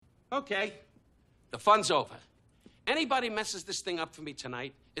Okay, the fun's over. Anybody messes this thing up for me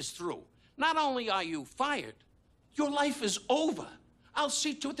tonight is through. Not only are you fired, your life is over. I'll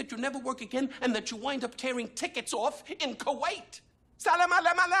see to it that you never work again and that you wind up tearing tickets off in Kuwait. Salam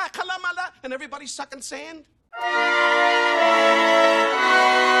ala mala, kalam ala, and everybody sucking sand.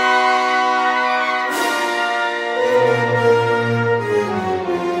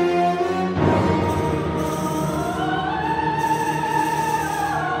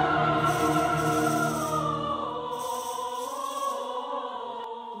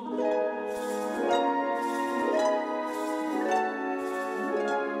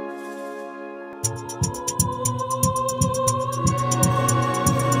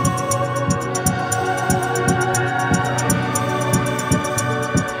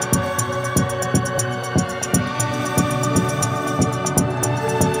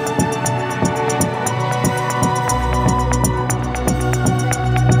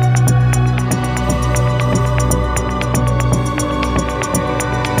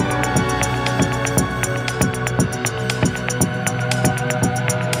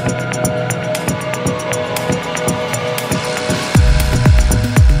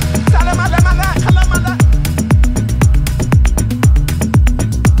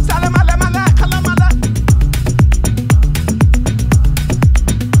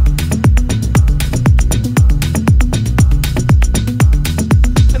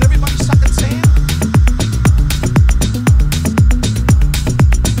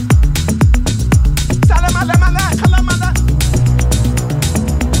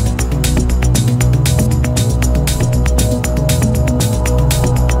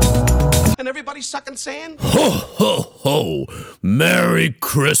 Sucking sand? Ho, ho, ho. Merry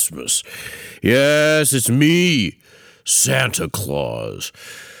Christmas. Yes, it's me, Santa Claus.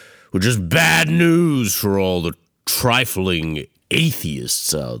 Which is bad news for all the trifling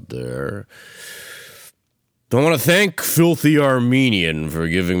atheists out there. I want to thank Filthy Armenian for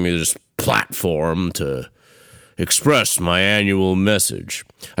giving me this platform to express my annual message.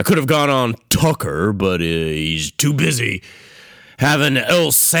 I could have gone on Tucker, but he's too busy having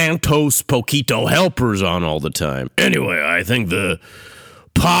El Santos Poquito helpers on all the time. Anyway, I think the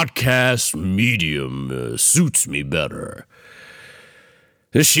podcast medium suits me better.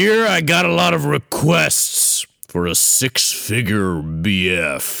 This year, I got a lot of requests for a 6-figure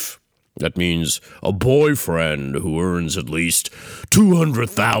BF. That means a boyfriend who earns at least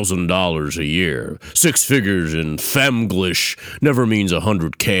 $200,000 a year. 6 figures in Femglish never means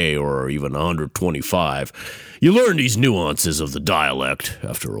 $100K or even $125. You learn these nuances of the dialect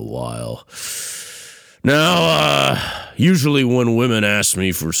after a while. Now, usually when women ask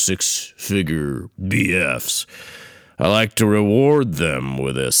me for 6-figure BFs, I like to reward them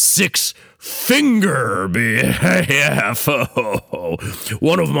with a 6-finger BF.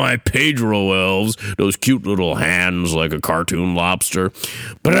 One of my Pedro elves, those cute little hands like a cartoon lobster.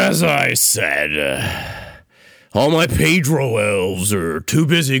 But as I said, all my Pedro elves are too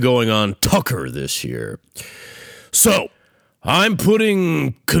busy going on Tucker this year. So, I'm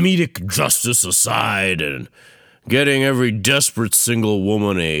putting comedic justice aside and getting every desperate single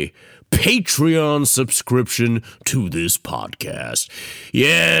woman a Patreon subscription to this podcast.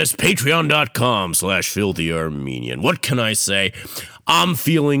 Yes, patreon.com/filthyarmenian. What can I say? I'm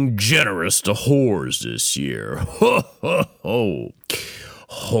feeling generous to whores this year. Ho, ho, ho.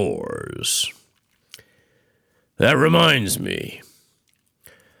 Whores. That reminds me.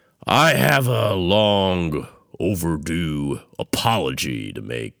 I have a long overdue apology to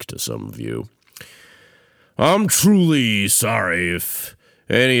make to some of you. I'm truly sorry if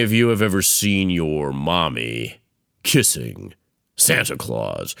any of you have ever seen your mommy kissing Santa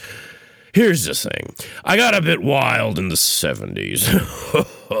Claus. Here's the thing. I got a bit wild in the 70s.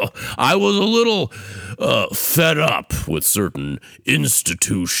 I was a little fed up with certain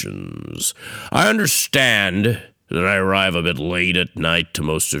institutions. I understand that I arrive a bit late at night to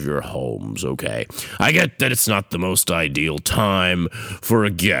most of your homes, okay? I get that it's not the most ideal time for a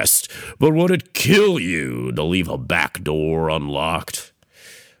guest, but would it kill you to leave a back door unlocked?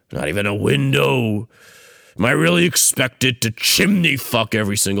 Not even a window? Am I really expected to chimney fuck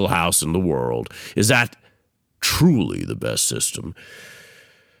every single house in the world? Is that truly the best system?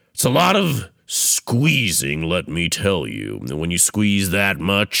 It's a lot of squeezing, let me tell you. And when you squeeze that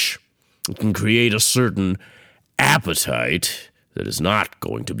much, it can create a certain appetite that is not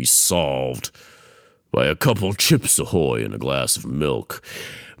going to be solved by a couple Chips Ahoy and a glass of milk.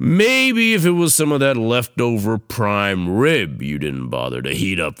 Maybe if it was some of that leftover prime rib you didn't bother to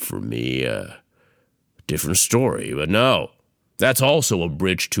heat up for me, different story. But no, that's also a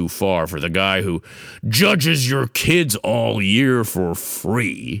bridge too far for the guy who judges your kids all year for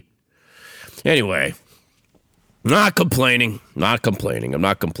free Anyway, not complaining. I'm not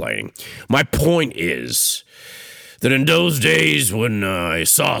complaining. My point is that in those days when I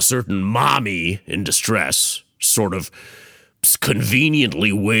saw a certain mommy in distress, sort of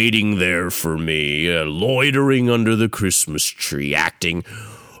conveniently waiting there for me, loitering under the Christmas tree, acting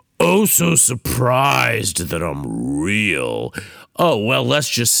oh so surprised that I'm real. Oh, well, let's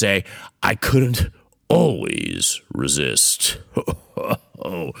just say I couldn't always resist.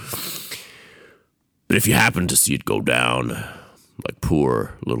 But if you happen to see it go down, like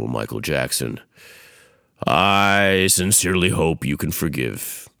poor little Michael Jackson, I sincerely hope you can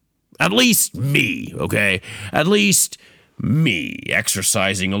forgive. At least me, okay? At least me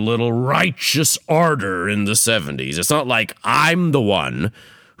exercising a little righteous ardor in the 70s. It's not like I'm the one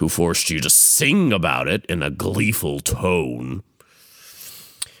who forced you to sing about it in a gleeful tone.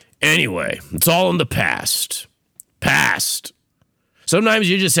 Anyway, it's all in the past. Past. Sometimes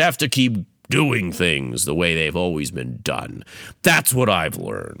you just have to keep doing things the way they've always been done. That's what I've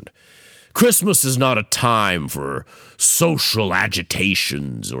learned. Christmas is not a time for social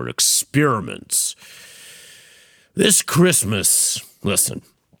agitations or experiments. This Christmas, listen,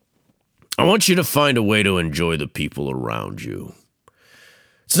 I want you to find a way to enjoy the people around you.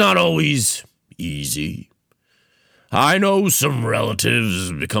 It's not always easy. I know some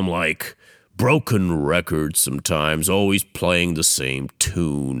relatives become like broken records sometimes, always playing the same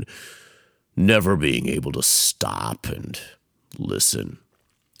tune, never being able to stop and listen.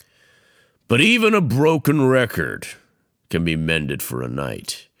 But even a broken record can be mended for a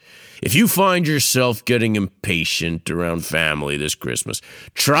night. If you find yourself getting impatient around family this Christmas,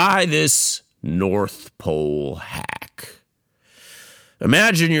 try this North Pole hack.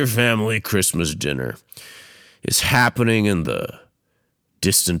 Imagine your family Christmas dinner is happening in the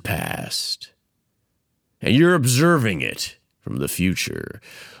distant past, and you're observing it from the future,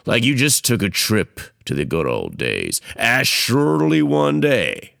 like you just took a trip to the good old days, as surely one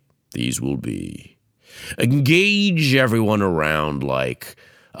day these will be. Engage everyone around like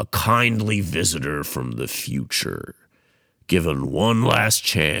a kindly visitor from the future, given one last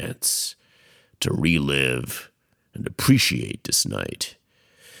chance to relive and appreciate this night.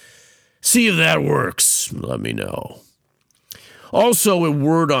 See if that works. Let me know. Also, a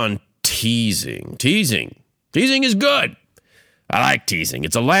word on teasing. Teasing is good. I like teasing.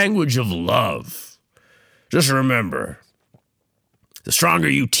 It's a language of love. Just remember, the stronger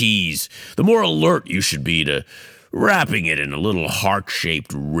you tease, the more alert you should be to wrapping it in a little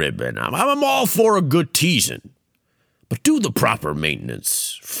heart-shaped ribbon. I'm all for a good teasing, but do the proper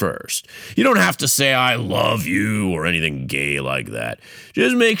maintenance first. You don't have to say I love you or anything gay like that.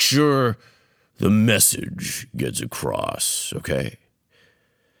 Just make sure the message gets across, okay?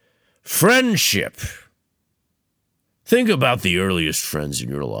 Friendship. Think about the earliest friends in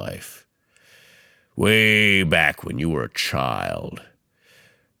your life. Way back when you were a child.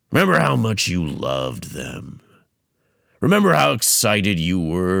 Remember how much you loved them. Remember how excited you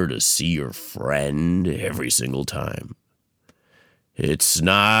were to see your friend every single time. It's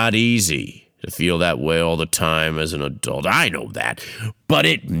not easy to feel that way all the time as an adult. I know that. But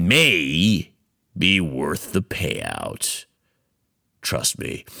it may be worth the payout. Trust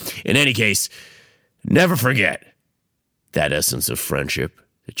me. In any case, never forget that essence of friendship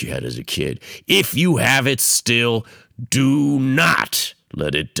that you had as a kid. If you have it still, do not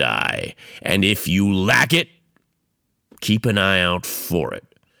let it die. And if you lack it, keep an eye out for it.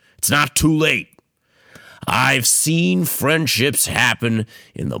 It's not too late. I've seen friendships happen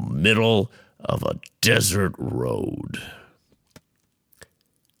in the middle of a desert road.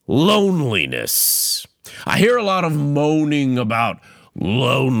 Loneliness. I hear a lot of moaning about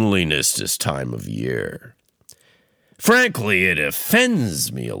loneliness this time of year. Frankly, it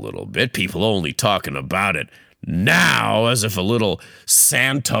offends me a little bit, people only talking about it now as if a little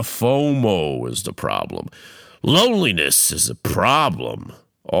Santa FOMO is the problem. Loneliness is a problem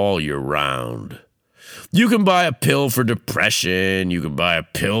all year round. You can buy a pill for depression, you can buy a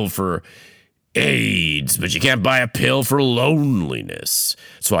pill for AIDS, but you can't buy a pill for loneliness.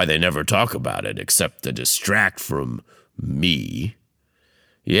 That's why they never talk about it, except to distract from me.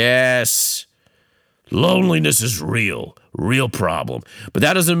 Yes, loneliness is real problem. But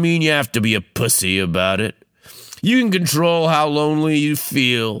that doesn't mean you have to be a pussy about it. You can control how lonely you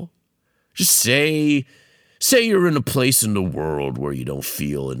feel. Just say you're in a place in the world where you don't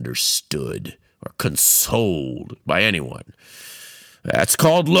feel understood or consoled by anyone. That's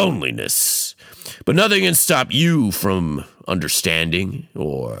called loneliness. But nothing can stop you from understanding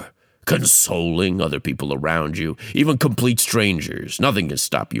or consoling other people around you, even complete strangers. Nothing can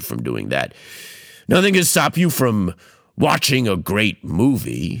stop you from doing that. Nothing can stop you from watching a great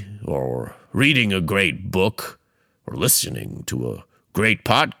movie or reading a great book, or listening to a great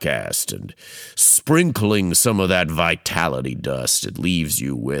podcast and sprinkling some of that vitality dust it leaves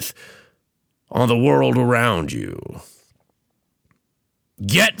you with on the world around you.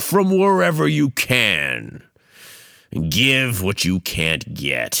 Get from wherever you can and give what you can't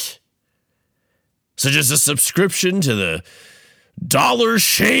get. Such as a subscription to the Dollar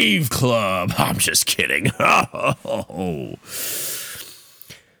Shave Club. I'm just kidding.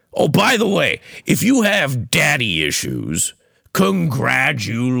 Oh, by the way, if you have daddy issues,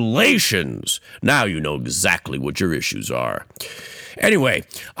 congratulations. Now you know exactly what your issues are. Anyway,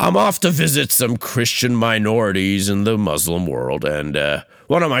 I'm off to visit some Christian minorities in the Muslim world, and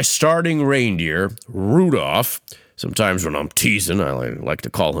one of my starting reindeer, Rudolph, sometimes when I'm teasing, I like to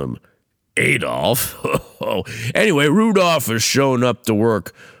call him Adolf. Anyway, Rudolph has shown up to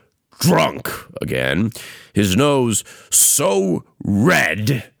work drunk again. His nose so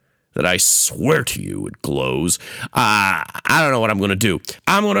red that I swear to you it glows. I don't know what I'm going to do.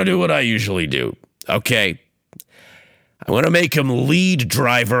 I'm going to do what I usually do, okay? I'm going to make him lead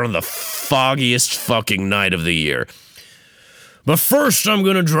driver on the foggiest fucking night of the year. But first, I'm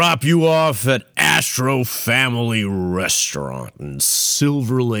going to drop you off at Astro Family Restaurant in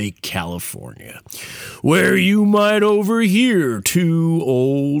Silver Lake, California, where you might overhear two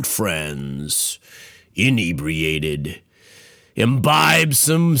old friends, inebriated, imbibe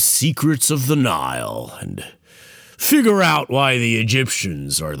some secrets of the Nile, and figure out why the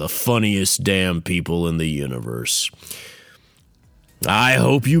Egyptians are the funniest damn people in the universe. I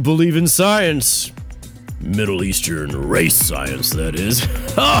hope you believe in science. Middle Eastern race science, that is.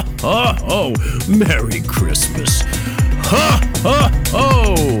 Ha, ha, ho! Merry Christmas! Ha, ha,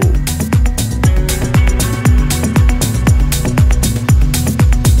 ho!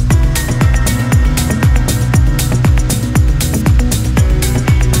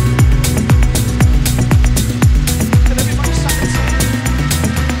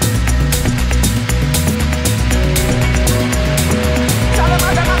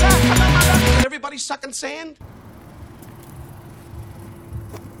 Sucking sand?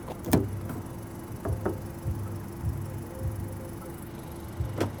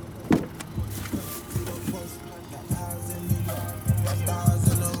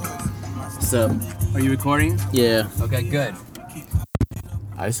 So, are you recording? Yeah. Okay, good.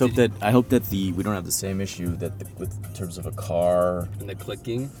 I hope that we don't have the same issue with in terms of a car. And the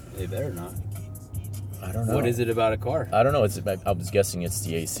clicking, they better not. I don't know. What is it about a car? I don't know. I was guessing it's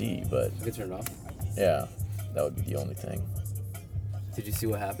the AC, but I can turn it off. yeah, that would be the only thing. Did you see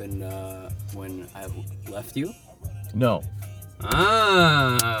what happened when I left you? No.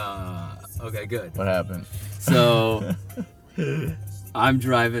 Ah. Okay, good. What happened? So, I'm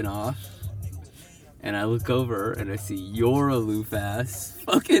driving off, and I look over, and I see your aloof ass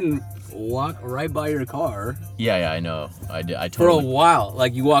fucking walk right by your car. Yeah, I know. I did. I For a totally while.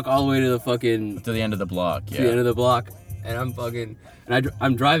 Like, you walk all the way to the fucking... to the end of the block. Yeah. To the end of the block, and I'm fucking... And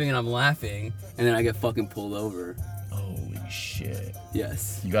I'm driving, and I'm laughing, and then I get fucking pulled over. Holy shit.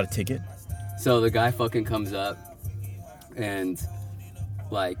 Yes. You got a ticket? So the guy fucking comes up, and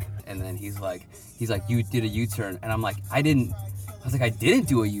then he's like, you did a U-turn, and I'm like, I didn't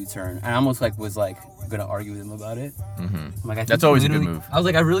do a U-turn, and I almost was gonna argue with him about it. Mm-hmm. I'm like, That's always a good move. I was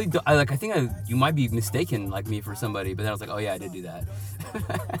like, I think you might be mistaken me for somebody, but then I was like, oh yeah, I did do that.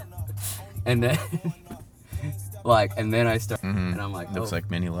 And then and then I start, and I'm like, looks like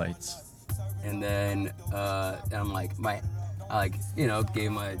mini lights. And then and I'm like,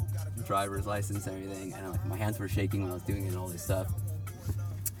 gave my driver's license and everything, and my hands were shaking when I was doing it and all this stuff.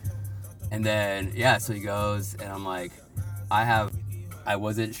 And then so he goes, and I'm like, I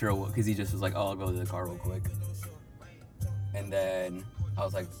wasn't sure what, because he just was like, oh, I'll go to the car real quick. And then I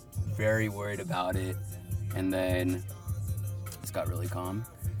was like very worried about it, and then just got really calm.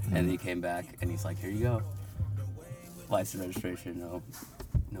 And then he came back, and he's like, here you go. License, registration, no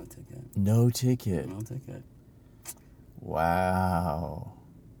ticket. No ticket. No ticket. Wow.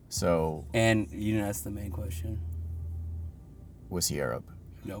 So. And you didn't ask the main question. Was he Arab?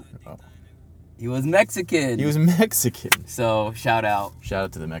 Nope. Oh. He was Mexican. He was Mexican. So, shout out. Shout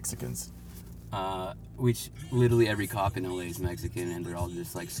out to the Mexicans. Which literally every cop in LA is Mexican, and they're all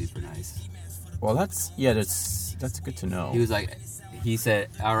just super nice. Well, that's good to know. He said,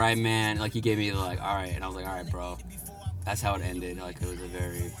 all right, man. He gave me all right, and I was like, all right, bro. That's how it ended. It was a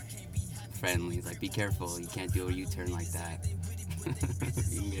very friendly. He's like, be careful. You can't do a U-turn like that.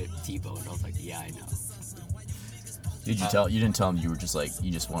 You can get T-boned. I was like, yeah, I know. Did you tell? You didn't tell him you were just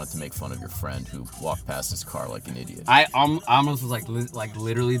you just wanted to make fun of your friend who walked past his car like an idiot. I almost was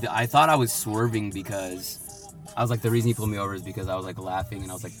literally. I thought I was swerving because I was like, the reason he pulled me over is because I was like laughing and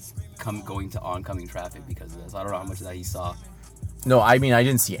I was like going to oncoming traffic because of this. I don't know how much of that he saw. No, I mean, I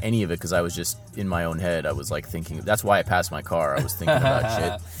didn't see any of it because I was just in my own head. I was like thinking, that's why I passed my car. I was thinking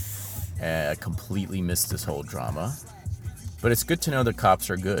about shit. And I completely missed this whole drama. But it's good to know that cops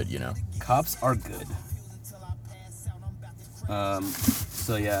are good, you know? Cops are good.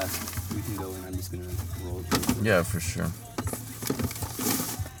 So yeah, we can go in. I'm just gonna roll. Yeah, for sure.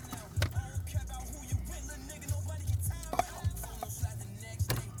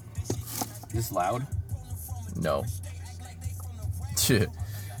 Is this loud? No.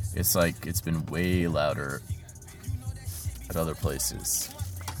 It's like, it's been way louder at other places.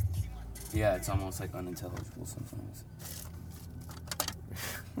 Yeah, it's almost like unintelligible sometimes.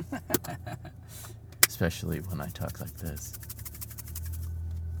 Especially when I talk like this.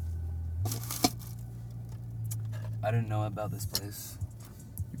 I didn't know about this place.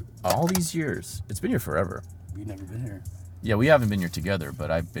 All these years. It's been here forever. We've never been here. Yeah, we haven't been here together, but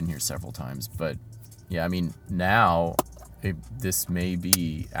I've been here several times. But yeah, I mean, now Astros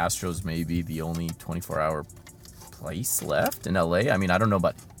may be the only 24-hour place left in LA. I mean, I don't know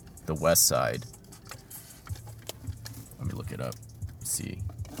about the west side. Let me look it up. See.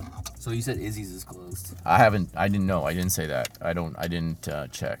 So you said Izzy's is closed. I didn't know. I didn't say that. I didn't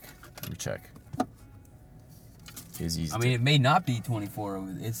check. Let me check. Izzy's. I mean, it may not be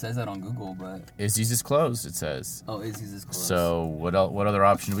 24. It says that on Google, but Izzy's is closed, it says. oh, Izzy's is closed. So what other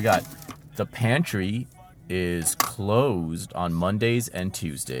option we got? The Pantry is closed on Mondays and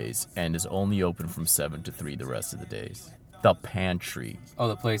Tuesdays and is only open from 7 to 3 the rest of the days. The Pantry. Oh,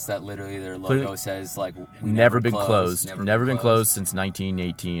 the place that literally their logo says like we Never been closed. Never Never been closed since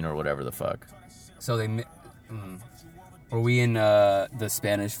 1918 or whatever the fuck. So they were we in the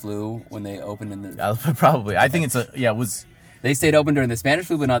Spanish flu when they opened in the Probably. I think it was They stayed open during the Spanish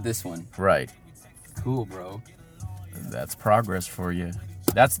flu, but not this one. right. Cool, bro. That's progress for you.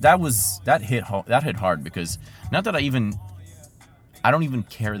 That hit hard because not that I don't even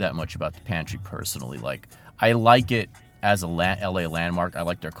care that much about the Pantry personally. Like, I like it as a LA landmark. I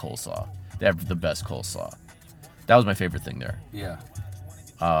like their coleslaw. They have the best coleslaw. That was my favorite thing there. Yeah.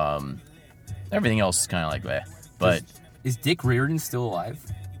 Everything else is kind of like that. But Is Dick Riordan still alive?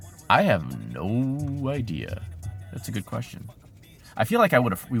 I have no idea. That's a good question. I feel like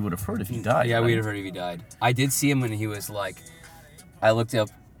we would have heard if he died. Yeah, right? we'd have heard if he died. I did see him when he was like, I looked up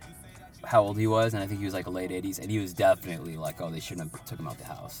how old he was, and I think he was like late 80s, and he was definitely like, oh, they shouldn't have took him out the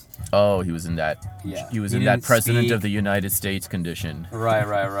house. Oh, he was in that. Yeah. He was He in that didn't President speak. of the United States condition.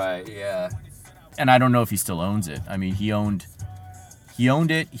 Right, yeah. And I don't know if he still owns it. I mean, he owned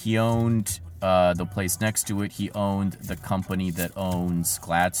it. He owned the place next to it. He owned the company that owns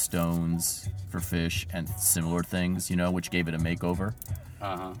Gladstones for fish and similar things, which gave it a makeover.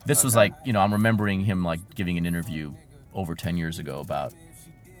 Uh-huh. This was like, I'm remembering him like giving an interview over 10 years ago about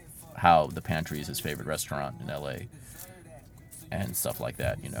how the Pantry is his favorite restaurant in LA and stuff like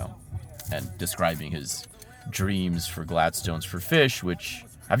that, and describing his dreams for Gladstones for fish, which,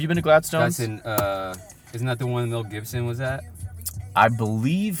 have you been to Gladstones? That's in, isn't that the one Mel Gibson was at? I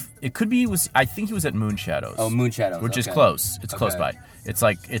believe it could be. I think he was at Moon Shadows. Oh, Moon Shadows, which is okay. close. It's close Okay. by. It's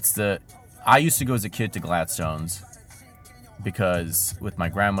like I used to go as a kid to Gladstones because with my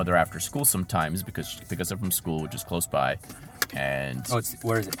grandmother after school sometimes because she could pick us up from school, which is close by, and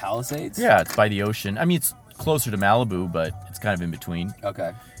Where is it? Palisades? yeah, it's by the ocean. I mean, it's closer to Malibu, but it's kind of in between.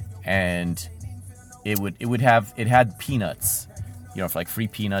 Okay. And it had peanuts. For like free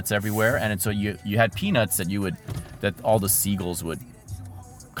peanuts everywhere, and so you had peanuts that all the seagulls would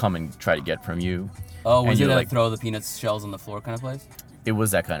come and try to get from you. Oh, was And it you're a like- throw the peanuts shells on the floor kind of place? It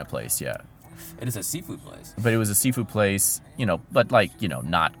was that kind of place, yeah. It is a seafood place. But it was a seafood place, but like,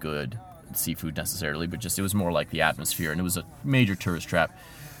 not good seafood necessarily, but just it was more like the atmosphere, and it was a major tourist trap.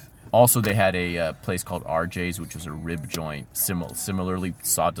 Also, they had a place called RJ's, which was a rib joint, similarly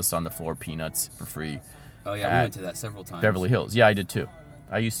sawdust on the floor, peanuts for free. Oh yeah, we At went to that several times. Beverly Hills. Yeah, I did too.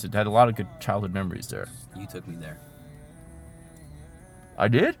 I had a lot of good childhood memories there. You took me there. I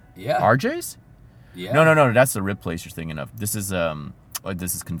did? Yeah. RJ's? Yeah. No, that's the rib place you're thinking of. This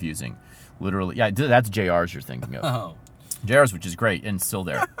is confusing. Literally, yeah, that's JR's you're thinking of. Oh. JR's, which is great and still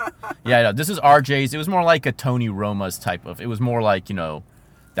there. Yeah, no, this is RJ's. It was more like a Tony Roma's type of. It was more like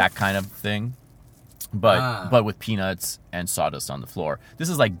that kind of thing, but with peanuts and sawdust on the floor. This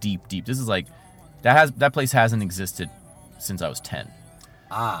is like deep. This is like that place hasn't existed since I was 10.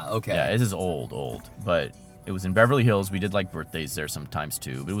 Okay. Yeah, this is old, but it was in Beverly Hills. We did like birthdays there sometimes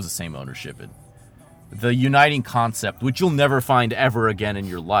too, but it was the same ownership. The uniting concept, which you'll never find ever again in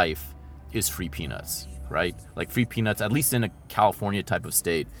your life, is free peanuts, right? Like free peanuts, at least in a California type of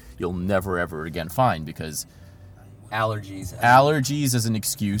state, you'll never ever again find because Allergies. Allergies as an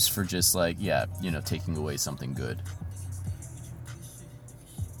excuse for just like, yeah, taking away something good.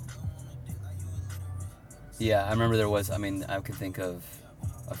 Yeah, I remember there was, I can think of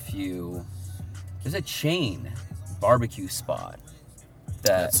a few. There's a chain barbecue spot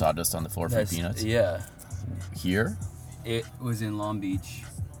That sawdust on the floor for peanuts? Yeah. Here? It was in Long Beach,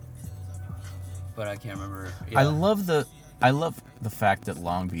 but I can't remember. Yeah. I love the fact that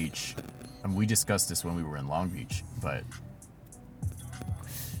Long Beach, and we discussed this when we were in Long Beach, but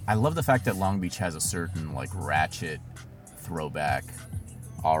I love the fact that Long Beach has a certain like ratchet throwback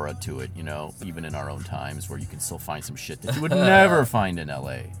aura to it, even in our own times, where you can still find some shit that you would never find in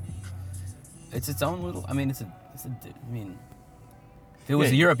LA. It's its own little. If it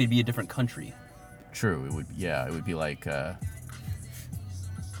was Europe, it'd be a different country. True. It would. Yeah. It would be like. I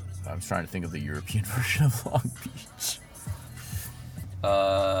was trying to think of the European version of Long Beach.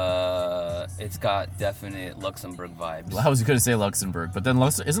 It's got definite Luxembourg vibes. Well, I was going to say Luxembourg, but then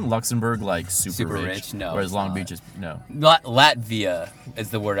isn't Luxembourg like super rich? No. Whereas Long Beach is no. Latvia is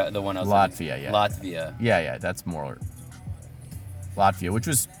the word. The one I was Latvia. thinking. Yeah. Latvia. Yeah. That's more. Latvia, which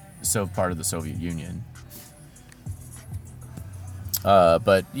was part of the Soviet Union.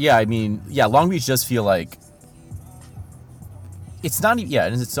 But yeah, Long Beach does feel like it's not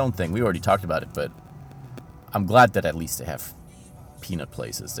even, it's its own thing. We already talked about it, but I'm glad that at least they have peanut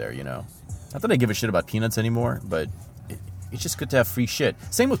places there, Not that I give a shit about peanuts anymore, but it's just good to have free shit.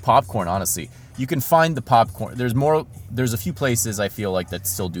 Same with popcorn, honestly. You can find the popcorn. There's a few places I feel like that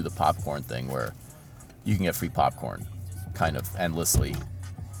still do the popcorn thing where you can get free popcorn kind of endlessly.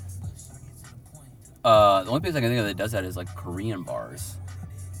 The only place I can think of that does that is like Korean bars.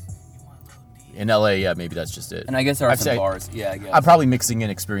 In LA, yeah, maybe that's just it. And I guess there are some bars. Yeah, I guess. I'm probably mixing in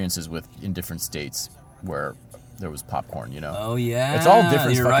experiences in different states where there was popcorn, Oh yeah, it's all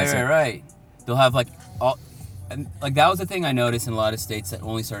different. You're right. They'll have like all, and like that was the thing I noticed in a lot of states that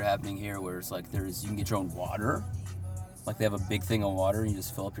only started happening here, where it's like you can get your own water. Like they have a big thing of water, and you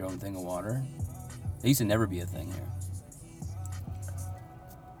just fill up your own thing of water. That used to never be a thing here.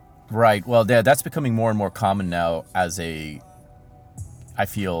 Right. Well, that's becoming more and more common now I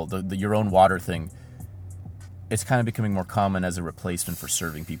feel the your own water thing, it's kind of becoming more common as a replacement for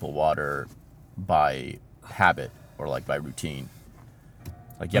serving people water by habit or like by routine.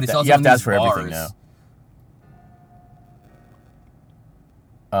 Like you have to ask for everything now.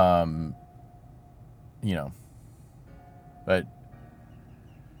 But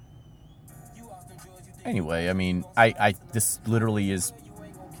anyway, I this literally is,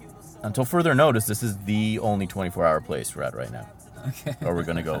 until further notice, this is the only 24-hour place we're at right now. Okay. Or we're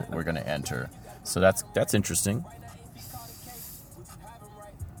gonna enter. So that's interesting.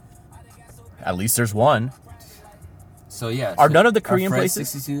 At least there's one. So yeah. Are none of the Korean places?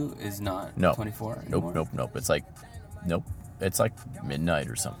 62 is not 24 anymore? Nope. It's like midnight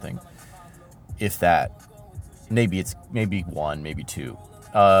or something. If that. Maybe one, maybe two.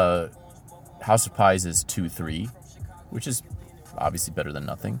 House of Pies is 2-3, which is obviously better than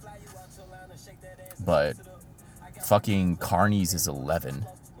nothing. But fucking Carney's is 11.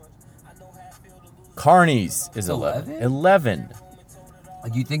 Carney's is 11. 11.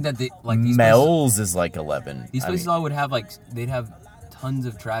 Like you think that these Mel's is like 11. These places all would have they'd have tons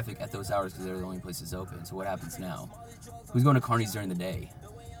of traffic at those hours because they're the only places open. So what happens now? Who's going to Carney's during the day?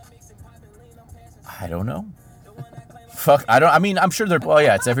 I don't know. Fuck, I'm sure they're. Well,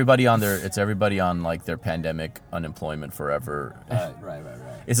 yeah, it's everybody on like their pandemic unemployment forever. Right.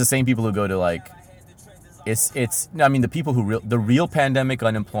 It's the same people who go to like. The people the real pandemic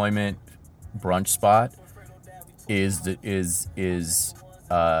unemployment brunch spot is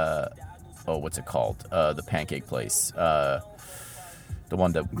what's it called? The pancake place. The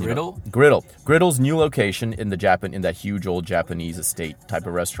one that Griddle's new location in that huge old Japanese estate type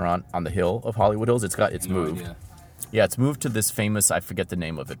of restaurant on the hill of Hollywood Hills. It's moved. Idea. Yeah, it's moved to this famous, I forget the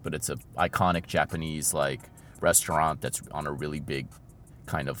name of it, but it's a iconic Japanese like restaurant that's on a really big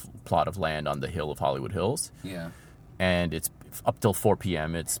kind of plot of land on the hill of Hollywood Hills. Yeah. And it's up till 4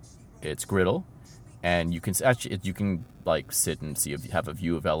 p.m. It's Griddle, and you can like sit and have a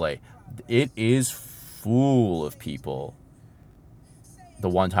view of LA. It is full of people. The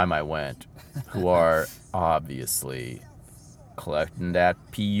one time I went, who are obviously collecting that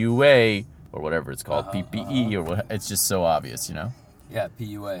PUA or whatever it's called, PPE or what. It's just so obvious, Yeah,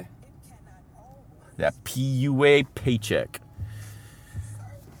 PUA. That PUA paycheck.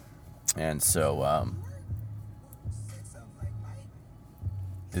 And so,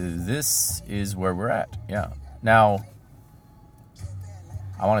 this is where we're at. Yeah. Now,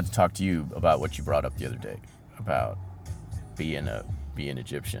 I wanted to talk to you about what you brought up the other day about being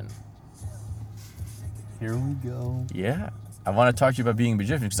Egyptian. Here we go. Yeah. I want to talk to you about being a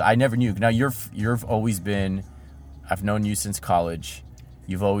Egyptian because I never knew. Now, you've always been, I've known you since college.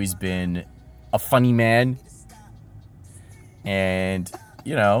 You've always been a funny man. And,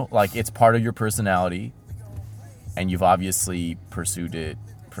 you know, like, it's part of your personality. And you've obviously pursued it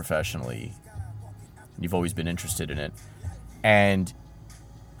professionally. You've always been interested in it. And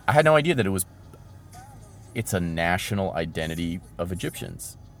I had no idea that it's a national identity of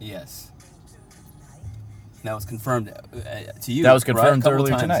Egyptians. Yes. That was confirmed to you. That was confirmed right?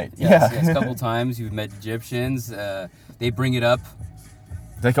 earlier times. tonight. Yes, a couple times. You've met Egyptians. They bring it up.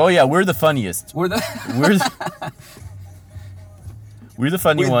 Like, oh yeah, we're the funniest. We're the we're the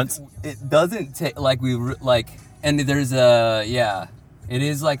funny ones. It doesn't take and there's it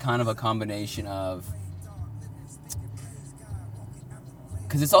is like kind of a combination of,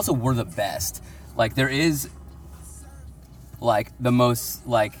 because it's also we're the best. Like there is like the most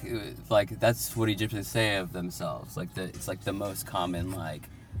like that's what Egyptians say of themselves. Like it's like the most common like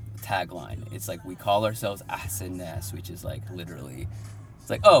tagline. It's like we call ourselves Ahsanes, which is like literally,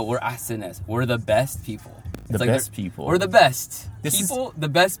 it's like, oh, we're Ahsanes. We're the best people. It's The like best people. We're the best This people. The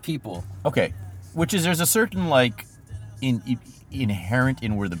best people. Okay, which is there's a certain like inherent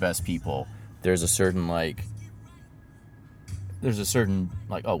in we're the best people. There's a certain like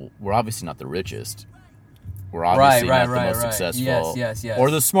oh, we're obviously not the richest. We're obviously not the most successful. Yes.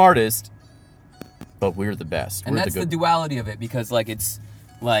 Or the smartest. But we're the best. And we're that's the good. duality of it, because like it's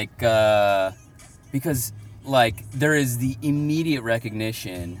like because like there is the immediate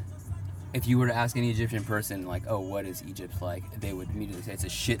recognition. If you were to ask any Egyptian person like, oh, what is Egypt like, they would immediately say it's a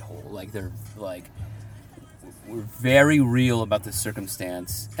shithole. Like they're like, we're very real about the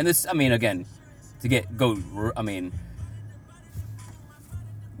circumstance. And this, I mean, again, the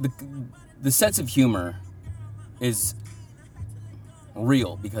sense of humor is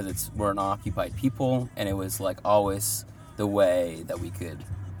real because we're an occupied people, and it was like always the way that we could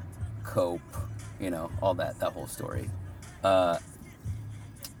cope, you know, all that whole story.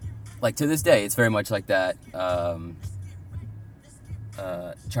 Like to this day, it's very much like that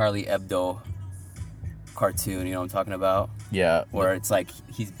Charlie Hebdo cartoon, you know what I'm talking about? Yeah. Where it's like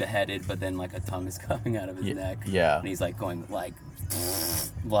he's beheaded, but then like a tongue is coming out of his neck. Yeah. And he's like going like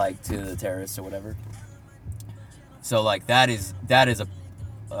to the terrorists or whatever. So like that is a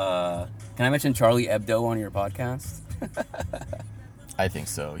can I mention Charlie Hebdo on your podcast? I think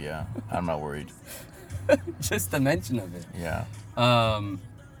so, yeah. I'm not worried. Just the mention of it. Yeah.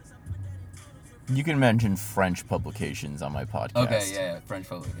 You can mention French publications on my podcast. Okay, yeah, French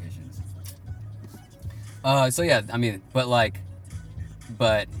publications. So yeah, I mean, but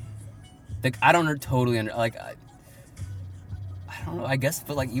I don't totally I don't know, I guess,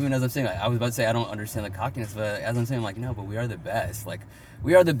 but like even as I'm saying, I was about to say I don't understand the cockiness, but as I'm saying, like, no, but we are the best. Like,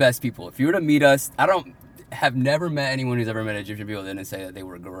 we are the best people. If you were to meet us, have never met anyone who's ever met Egyptian people that didn't say that they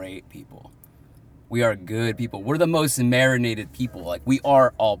were great people. We are good people. We're the most marinated people. Like, we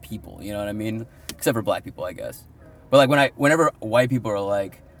are all people, you know what I mean? Except for black people, I guess. But like whenever white people are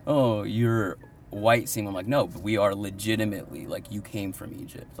like, oh, you're white seem, I'm like, no, but we are legitimately, like, you came from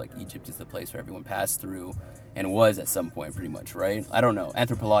Egypt. Like, Egypt is the place where everyone passed through and was at some point, pretty much, right? I don't know,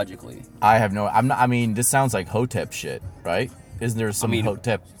 anthropologically. I mean, this sounds like Hotep shit, right? Isn't there some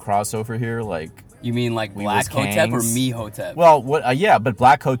Hotep crossover here? Like, you mean like we Black was Hotep or kings? me Hotep? Well, what? Yeah, but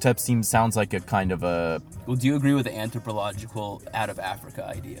Black Hotep sounds like a kind of a. Well, do you agree with the anthropological out of Africa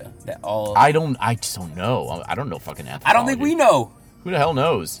idea that all? I just don't know. I don't know fucking anthropology. I don't think we know. Who the hell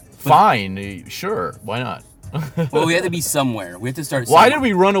knows? Fine, sure, why not? Well, we have to be somewhere. We have to start. Somewhere. Why did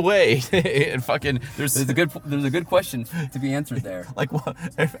we run away? And fucking there's a good question to be answered there. Like, what?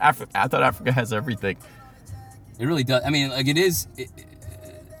 I thought Africa has everything. It really does. I mean, like, it is.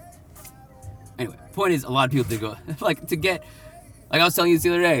 Anyway, point is, a lot of people think, like, to get, like I was telling you this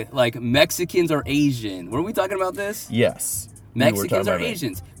the other day, like, Mexicans are Asian. Were we talking about this? Yes. Mexicans are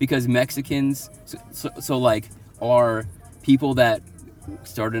Asians because Mexicans, so like, are people that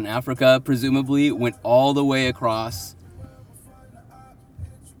started in Africa, presumably went all the way across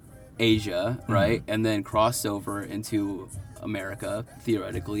Asia, right? And then crossed over into America,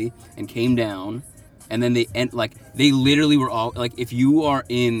 theoretically, and came down. And then they literally were all, like, if you are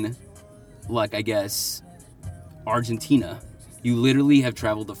in, like, I guess, Argentina, you literally have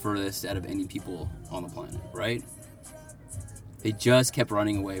traveled the furthest out of any people on the planet, right? They just kept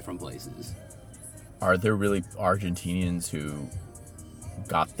running away from places. Are there really Argentinians who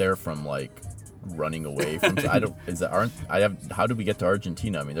got there from, like, running away from? How do we get to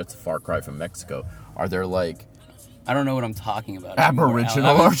Argentina? I mean, that's a far cry from Mexico. Are there, like, I don't know what I'm talking about.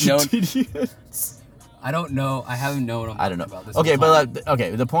 Aboriginal Argentinians? I don't know. I haven't known what I'm I don't know. about this. Okay, whole time. but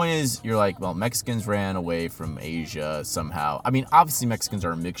okay, the point is, you're like, well, Mexicans ran away from Asia somehow. I mean, obviously Mexicans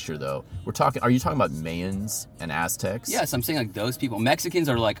are a mixture, though. Are you talking about Mayans and Aztecs? Yes, I'm saying like those people. Mexicans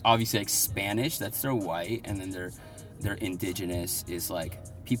are like obviously like Spanish. That's their white, and then their indigenous is like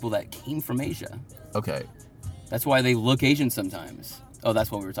people that came from Asia. Okay. That's why they look Asian sometimes. Oh,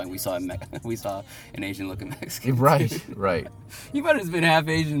 that's what we were talking. We saw an Asian looking Mexican. Right. Right. You might have been half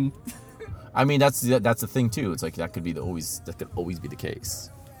Asian. I mean, that's the thing too. It's like that could always be the case.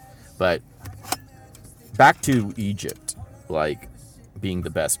 But back to Egypt, like being the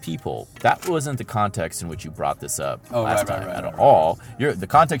best people. That wasn't the context in which you brought this up last time at all. The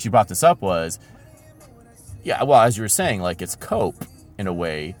context you brought this up was, yeah. Well, as you were saying, like it's cope in a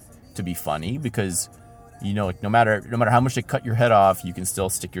way to be funny because, you know, like no matter how much they cut your head off, you can still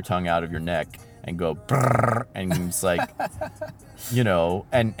stick your tongue out of your neck and go brrr, and it's like, you know,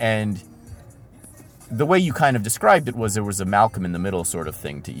 and. The way you kind of described it was there was a Malcolm in the Middle sort of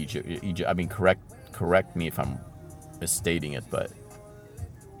thing to Egypt. I mean, correct me if I'm misstating it, but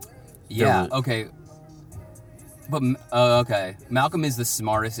yeah, okay. But okay, Malcolm is the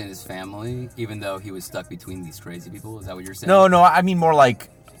smartest in his family, even though he was stuck between these crazy people. Is that what you're saying? No, I mean more like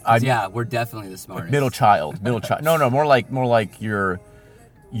yeah, we're definitely the smartest. Middle child. No, more like you're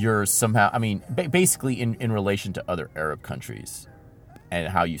somehow. I mean, basically in relation to other Arab countries, and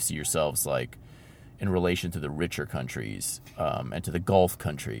how you see yourselves like. In relation to the richer countries, and to the Gulf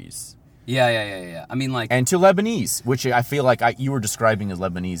countries. Yeah. I mean, like... And to Lebanese, which I feel like you were describing as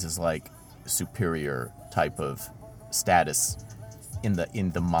Lebanese as, like, superior type of status in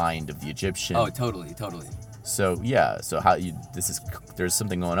the mind of the Egyptian. Oh, totally. So, yeah. So, there's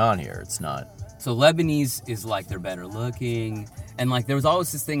something going on here. It's not... So, Lebanese is, like, they're better looking. And, like, there was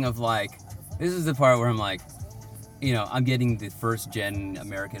always this thing of, like... This is the part where I'm, like... You know, I'm getting the first-gen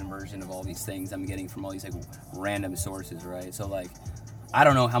American version of all these things. I'm getting from all these, like, random sources, right? So, like, I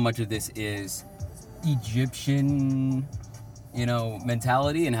don't know how much of this is Egyptian, you know,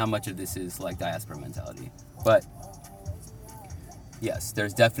 mentality and how much of this is, like, diaspora mentality. But, yes,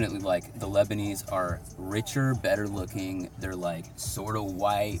 there's definitely, like, the Lebanese are richer, better-looking. They're, like, sort of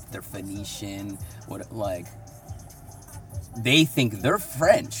white. They're Phoenician. They think they're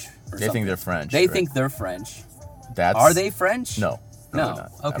French or They think they're French. They right? think they're French. Are they French? No. No.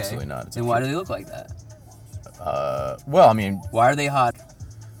 Not. Okay. Absolutely not. Then why do they look like that? Well, I mean, why are they hot?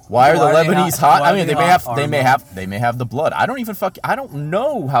 Why are the Lebanese hot? I mean, they may have the blood. I don't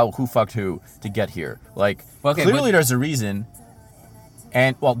know who fucked who to get here. Like, clearly there's a reason.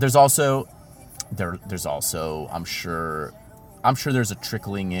 And well, there's also I'm sure there's a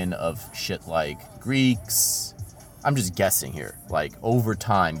trickling in of shit like Greeks. I'm just guessing here. Like over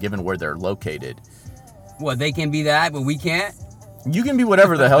time, given where they're located. Well, they can be that, but we can't. You can be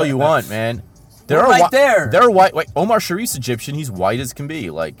whatever the hell you want, man. They're right there. They're white. Wait, Omar Sharif's Egyptian. He's white as can be.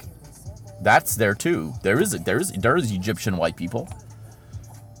 Like, that's there too. There is Egyptian white people.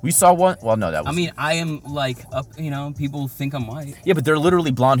 We saw one. Well, no, that was. I mean, I am like up. You know, people think I'm white. Yeah, but they're literally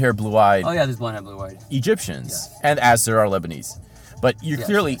blonde hair, blue eyed. Oh yeah, there's blonde hair, blue eyed Egyptians, yes. And as there are Lebanese, but you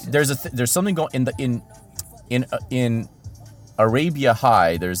clearly yes. there's something going in Arabia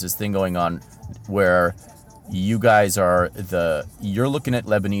High. There's this thing going on where. You guys you're looking at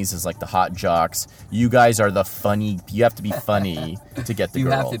Lebanese as like the hot jocks. You guys are the funny. You have to be funny to get the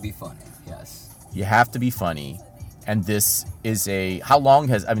girl. You have to be funny, yes. You have to be funny. And this is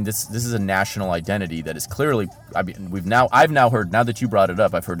this is a national identity that is clearly, I've now heard, now that you brought it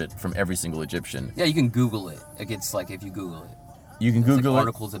up, I've heard it from every single Egyptian. Yeah, you can Google it. It's like if you Google it. You can Google like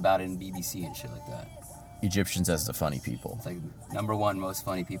articles about it in BBC and shit like that. Egyptians as the funny people. It's like #1 most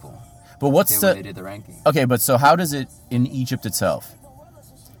funny people. But they did the ranking. Okay, but so how does it in Egypt itself?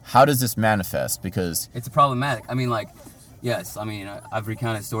 How does this manifest? Because it's problematic. I mean, like, yes. I mean, I've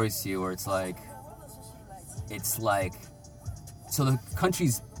recounted stories to you where it's like, so the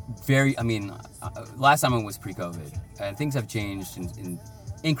country's very. I mean, last time it was pre-COVID, and things have changed in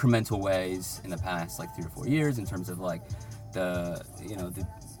incremental ways in the past, like 3 or 4 years, in terms of like well,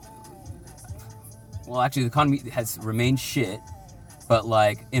 actually, the economy has remained shit. But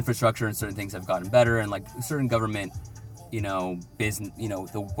like infrastructure and certain things have gotten better, and like certain government, business,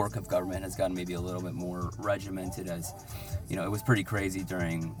 the work of government has gotten maybe a little bit more regimented. As it was pretty crazy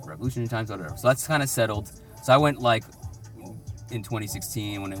during revolutionary times, whatever. So that's kind of settled. So I went like in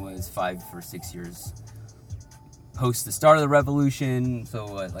 2016 when it was 5 or 6 years post the start of the revolution. So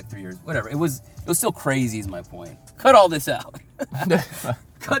like 3 years, whatever. It was still crazy. Is my point. Cut all this out.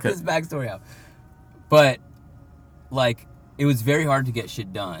 Cut this backstory out. But like. It was very hard to get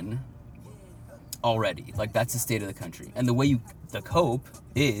shit done. already. Like, that's the state of the country. And the way the cope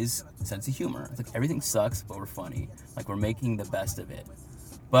is sense of humor. It's like, everything sucks, but we're funny. Like, we're making the best of it.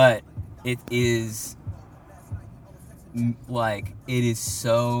 But it is, like, it is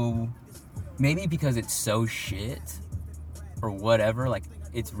so, maybe because it's so shit or whatever, like,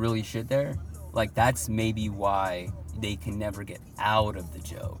 it's really shit there. Like, that's maybe why they can never get out of the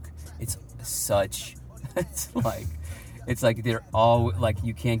joke. It's such, it's like they're all, like,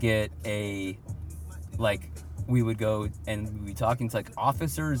 you can't get a, like, we would go and we'd be talking to, like,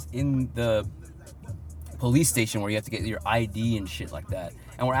 officers in the police station where you have to get your ID and shit like that.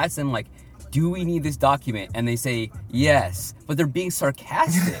 And we're asking them, like, do we need this document? And they say, yes. But they're being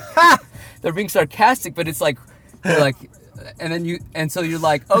sarcastic. They're being sarcastic, but it's like, they're like, and so you're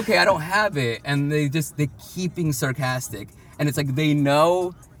like, okay, I don't have it. And they keep being sarcastic. And it's like, they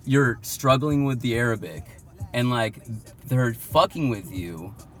know you're struggling with the Arabic. And, like, they're fucking with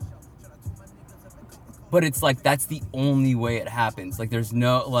you. But it's like, that's the only way it happens. Like, there's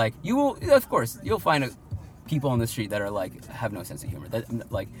no, like, you will, of course, you'll find people on the street that are, like, have no sense of humor.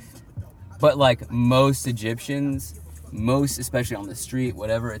 That, like, but, like, most Egyptians, especially on the street,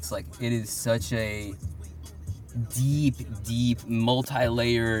 whatever, it's like, it is such a deep,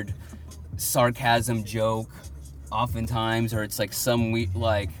 multi-layered sarcasm joke, oftentimes, or it's like some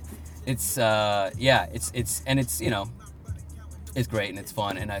like, it's, it's, you know, it's great and it's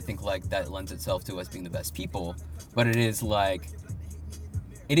fun, and I think, like, that lends itself to us being the best people, but it is, like,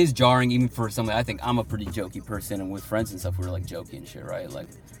 it is jarring even for something. I think I'm a pretty jokey person, and with friends and stuff, we're, like, jokey and shit, right? Like,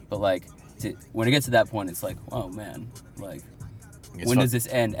 but, like, when it gets to that point, it's like, oh, man, like, when does this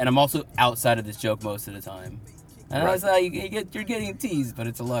end? And I'm also outside of this joke most of the time. And right. It's like, you're getting teased, but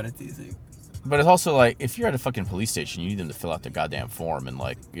it's a lot of teasing. But it's also like, if you're at a fucking police station, you need them to fill out the goddamn form, and,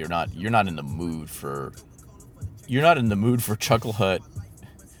 like, you're not in the mood for Chuckle Hut,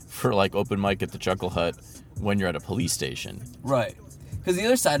 for, like, open mic at the Chuckle Hut when you're at a police station. Right. Because the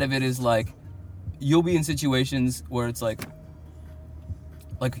other side of it is, like, you'll be in situations where it's like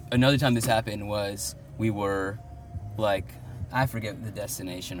another time this happened was we were, like, I forget the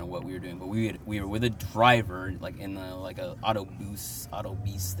destination or what we were doing, but we were with a driver, like, in a, like, a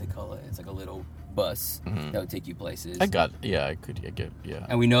autobus they call it. It's like a little bus that would take you places. I get, yeah.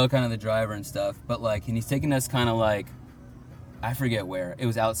 And we know kind of the driver and stuff, but, like, and he's taking us kind of, like, I forget where. It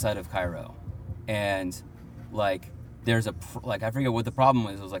was outside of Cairo. And, like, there's I forget what the problem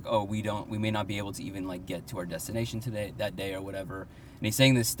was. It was like, oh, we may not be able to even, like, get to our destination that day or whatever. And he's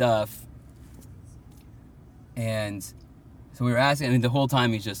saying this stuff, and so we were asking, and the whole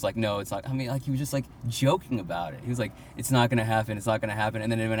time he's just like, no, it's not. I mean, like, he was just, like, joking about it. He was like, it's not gonna happen.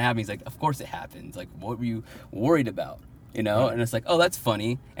 And then when it happened, he's like, of course it happens. Like, what were you worried about? You know? Right. And it's like, oh, that's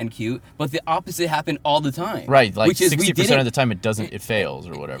funny and cute. But the opposite happened all the time. Right. Like, 60% of the time it fails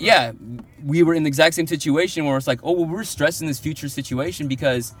or whatever. Yeah. We were in the exact same situation where it's like, oh, well, we're stressing this future situation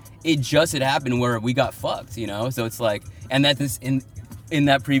because it just had happened where we got fucked, you know? So it's like, and that this in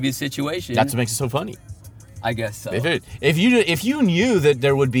that previous situation. That's what makes it so funny. I guess so. If you knew that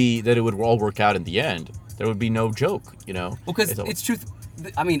it would all work out in the end, there would be no joke, you know. Well, because it's truth.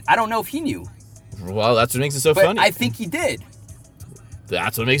 I mean, I don't know if he knew. Well, that's what makes it so funny. I think he did.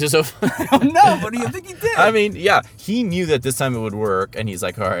 That's what makes it so funny. I don't know, but I think he did. I mean, yeah, he knew that this time it would work, and he's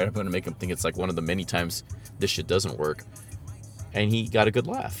like, all right, I'm going to make him think it's like one of the many times this shit doesn't work. And he got a good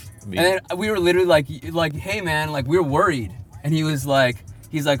laugh. I mean, and then we were literally like, hey, man, like, we're worried. And he's like,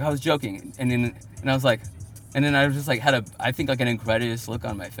 I was joking. And I was like, and then I was just like, I think, like, an incredulous look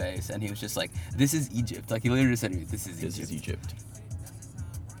on my face. And he was just like, this is Egypt. Like, he literally said to me, this is Egypt.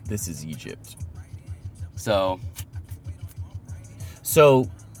 This is Egypt. So,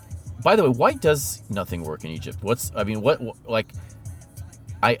 by the way, why does nothing work in Egypt?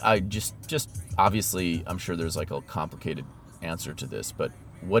 I just obviously, I'm sure there's, like, a complicated answer to this, but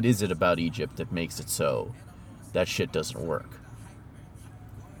what is it about Egypt that makes it so that shit doesn't work?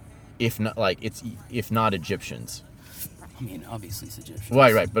 If not Egyptians. I mean, obviously it's Egyptians.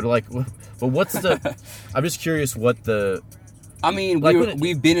 Right, but, like, but what's the? I'm just curious what the. I mean, like,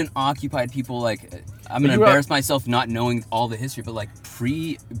 we've been an occupied people. Like, I'm gonna embarrass myself not knowing all the history, but, like,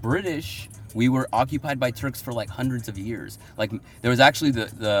 pre-British, we were occupied by Turks for, like, hundreds of years. Like, there was actually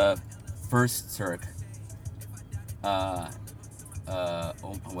the first Turk.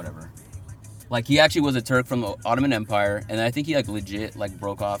 Whatever. Like, he actually was a Turk from the Ottoman Empire, and I think he, like, legit, like,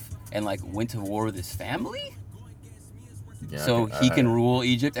 broke off and, like, went to war with his family. Yeah, so he can rule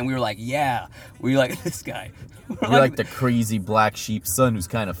Egypt, and we were like, yeah, we like this guy. We're like the crazy black sheep son who's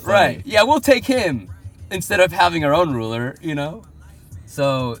kind of funny. Right, yeah, we'll take him instead of having our own ruler, you know?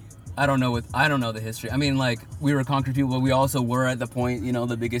 So, I don't know the history. I mean, like, we were conquered people, but we also were at the point, you know,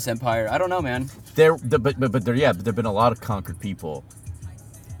 the biggest empire. I don't know, man. But there've been a lot of conquered people,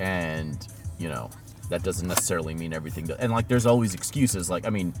 and you know that doesn't necessarily mean everything. And like, there's always excuses. Like, I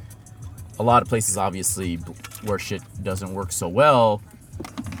mean, a lot of places obviously where shit doesn't work so well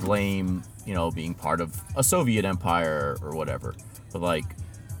blame, you know, being part of a Soviet empire or whatever. But like,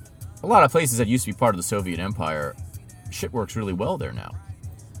 a lot of places that used to be part of the Soviet empire, shit works really well there now.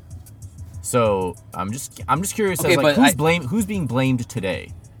 So I'm just curious, Okay, as like, but who's being blamed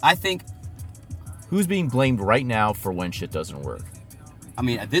today? I think, Who's being blamed right now for when shit doesn't work? I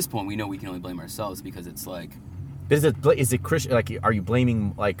mean, at this point, we know we can only blame ourselves because it's like, Is it Christian? Like, are you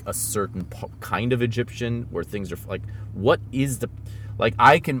blaming like a certain kind of Egyptian where things are like? What is the like?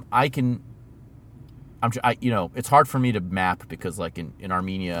 You know, it's hard for me to map because like in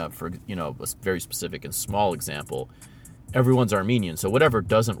Armenia, for, you know, a very specific and small example, everyone's Armenian, so whatever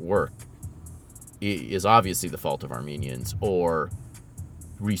doesn't work is obviously the fault of Armenians or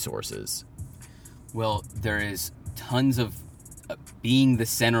resources. well, there is tons of being the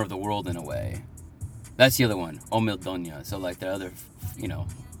center of the world in a way. That's the other one, Omildonia. So like the other, you know,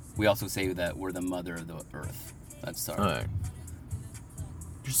 we also say that we're the mother of the earth. That's our. All right.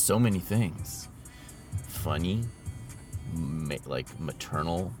 There's so many things. Funny, like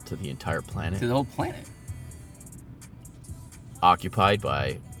maternal to the entire planet. To the whole planet. Occupied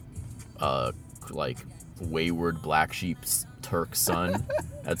by like wayward black sheep's Turk son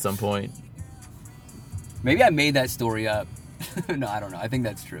at some point. Maybe I made that story up. No, I don't know. I think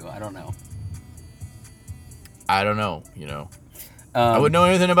that's true. I don't know. I don't know, you know. I wouldn't know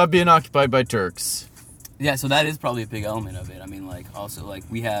anything about being occupied by Turks. Yeah, so that is probably a big element of it. I mean, like, also, like,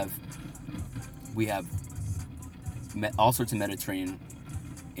 we have all sorts of Mediterranean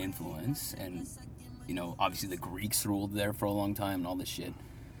influence, and, you know, obviously the Greeks ruled there for a long time and all this shit.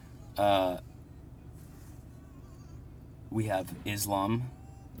 We have Islam,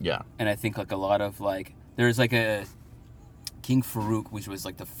 Yeah. and I think, like, a lot of, like, there's, like, a King Farouk, which was,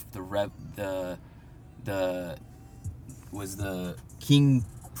 like, was the king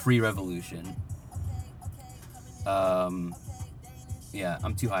pre-revolution. Yeah,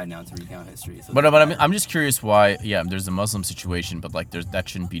 I'm too high now to recount history. So But I'm just curious why. Yeah, there's a Muslim situation, but like that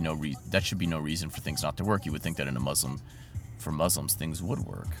should be no reason for things not to work. You would think that for Muslims things would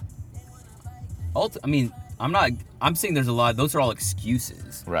work. I mean, I'm saying there's a lot. Those are all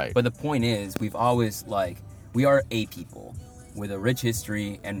excuses. Right. But the point is, we've always, like, we are a people with a rich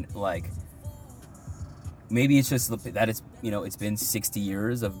history, and like, maybe it's just that it's, you know, it's been 60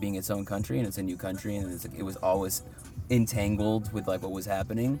 years of being its own country, and it's a new country, and it was always entangled with like what was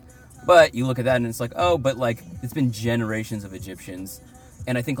happening. But you look at that and it's like, oh, but like, it's been generations of Egyptians.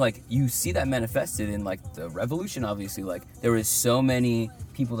 And I think like you see that manifested in like the revolution. Obviously, like, there was so many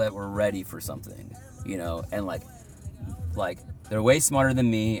people that were ready for something, you know, and like they're way smarter than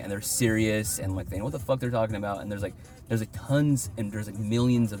me, and they're serious, and like they know what the fuck they're talking about. And there's like tons, and there's like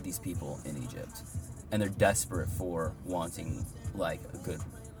millions of these people in Egypt, and they're desperate for wanting like a good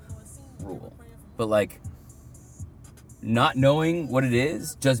rule. But like, not knowing what it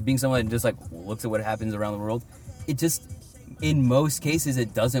is, just being someone that just like looks at what happens around the world, it just, in most cases,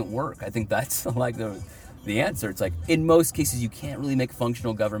 it doesn't work. I think that's like the answer. It's like, in most cases, you can't really make a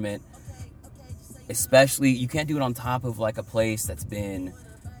functional government, especially, you can't do it on top of like a place that's been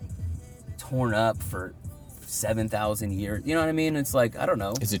torn up for 7,000 years. You know what I mean? It's like, I don't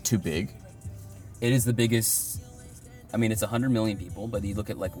know. Is it too big? It is the biggest. I mean, it's 100 million people, but you look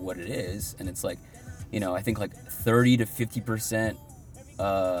at like what it is, and it's like, you know, I think like 30 to 50%,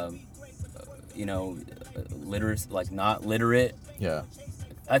 you know, like not literate. Yeah.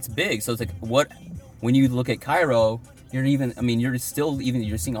 That's big. So it's like, when you look at Cairo, you're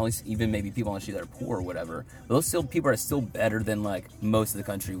seeing all these, even maybe people on the street that are poor or whatever. But those people are still better than like most of the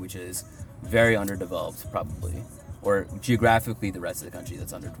country, which is very underdeveloped, probably, or geographically the rest of the country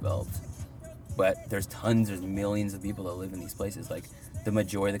that's underdeveloped. But there's millions of people that live in these places. Like, the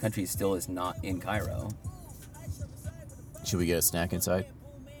majority of the country still is not in Cairo. Should we get a snack inside?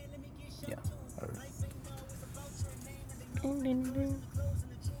 Yeah.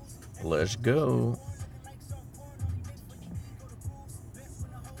 Let's go.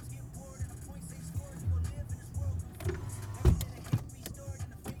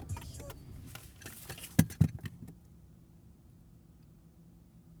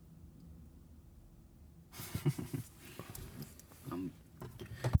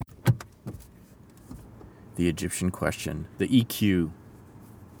 The Egyptian question, the EQ.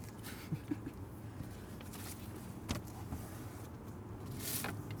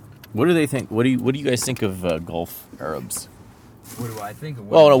 What do they think? What do you guys think of Gulf Arabs? What do I think? Of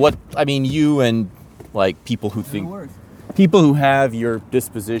Well, no, what I mean, you and like people who think, people who have your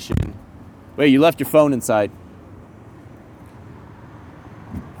disposition. Wait, you left your phone inside.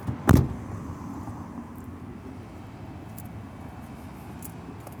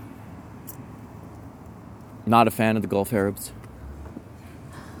 Not a fan of the Gulf Arabs.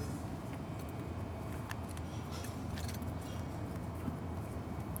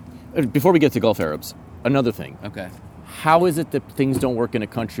 Before we get to Gulf Arabs, another thing. Okay. How is it that things don't work in a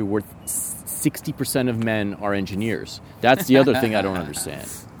country where 60% of men are engineers? That's the other thing I don't understand.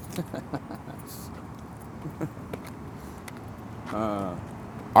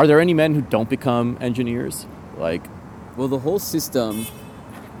 Are there any men who don't become engineers? Like, Well, the whole system.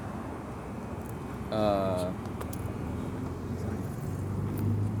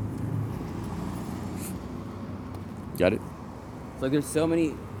 got it? It's like there's so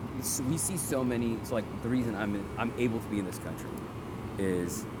many. We see so many. So like the reason I'm able to be in this country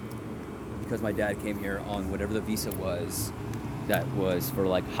is because my dad came here on whatever the visa was, that was for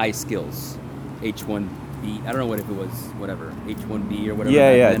like high skills, H-1B. I don't know what if it was whatever H-1B or whatever.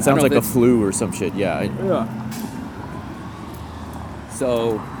 Yeah, yeah. And It I sounds don't know like if a it's- flu or some shit. Yeah.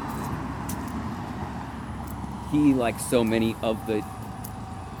 So he, like so many of the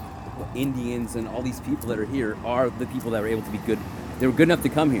Indians and all these people that are here, are the people that were able to be good. They were good enough to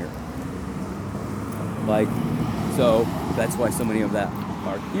come here. Like, so that's why so many of that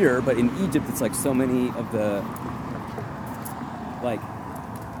are here. But in Egypt, it's like so many of the, like,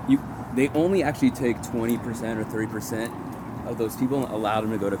 they only actually take 20% or 30% of those people and allow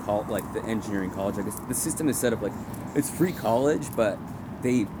them to go to like the engineering college. Like the system is set up like it's free college, but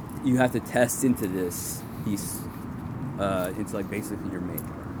you have to test into this piece. It's like basically your major.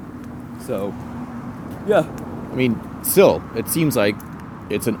 So, yeah. I mean, still, it seems like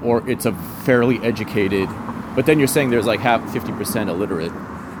it's a fairly educated, but then you're saying there's like 50% illiterate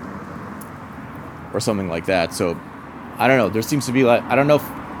or something like that. So, I don't know. There seems to be like, I don't know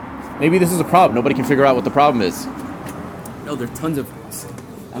if maybe this is a problem. Nobody can figure out what the problem is. No, there are tons of.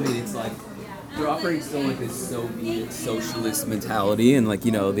 I mean, it's like they're operating still like this Soviet socialist mentality, and like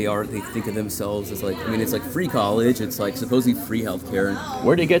they think of themselves as like, I mean, it's like free college. It's like supposedly free healthcare.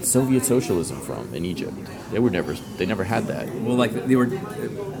 Where did they get Soviet socialism from in Egypt? They never had that. Well, like they were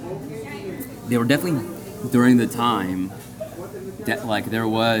definitely during the time that like there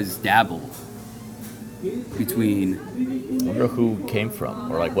was dabble between. I wonder who came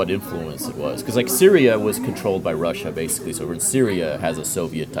from or like what influence it was. Because like Syria was controlled by Russia basically, so Syria has a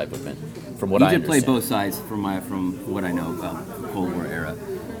Soviet type of from what I Egypt understand. played both sides from what I know about the Cold War era.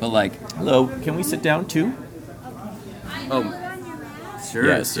 But like, Hello, can we sit down too? oh, sure.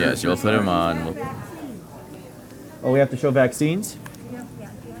 Yes, you'll put them on. Oh, we have to show vaccines?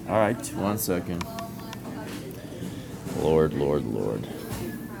 All right, 1 second. Lord.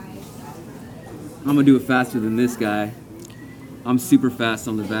 I'm gonna do it faster than this guy. I'm super fast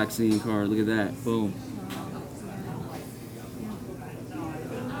on the vaccine card. Look at that. Boom.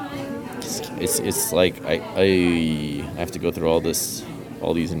 It's like I have to go through all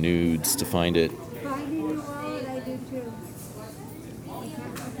these nudes to find it.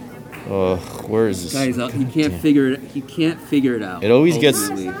 Where is this? Guys, he can't figure it. He can't figure it out. It always gets-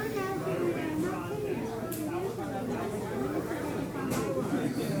 ultimately.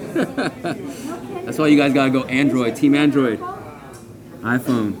 That's why you guys gotta go Android, Team Android,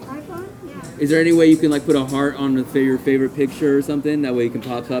 iPhone. Is there any way you can like put a heart on your favorite picture or something? That way it can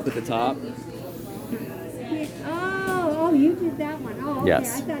pop up at the top. Oh, you did that one. Oh, okay.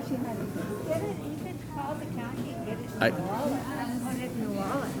 Yes. I thought you had it. Get it. You can call the county and get it in I- your wallet. Put it in your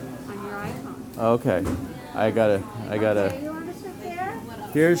wallet on your iPhone. Okay, I gotta. Okay, you want to sit there?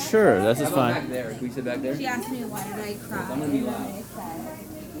 Here, sure. This is How about back fine. there? Can we sit back there? She asked me why did I cry. I'm gonna be loud.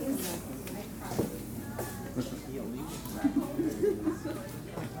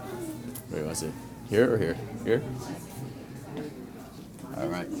 Where do you want to sit? Here or here? Here. All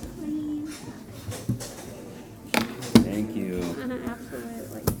right. Thank you.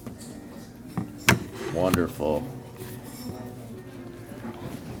 Absolutely. Wonderful.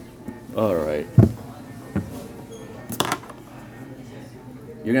 All right.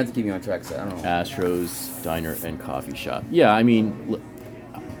 You're gonna have to keep me on track, so I don't know. Astros Diner and Coffee Shop. Yeah, I mean,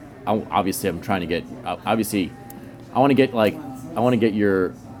 obviously, I'm trying to get. Obviously, I want to get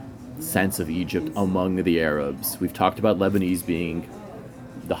your sense of Egypt among the Arabs. We've talked about Lebanese being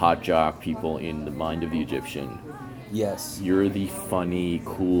the hot jock people in the mind of the Egyptian. Yes. You're the funny,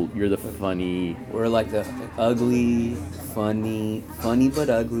 cool. You're the funny. We're like the ugly, funny but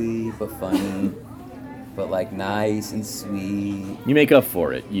ugly, but funny, but like nice and sweet. You make up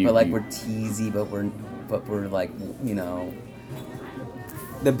for it. But like we're teasy, but we're like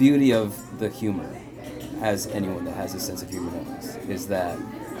the beauty of the humor, as anyone that has a sense of humor knows, is that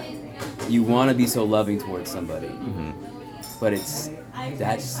you want to be so loving towards somebody, but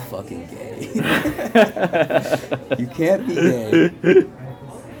that's fucking gay. You can't be gay.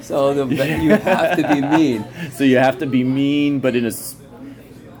 So you have to be mean. So you have to be mean, but in a.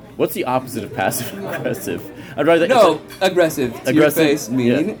 What's the opposite of passive aggressive? I'd rather aggressive to your Aggressive, face,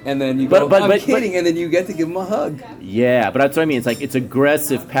 mean, yeah. and then you go, But- I'm but- kidding, and then you get to give him a hug. Yeah, but that's what I mean. It's like it's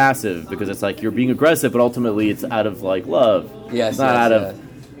aggressive passive because it's like you're being aggressive, but ultimately it's out of like love. Yes, it's not yes, out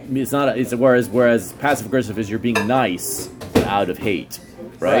of. It's not. It's whereas passive aggressive is you're being nice but out of hate,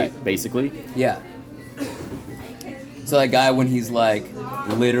 right? Right. Basically. Yeah. So that guy, when he's like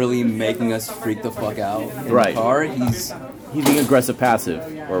literally making us freak the fuck out in Right. the car, he's He's being aggressive passive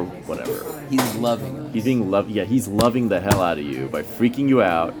or whatever. loving us. He's being he's loving the hell out of you by freaking you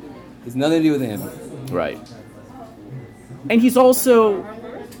out. It's nothing to do with him. Right. And he's also,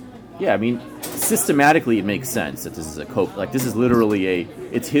 yeah, I mean, systematically it makes sense that this is a cope. Like, this is literally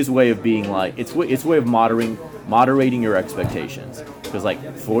it's his way of being like, it's way of moderating your expectations. Because,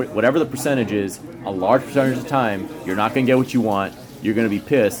 like, for whatever the percentage is, a large percentage of the time, you're not going to get what you want. You're going to be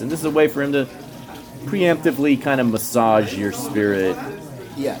pissed. And this is a way for him to preemptively kind of massage your spirit,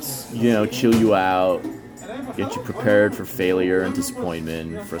 Yes. you know, chill you out, get you prepared for failure and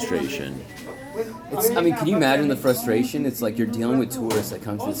disappointment, frustration. I mean, can you imagine the frustration? It's like you're dealing with tourists that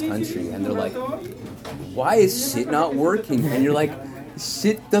come to this country, and they're like, "Why is shit not working?" And you're like,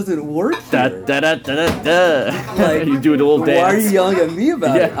 "Shit doesn't work Da here." da da da da da. Like, You do a little dance. Why are you yelling at me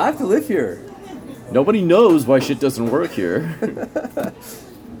about it? Yeah. I have to live here. Nobody knows why shit doesn't work here.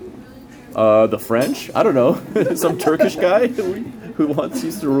 The French? I don't know. Some Turkish guy who once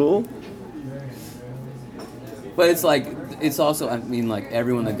used to rule. But it's like, it's also, I mean, like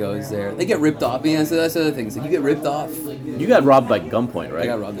everyone that goes there, they get ripped off. Yeah, so that's the other thing. So you get ripped off. You got robbed by gunpoint, right? I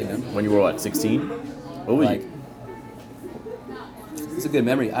got robbed again. When you were what, 16? What was Like, you? it's a good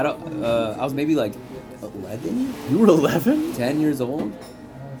memory. I was maybe like 11, You were 11? 10 years old.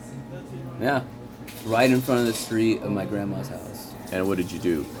 Yeah, right in front of the street of my grandma's house. And what did you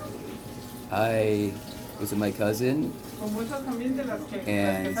do? I was with my cousin,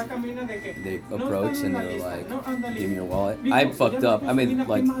 and they approached and they were like, "Give me your wallet." I fucked up. I mean,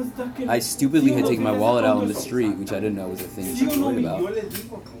 like, I stupidly had taken my wallet out on the street, which I didn't know was a thing you should be worried about.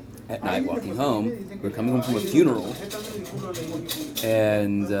 At night, walking home, we were coming home from a funeral,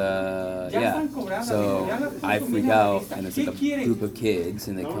 and yeah, so I freak out, and it's like a group of kids,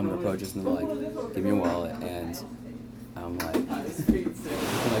 and they come and approach us, and they're like, "Give me your wallet," and I'm like,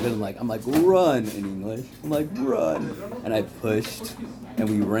 run in English. I'm like, run. And I pushed, and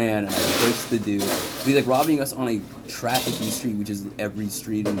we ran, and I pushed the dude. He's like robbing us on a trafficky street, which is every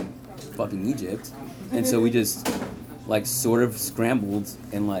street in fucking Egypt. And so we just, like, sort of scrambled,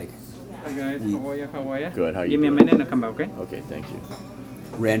 and, like, Hi guys, how are ya? Good, how you Give me a doing? minute and I'll come back, okay? Okay, thank you.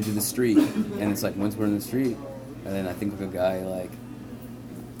 ran to the street. And it's like, once we're in the street, and then I think like a guy, like,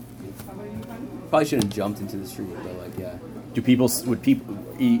 probably shouldn't have jumped into the street, but, like, yeah.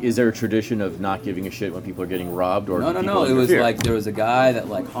 Is there a tradition of not giving a shit when people are getting robbed? Or do No. people It was interfere? like there was a guy that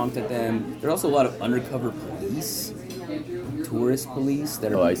like honked at them. There's also a lot of undercover police, tourist police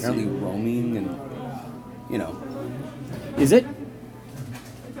that are Oh, I see. apparently roaming, and you know, Is it?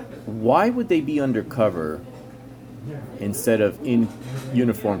 Why would they be undercover instead of in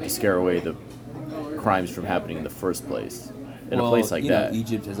uniform to scare away the crimes from happening in the first place? In a place like you know, that.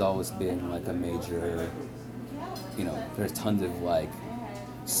 Egypt has always been like a major. You know, there's tons of like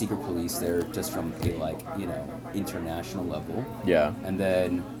secret police there just from a like international level. Yeah. And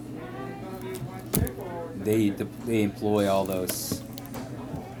then they employ all those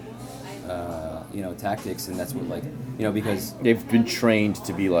tactics, and that's what like because They've been trained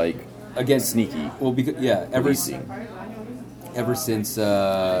to be like against sneaky. Well, because policing. ever since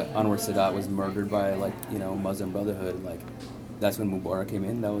Anwar Sadat was murdered by Muslim Brotherhood, like that's when Mubarak came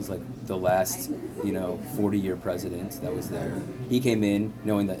in. That was like the last 40-year president that was there. He came in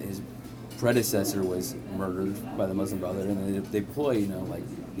knowing that his predecessor was murdered by the Muslim Brotherhood, and they deploy like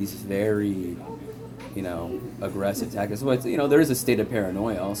these very aggressive tactics. But there is a state of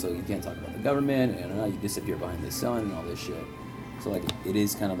paranoia also. You can't talk about the government, and you disappear behind the sun and all this shit. So like it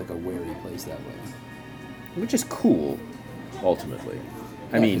is kind of like a wary place that way. Which is cool, ultimately.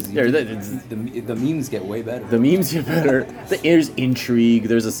 I Yeah, mein, 'cause the memes get way better. the memes get better. There's intrigue.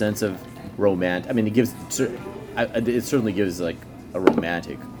 There's a sense of romance. I mean, it certainly gives like a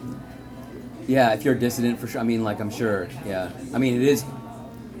romantic. Yeah, if you're a dissident, for sure. I mean, like, I'm sure. Yeah. I mean, it is.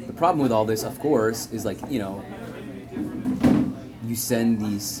 The problem with all this, of course, is like, you send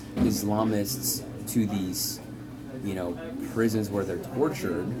these Islamists to these, prisons where they're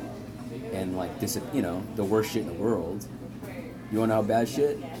tortured and like this, you know, the worst shit in the world. You wanna know how bad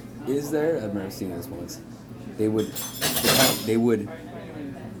shit is there? I've never seen this once. They would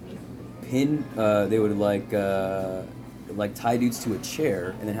pin, they would like tie dudes to a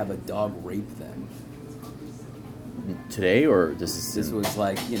chair and then have a dog rape them. Today or this was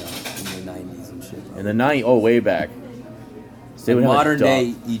like, you know, in the 90s and shit. in the night? Oh, way back. So they would have a Modern dog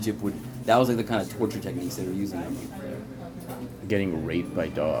day Egypt that was like the kind of torture techniques they were using. getting raped by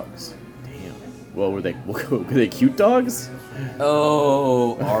dogs. Damn. Well, were they cute dogs?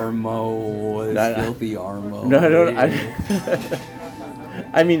 Oh, Armo, filthy Armo. No.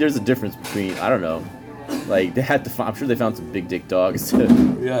 I mean, there's a difference between, I don't know. Like, they had to I'm sure they found some big dick dogs.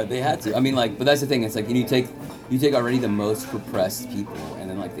 Yeah, they had to. I mean, like, but that's the thing. It's like, you take already the most repressed people, and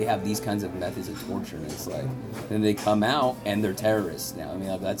then, like, they have these kinds of methods of torture, and it's like, then they come out, and they're terrorists now. I mean,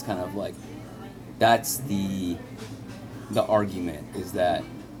 like, that's kind of, like, that's the argument, is that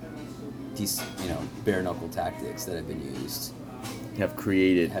these, you know, bare-knuckle tactics that have been used have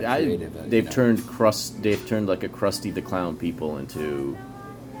created, they've turned like a Krusty the Clown people into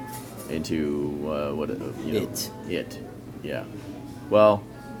what, you know, it. Yeah. Well,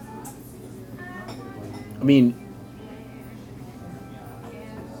 I mean,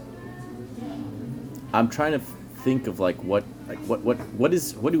 I'm trying to think of what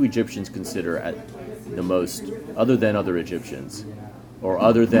do Egyptians consider at the most, other than other Egyptians, or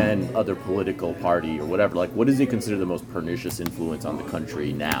other than other political party or whatever? Like, what does he consider the most pernicious influence on the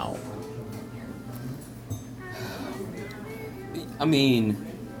country now? I mean,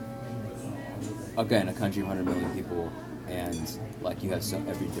 again, a country of 100 million people, and like, you have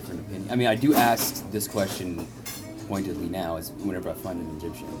every different opinion. I mean, I do ask this question pointedly now, is whenever I find an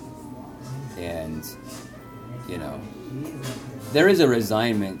Egyptian, and you know, there is a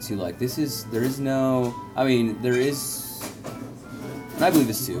resignment to like, there is no, I mean, there is, and I believe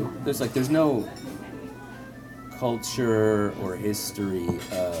this too, there's no culture or history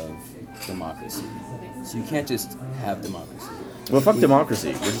of democracy, so you can't just have democracy. Well, fuck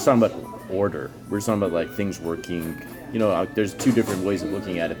democracy. We're just talking about order. We're just talking about like things working. You know, there's two different ways of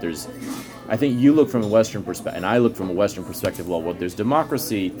looking at it. I think you look from a Western perspective, and I look from a Western perspective. Well, there's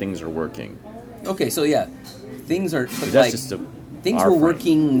democracy, things are working. Okay, so yeah, things are. But like, that's just things were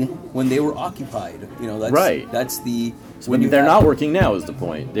working when they were occupied. You know, that's right. That's the. So they're not working now. Is the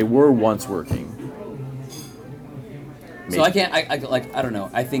point? They were once working. Maybe. So I can't. I don't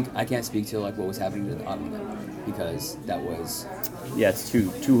know. I think I can't speak to like what was happening to the Ottoman Empire, because that was. Yeah, it's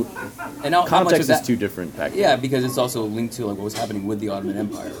too. And now, context is too different back then. Yeah, because it's also linked to like what was happening with the Ottoman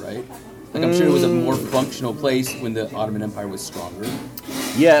Empire, right? Like, I'm sure it was a more functional place when the Ottoman Empire was stronger.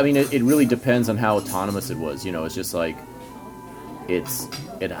 Yeah, I mean, it really depends on how autonomous it was. You know, it's just like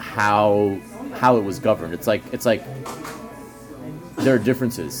how it was governed. It's like there are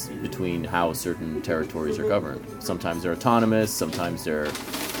differences between how certain territories are governed. Sometimes they're autonomous. Sometimes they're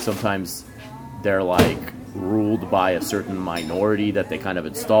like ruled by a certain minority that they kind of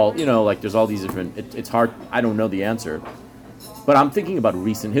install. You know, like there's all these different. It's hard. I don't know the answer. But I'm thinking about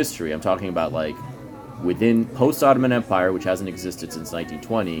recent history. I'm talking about like within post-Ottoman Empire, which hasn't existed since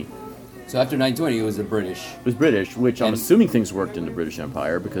 1920. So after 1920, it was the British. It was British, which I'm assuming things worked in the British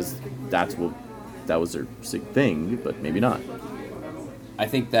Empire because that was their thing, but maybe not. I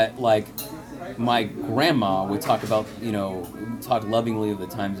think that like my grandma would talk about, you know, talk lovingly of the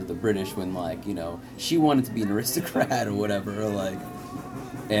times of the British when like, you know, she wanted to be an aristocrat or whatever, like,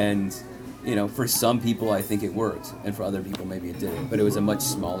 and. You know, for some people, I think it worked, and for other people, maybe it didn't. But it was a much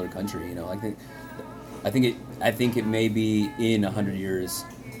smaller country. You know, I think it may be in 100 years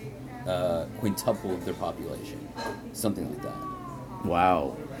quintuple their population, something like that.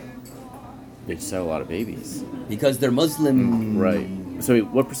 Wow, they just have a lot of babies because they're Muslim. Right. So, wait,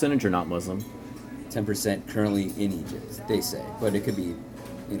 what percentage are not Muslim? 10% currently in Egypt, they say, but it could be,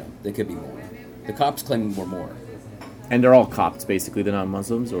 you know, they could be more. The Copts claim we're more. And they're all Copts, basically. They're not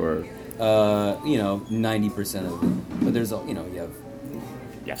Muslims, or. You know, 90% of them. But there's, you know, you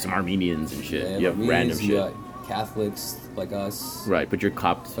have some Armenians and shit. Yeah, you have random shit. You got Catholics like us. Right, but you're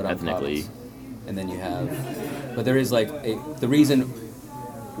Copt ethnically. And then you have, but there is like the reason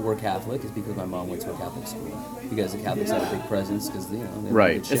we're Catholic is because my mom went to a Catholic school. Because the Catholics have a big presence, because, you know,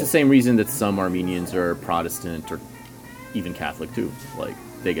 right. It's the same reason that some Armenians are Protestant or even Catholic too. Like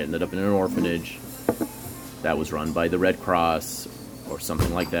they ended up in an orphanage that was run by the Red Cross or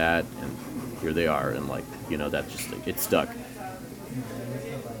something like that, and here they are, and like, you know, that just like, it's stuck.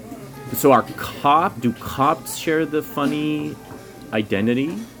 So do Copts share the funny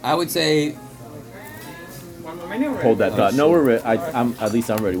identity? I would say. Hold that thought. No, we're ready. I'm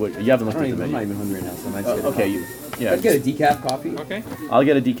ready. What, you haven't looked at the menu. I'm not even hungry now, so I might say okay, Yeah. Let's get a decaf coffee. Okay. I'll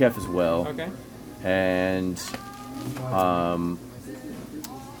get a decaf as well. Okay. And I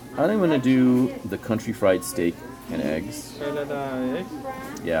think I'm gonna do the country fried steak and eggs. Piled egg.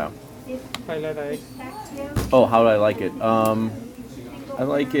 Yeah. Piled egg. Oh, how do I like it? I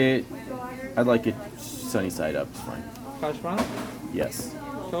like it. I like it sunny side up. It's fine. Hash brown. Yes.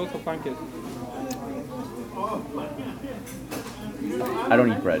 Toast or pancake. I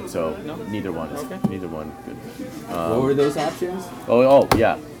don't eat bread, so No? neither one. Okay. Neither one. Good. What were those options? Oh,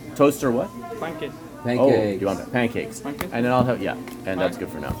 yeah. Toast or what? Pancake. Oh, Pancakes. you want pancakes? Pancakes? And then I'll have and that's good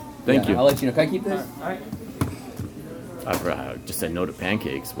for now. Thank Yeah, you. I'll let you know. Can I keep this? Alright. I just said no to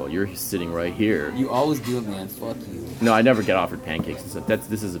pancakes. Well, you're sitting right here. You always do it, man. Fuck you. No, I never get offered pancakes. So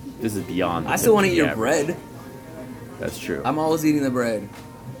this is beyond. I still want to eat your yeah, bread. That's true. I'm always eating the bread.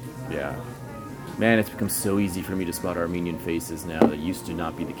 Yeah. Man, it's become so easy for me to spot Armenian faces now. That used to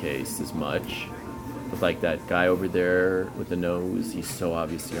not be the case as much. With like that guy over there with the nose, he's so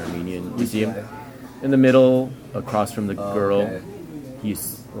obviously Armenian. You see him in the middle, across from the girl. Okay.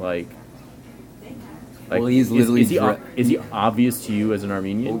 He's like. Well, he's literally Is he obvious to you as an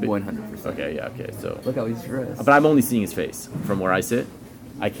Armenian? 100%. Okay, yeah, okay. So, Look how he's dressed. but I'm only seeing his face from where I sit.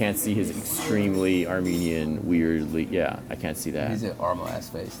 I can't see his extremely Armenian, weirdly. Yeah, I can't see that. He's an Armo ass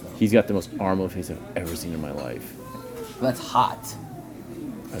face though. He's got the most Armo face I've ever seen in my life. That's hot.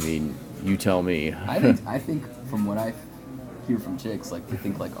 I mean, you tell me. I think from what I hear from chicks, like they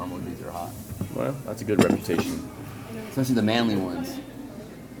think like Armo dudes are hot, Well, that's a good reputation. especially the manly ones.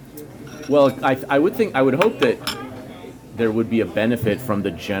 Well, I would hope that there would be a benefit from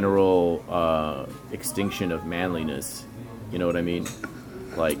the general extinction of manliness. You know what I mean?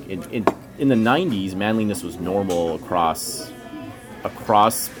 Like in the 90s, manliness was normal across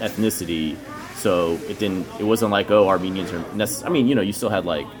ethnicity. So it wasn't like, oh, Armenians are I mean, you still had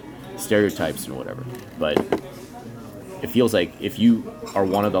like stereotypes and whatever, but it feels like if you are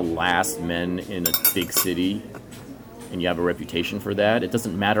one of the last men in a big city and you have a reputation for that, it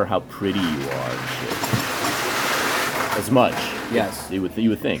doesn't matter how pretty you are and shit. As much. Yes. You would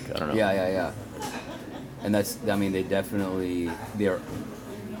think. I don't know. Yeah. And they're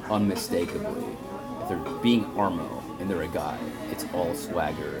unmistakably, if they're being Armo and they're a guy, it's all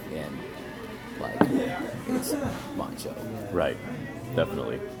swagger and like it's macho. Right.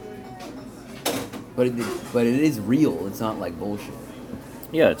 Definitely. But it is real. It's not like bullshit.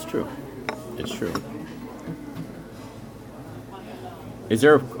 Yeah, it's true. It's true.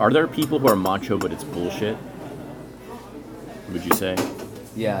 Are there people who are macho but it's bullshit? Would you say?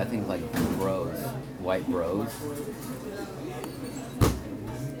 Yeah, I think like bros, white bros.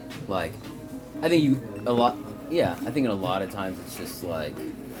 Like, I think a lot of times it's just like,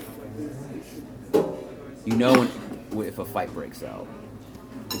 if a fight breaks out.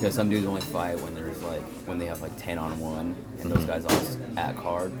 Because some dudes only fight when they have like 10-on-1, and those guys always act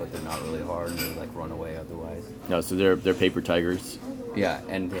hard, but they're not really hard, and they like run away otherwise. No, so they're paper tigers. Yeah,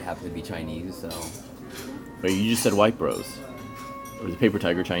 and they happen to be Chinese, so. Wait, you just said white bros. Or is the paper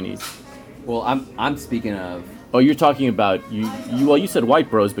tiger Chinese? Well, I'm speaking of. Oh, you're talking about you said white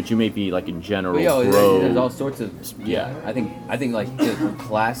bros, but you may be like in general bro. There's all sorts of. Yeah. I think like the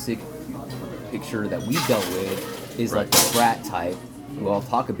classic picture that we dealt with is like the frat type who all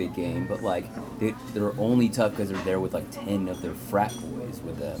talk a big game, but like they're only tough because they're there with like 10 of their frat boys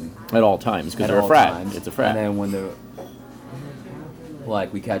with them at all times because at they're a all frat. times. It's a frat. And then when they're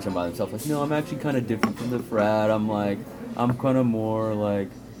like, we catch them by themselves, like, no, I'm actually kind of different from the frat. I'm kind of more like,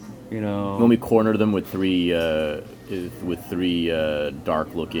 When we corner them with three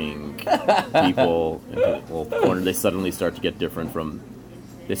dark-looking people, in the little corner, they suddenly start to get different from.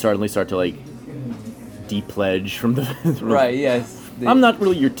 They suddenly start to like de-pledge from the. Right. Yes. I'm not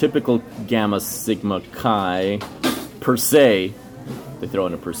really your typical Gamma Sigma Chi, per se. They throw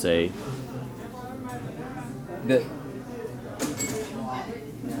in a per se.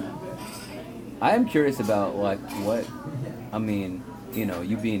 I am curious about like what, I mean,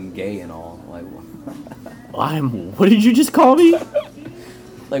 you being gay and all, like. What did you just call me?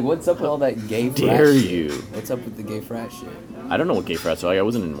 Like, what's up with all that gay frat Dare shit? you? What's up with the gay frat shit? I don't know what gay frats are. I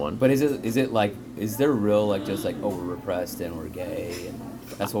wasn't in one. But is there real, like, just like, oh, we're repressed and we're gay and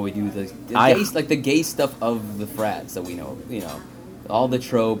that's what we do? The gay stuff of the frats that we know, all the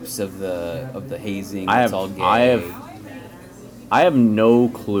tropes of the hazing. It's all gay. I have no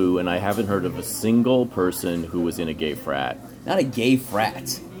clue, and I haven't heard of a single person who was in a gay frat. Not a gay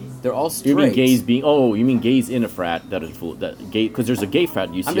frat. They're all straight. You mean gays being? Oh, you mean gays in a frat that is full that gay? Because there's a gay frat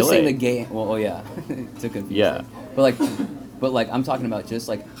at UCLA. I'm just saying the gay. Well, yeah, to confuse. Yeah. But like I'm talking about just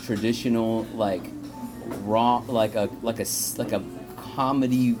like traditional like raw like a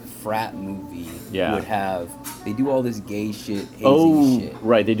comedy frat movie Yeah. would have. They do all this gay shit, hazing shit.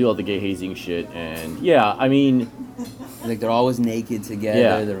 Right, they do all the gay hazing shit, and yeah, I mean, Like they're always naked together.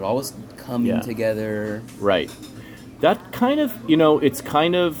 Yeah. They're always coming Yeah. together. right. That kind of, it's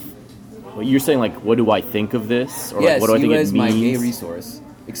kind of, what you're saying, like, what do I think of this? Or Yes, like, what do I think you it as means? my gay resource.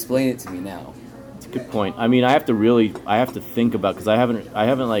 Explain it to me now. It's a good point. I mean, I have to think about, because I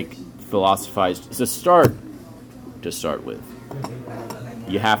haven't like philosophized. To start with,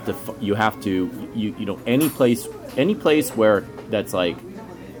 you have to, any place where that's like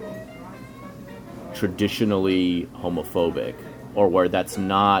traditionally homophobic, or where that's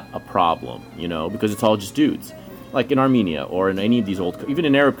not a problem, because it's all just dudes. Like in Armenia or in any of these even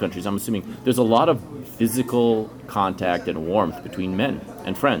in Arab countries, I'm assuming there's a lot of physical contact and warmth between men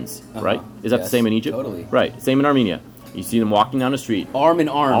and friends, right? Is that the Yes, same in Egypt? totally. Right. Same in Armenia. You see them walking down the street. Arm in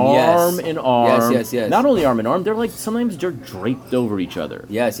arm. Arm yes. in arm. Yes. Not only arm in arm, they're like, sometimes they're draped over each other.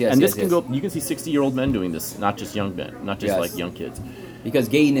 Yes. And this can yes. go, you can see 60-year-old men doing this, not just young men, not just Yes. like young kids. Because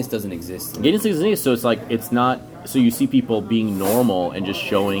gayness doesn't exist. Gayness exists, so it's like, it's not, so you see people being normal and just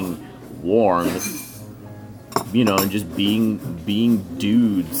showing warmth, and just being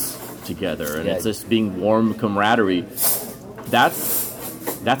dudes together, and Yeah. it's just being warm camaraderie. That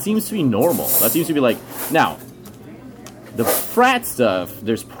seems to be normal. That seems to be like, now, the frat stuff,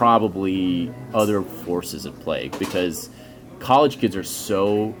 there's probably other forces at play, because college kids are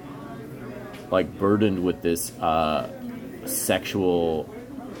so, like, burdened with this, sexual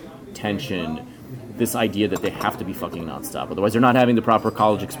tension, this idea that they have to be fucking nonstop, otherwise they're not having the proper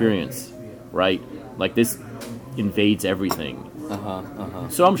college experience, right? Like, this invades everything.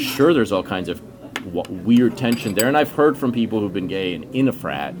 So I'm sure there's all kinds of weird tension there, and I've heard from people who've been gay and in a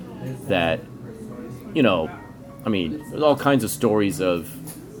frat that, I mean, there's all kinds of stories of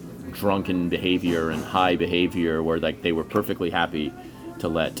drunken behavior and high behavior where, like, they were perfectly happy to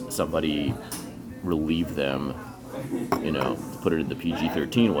let somebody relieve them, to put it in the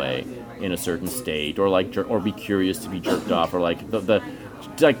PG-13 way, in a certain state, or like, or be curious to be jerked off, or like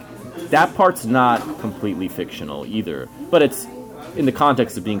like that part's not completely fictional either, but it's in the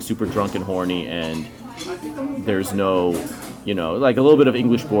context of being super drunk and horny, and there's no, like a little bit of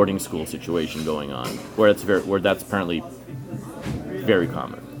English boarding school situation going on, where that's apparently very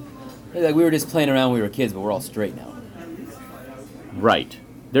common. Like we were just playing around when we were kids, but we're all straight now. Right.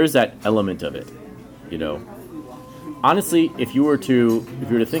 There's that element of it, Honestly, if you were to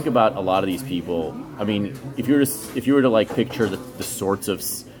think about a lot of these people, I mean, if you were to like picture the sorts of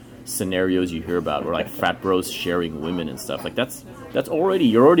scenarios you hear about, where like frat bros sharing women and stuff, like that's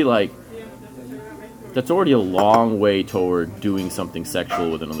already a long way toward doing something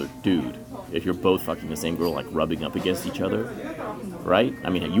sexual with another dude. If you're both fucking the same girl, like rubbing up against each other, right? I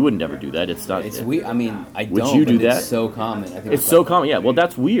mean, you would never do that. It's not. It's weird. I mean, I Would don't. you do but that? It's so common. I think It's so common. Yeah. Well,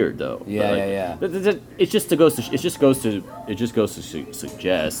 that's weird though. Yeah, But, like, yeah. It just goes to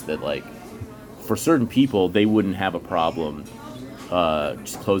suggest that, like, for certain people, they wouldn't have a problem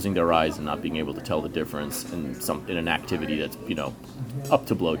just closing their eyes and not being able to tell the difference in an activity that's up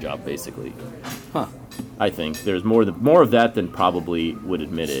to blowjob basically. Huh. I think there's more of that than probably would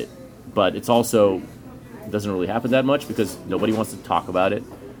admit it, but it's also doesn't really happen that much because nobody wants to talk about it.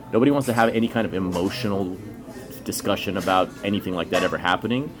 Nobody wants to have any kind of emotional discussion about anything like that ever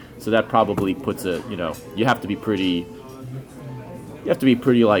happening. So that probably puts you have to be pretty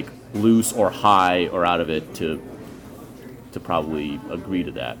like loose or high or out of it to probably agree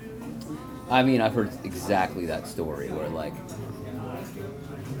to that. I mean, I've heard exactly that story where like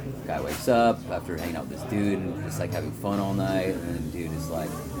guy wakes up after hanging out with this dude and just like having fun all night, and then the dude is like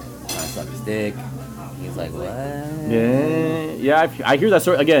trying to suck his dick. He's like, what? Yeah. I hear that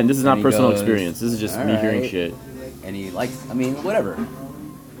story again. This is not he personal goes, experience. This is just "All me hearing right." shit. And he likes, I mean, whatever.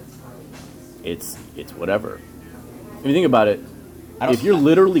 It's whatever. If you think about it, if you're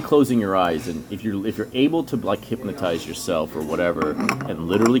literally closing your eyes, and if you're able to like hypnotize yourself or whatever, and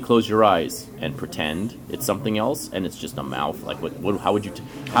literally close your eyes and pretend it's something else, and it's just a mouth, like what how would you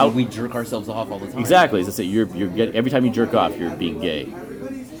How we jerk ourselves off all the time. exactly? As I say, you're getting, every time you jerk off, you're being gay.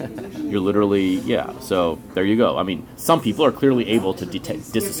 You're literally, yeah. So there you go. I mean, some people are clearly able to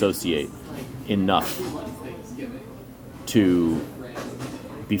disassociate enough to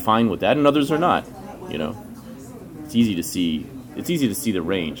be fine with that, and others are not. It's easy to see. It's easy to see the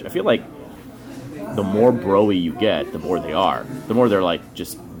range. I feel like the more bro-y you get, the more they are. The more they're like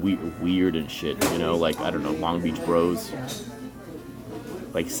just weird and shit. Like I don't know, Long Beach Bros,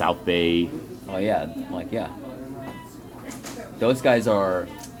 like South Bay. Oh yeah, like yeah. Those guys are.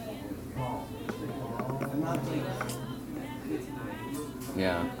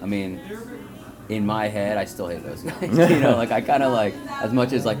 Yeah, I mean, in my head, I still hate those guys. You know, like I kind of like, as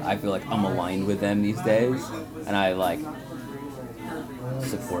much as like I feel like I'm aligned with them these days, and I like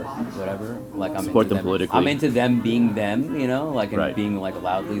support whatever. Like I'm Support into them politically. I'm into them being them. You know, like and Right. being like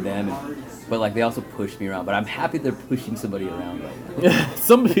loudly them. But like they also push me around. But I'm happy they're pushing somebody around right now.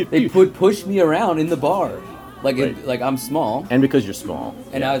 Somebody, They push me around in the bar. Like Right. like I'm small. and because you're small,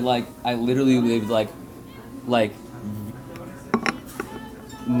 And I literally would like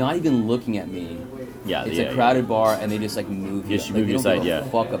not even looking at me. yeah, It's yeah, a crowded bar, and they just like move you. Yes, you like, move they you don't give aside, a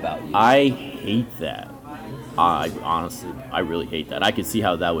yeah. fuck about you. I hate that. I honestly, I really hate that. I could see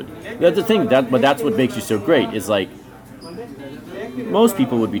how that would. That's the thing. But that's what makes you so great. Is like most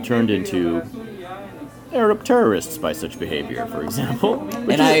people would be turned into Arab terrorists by such behavior, for example.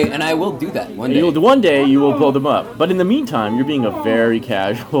 and I will do that one day. One day you will blow them up. But in the meantime, you're being a very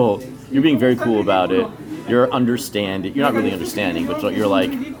casual. You're being very cool about it. You're understanding. You're not really understanding, but you're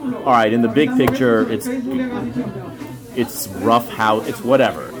like, all right. In the big picture, it's rough how it's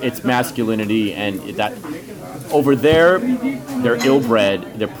whatever. It's masculinity, and that over there, they're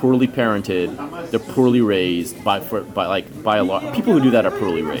ill-bred. They're poorly parented. They're poorly raised by a lot. People who do that are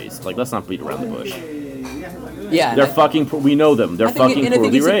poorly raised. Like, let's not beat around the bush. Yeah, They're fucking. We know them. They're fucking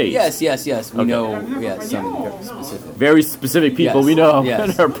poorly raised. Yes. We Okay. know. Some very specific. Very specific people Yes, we know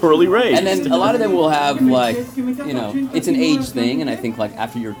yes. that are poorly raised. And then a lot of them will have like, you know, it's an age thing, and I think like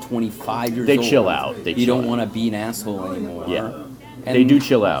after you're 25 years They old, chill out. They you chill don't out. want to be an asshole anymore. Yeah. And, They do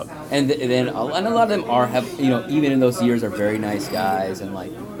chill out. And then a lot of them have you know, even in those years are very nice guys, and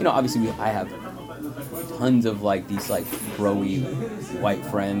like, you know, obviously I have tons of like these like bro-y white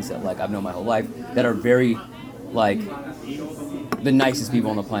friends that like I've known my whole life that are very like the nicest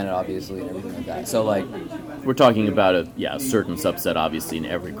people on the planet, obviously, and everything like that. So like, We're talking about a certain subset, obviously, in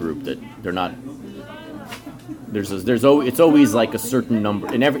every group that they're not. It's always like a certain number.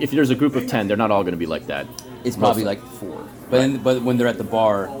 If there's a group of 10, they're not all going to be like that. it's probably like 4. But when they're at the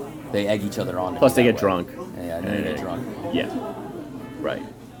bar, they egg each other on. to Plus, be they that get way. drunk. Yeah, and then they get drunk. Yeah. Right.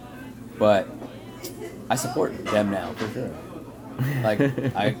 But I support them now for sure. Like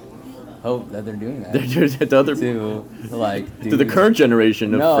I hope that they're doing that to other to like to the dudes. current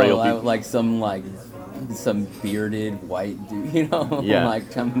generation of No, frail people. like some bearded white dude, you know, Yeah.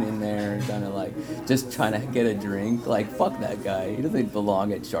 like coming in there and kind of like just trying to get a drink. Like fuck that guy. He doesn't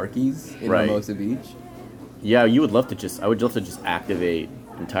belong at Sharky's in Right. Hermosa Beach. Yeah, I would love to just activate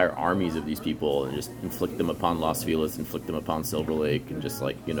entire armies of these people and just inflict them upon Las Feliz, inflict them upon Silver Lake, and just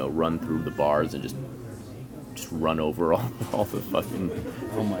like, you know, run through the bars and just run over all the fucking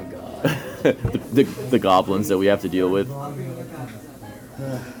Oh my god. the goblins that we have to deal with.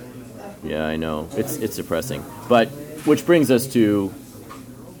 Yeah, I know. It's depressing. But which brings us to,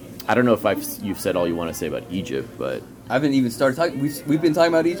 I don't know if you've said all you want to say about Egypt, but I haven't even started talking. We've been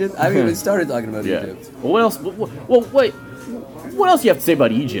talking about Egypt. I haven't even started talking about yeah. Egypt. Well, what else? Well, wait. What else do you have to say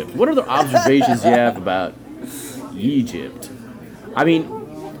about Egypt? What other observations do you have about Egypt? I mean,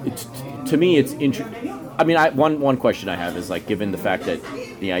 to me, it's interesting. I mean, one question I have is like, given the fact that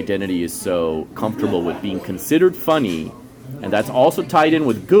the identity is so comfortable with being considered funny, and that's also tied in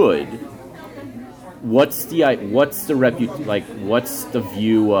with good. What's the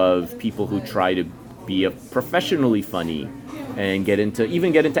view of people who try to be professionally funny and get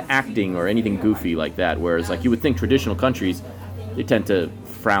into acting or anything goofy like that? Whereas, like, you would think traditional countries, they tend to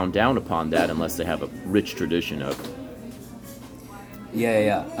frown down upon that unless they have a rich tradition of.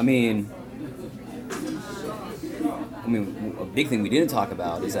 Yeah. I mean, a big thing we didn't talk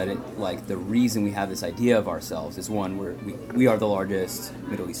about is that the reason we have this idea of ourselves is one, we are the largest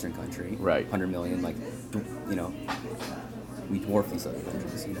Middle Eastern country, Right. 100 million, like, you know, we dwarf these other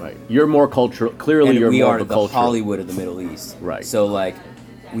countries. You know? Right. You're more cultural. Clearly, And you're we more are of a the cultural. Hollywood of the Middle East. Right. So like,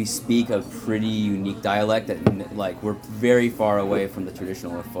 we speak a pretty unique dialect that like we're very far away from the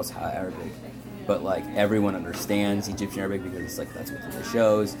traditional Fusha Arabic, but like everyone understands Egyptian Arabic because it's like that's what the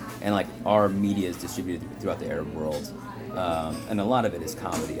shows, and like our media is distributed throughout the Arab world, and a lot of it is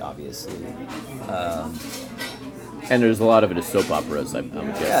comedy, obviously. And there's a lot of it is soap operas. I'm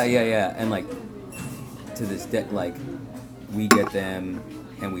guessing. Yeah, and like to this day, like we get them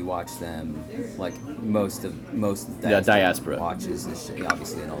and we watch them. Like most of the diaspora watches this shit,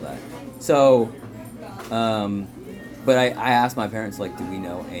 obviously, and all that. So, but I asked my parents, like, do we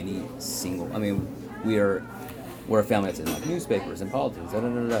know any single? I mean, we're a family that's in like newspapers and politics.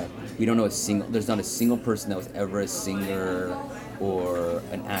 We don't know a single. There's not a single person that was ever a singer or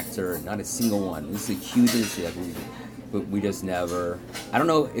an actor. Not a single one. This is a huge industry, but we just never. I don't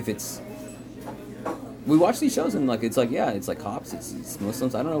know if it's. We watch these shows and like it's like cops, it's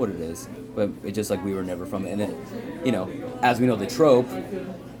Muslims. I don't know what it is, but it's just like we were never from it. And then, you know, as we know the trope,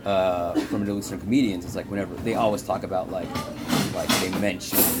 from Middle Eastern comedians is like whenever they always talk about like they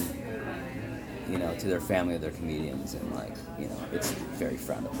mention, you know, to their family of their comedians, and like, you know, it's very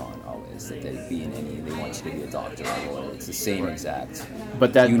frowned upon always that they be in any. They want you to be a doctor or a lawyer. It's the same exact.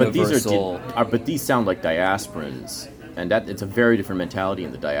 But universal. But these sound like diasporans, and that it's a very different mentality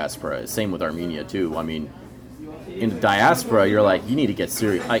in the diaspora. Same with Armenia too. I mean, in the diaspora, you're like, you need to get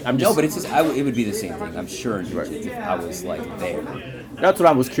serious. I'm just No, but it's just it would be the same thing. I'm sure in Egypt if I was like there. That's what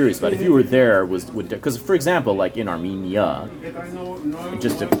I was curious about. If you were there, because for example, like in Armenia,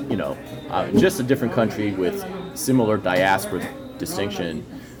 just just a different country with similar diaspora distinction.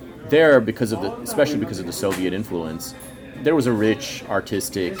 There, especially because of the Soviet influence, there was a rich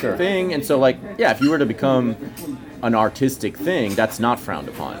artistic thing, and so like, yeah, if you were to become an artistic thing, that's not frowned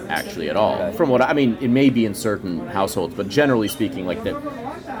upon actually at all. Right. From what I mean, it may be in certain households, but generally speaking, like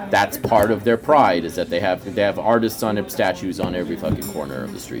that's part of their pride is that they have artists on statues on every fucking corner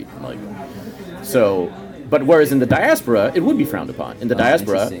of the street, like so. But whereas in the diaspora, it would be frowned upon. In the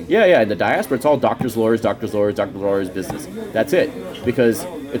diaspora, in the diaspora, it's all doctors, lawyers business. That's it, because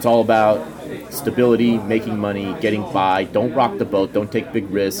it's all about stability, making money, getting by. Don't rock the boat. Don't take big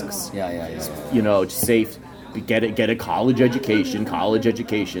risks. Yeah. You know, just safe. Get a college education.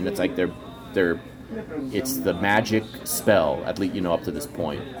 It's like it's the magic spell, at least, you know, up to this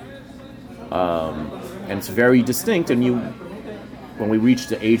point. And it's very distinct. And when we reach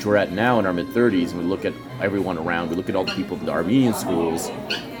the age we're at now in our mid-30s, and we look at everyone around, we look at all the people in the Armenian schools,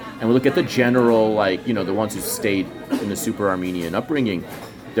 and we look at the general, like, you know, the ones who stayed in the super Armenian upbringing,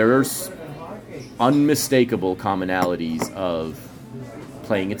 there's unmistakable commonalities of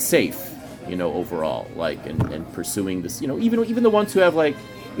playing it safe, you know, overall, like, and pursuing this, you know, even the ones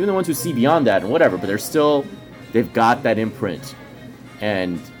who see beyond that and whatever, but they've got that imprint,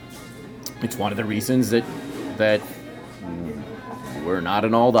 and it's one of the reasons that we're not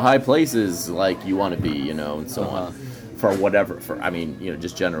in all the high places like you want to be, you know, and so on. For whatever, I mean, you know,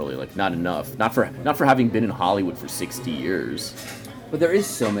 just generally, like, not enough. Not for having been in Hollywood for 60 years. But there is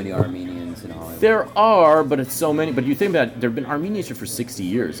so many Armenians in Hollywood. There are, but it's so many. But you think about it, there have been Armenians here for 60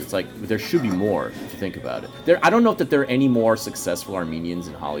 years. It's like, there should be more, if you think about it. I don't know that there are any more successful Armenians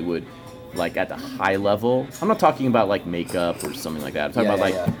in Hollywood, like, at the high level. I'm not talking about, like, makeup or something like that. I'm talking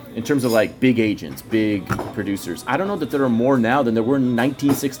about in terms of, like, big agents, big producers. I don't know that there are more now than there were in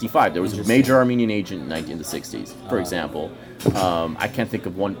 1965. There was a major Armenian agent in the 60s, for example. I can't think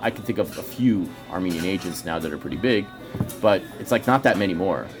of one. I can think of a few Armenian agents now that are pretty big, but it's, like, not that many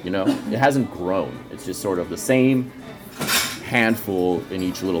more, you know? It hasn't grown. It's just sort of the same handful in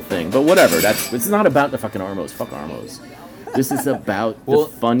each little thing. But whatever. It's not about the fucking Armos. Fuck Armos. This is about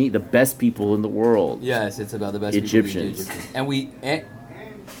the best people in the world. Yes, it's about the best Egyptians. people. And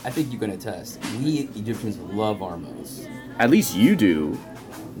I think you can attest, we Egyptians love Armos. At least you do,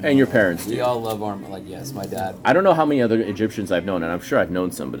 and your parents do. We all love Armos. Like, yes, my dad. I don't know how many other Egyptians I've known, and I'm sure I've known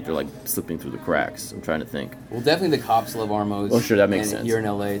some, but they're, like, slipping through the cracks. I'm trying to think. Well, definitely the cops love Armos. Oh, sure, that makes and sense. Here in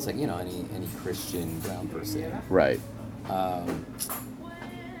LA, it's like, you know, any Christian brown person. Right.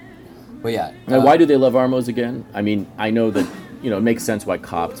 But yeah. Now, why do they love Armos again? I mean, I know that, you know, it makes sense why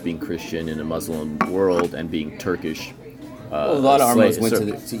Copts being Christian in a Muslim world and being Turkish. A lot of Armos went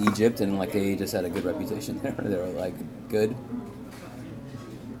to Egypt, and, like, they just had a good reputation there. They were, like, good,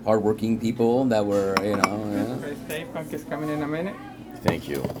 hardworking people that were, you know. Okay, stay. Punk is coming in a minute. Thank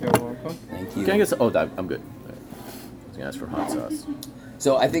you. You're welcome. Thank you. Can I get some? Oh, I'm good. I was gonna ask for hot sauce.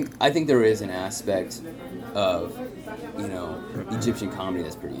 So I think there is an aspect of, you know, Egyptian comedy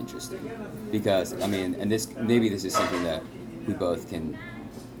that's pretty interesting, because I mean, and this is something that we both can,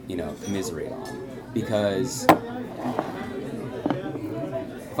 you know, commiserate on, because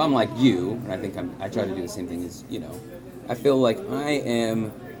if I'm like you, and I think I try to do the same thing as, you know, I feel like I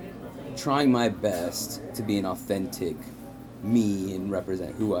am trying my best to be an authentic me and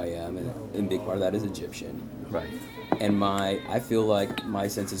represent who I am, and a big part of that is Egyptian. Right. And I feel like my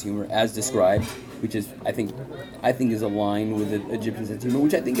sense of humor, as described, which is I think is aligned with the Egyptian sense of humor,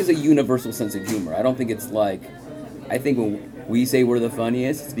 which I think is a universal sense of humor. I don't think it's like, I think when we say we're the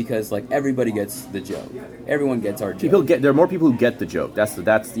funniest, it's because, like, everybody gets the joke. Everyone gets our joke. There are more people who get the joke. That's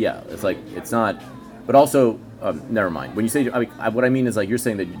yeah. It's like, it's not, but also never mind. When you say, I mean, what I mean is, like, you're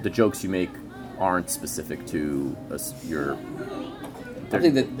saying that the jokes you make aren't specific to your. I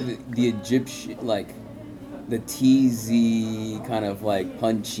think that the Egyptian, like, the teasy kind of, like,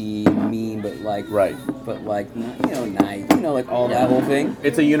 punchy, mean, but, like, right, but, like, you know, nice, you know, like, all that whole thing.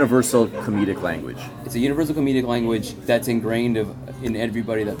 It's a universal comedic language. It's a universal comedic language that's ingrained in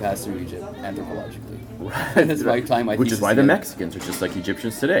everybody that passed through Egypt anthropologically. Right. That's why Which is why the Mexicans are just like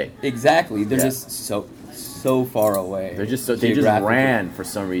Egyptians today. Exactly. They're just so so far away. They just ran for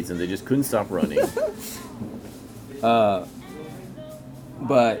some reason. They just couldn't stop running. But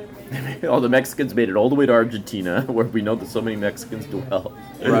All the Mexicans made it all the way to Argentina, where we know that so many Mexicans dwell.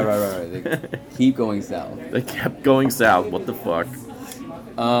 right. They keep going south. They kept going south. What the fuck?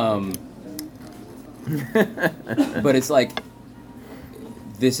 But it's like,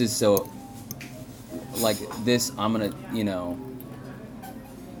 this is so, like, this, I'm gonna,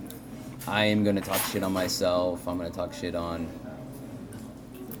 I am gonna talk shit on myself. I'm gonna talk shit on,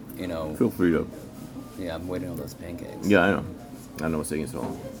 Feel free to. yeah, I'm waiting on those pancakes. Yeah, I know. I know what's taking so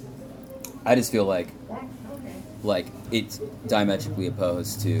long. I just feel like it's diametrically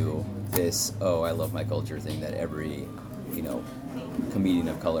opposed to this, oh, I love my culture thing that every, comedian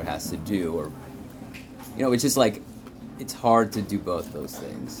of color has to do, or, it's just like, it's hard to do both those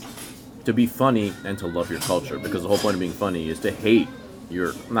things. To be funny and to love your culture, because the whole point of being funny is to hate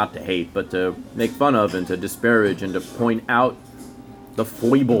not to hate, but to make fun of and to disparage and to point out the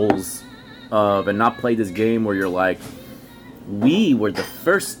foibles of, and not play this game where you're like, we were the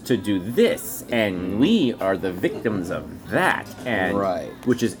first to do this, and we are the victims of that, and Right.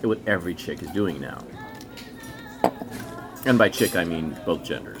 Which is what every chick is doing now. And by chick, I mean both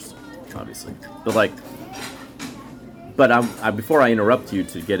genders, obviously. But before I interrupt you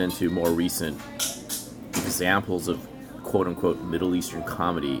to get into more recent examples of quote-unquote Middle Eastern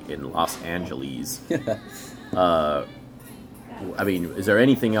comedy in Los Angeles, is there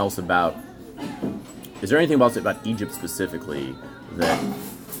anything about Egypt specifically that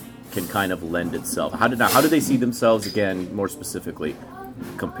can kind of lend itself? How do they see themselves, again, more specifically,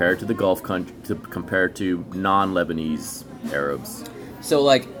 compared to the Gulf country, compared to non-Lebanese Arabs? So,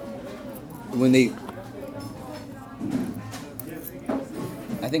 like, when they,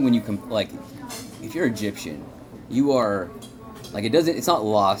 I think when you if you're Egyptian, you are, like, it's not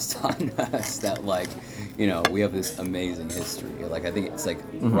lost on us that, like, we have this amazing history. Like, I think it's like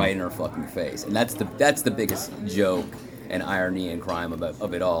right in our fucking face, and that's the biggest joke and irony and crime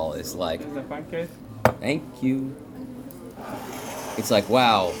of it all. Is like, The pancake. thank you. It's like,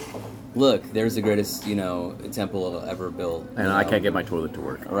 wow, look, there's the greatest temple ever built, And I can't get my toilet to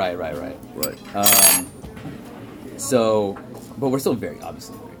work. Right. Right. So, but we're still very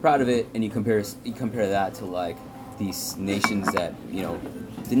obviously very proud of it, and you compare that to like these nations that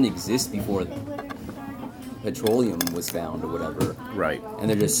didn't exist before petroleum was found or whatever, Right. and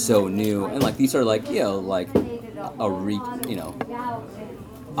they're just so new, and like these are like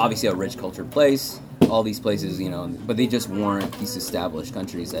obviously a rich cultured place, all these places, but they just weren't these established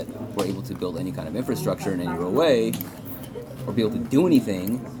countries that were able to build any kind of infrastructure in any real way, or be able to do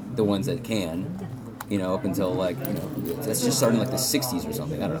anything. The ones that can, up until that's just starting like the 60s or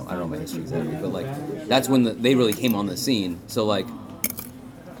something. I don't know my history exactly, but like that's when they really came on the scene. So like,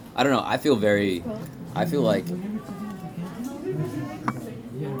 I don't know. I feel like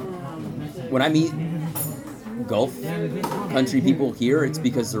when I meet Gulf country people here, it's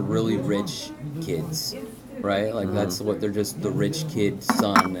because they're really rich kids, right? Like that's what they're just the rich kid's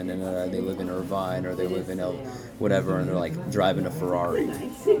son, and then they live in Irvine or they live in whatever, and they're like driving a Ferrari,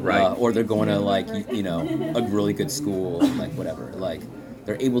 Right. Or they're going to like a really good school, and like whatever. Like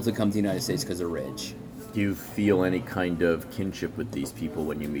they're able to come to the United States because they're rich. Do you feel any kind of kinship with these people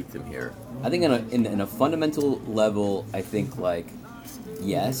when you meet them here? I think in a fundamental level, I think like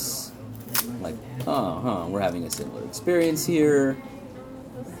yes, like we're having a similar experience here.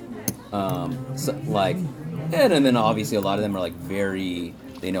 So, like, and then obviously a lot of them are like very,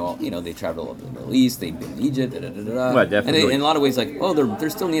 they know they travel all over the Middle East, they've been in Egypt, Well, definitely. and in a lot of ways like they're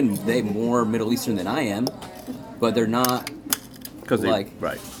still more Middle Eastern than I am, but they're not Because like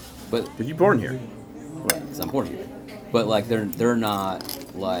right. but Because you're born here. right, because I'm Portuguese. But like they're not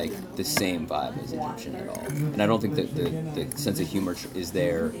like the same vibe as Egyptian at all, and I don't think that the sense of humor is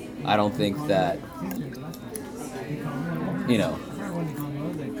there. I don't think that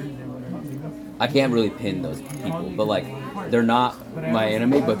I can't really pin those people, but like they're not my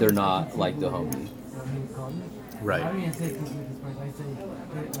enemy, but they're not like the homie. Right.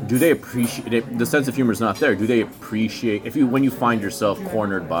 Do they appreciate it? The sense of humor is not there? Do they appreciate when you find yourself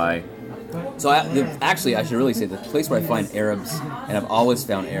cornered by? So actually, I should really say the place where I find Arabs, and I've always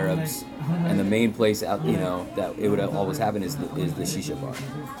found Arabs, and the main place out, that it would always happen is the shisha bar,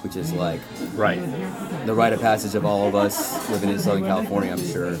 which is like Right. the rite of passage of all of us living in Southern California. I'm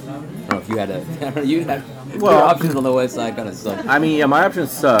sure. I don't know if you had your options on the west side kind of suck. I mean, yeah, my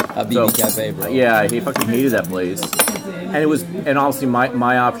options suck. A BB Cafe, bro. Yeah, I fucking hated that place. And honestly,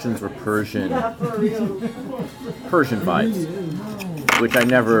 my options were Persian vibes, which I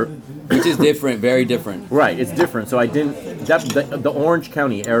never. Which is different, very different. Right, it's different. So I didn't. the Orange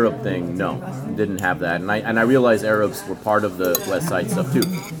County Arab thing, no, didn't have that, and I realized Arabs were part of the West Side stuff too.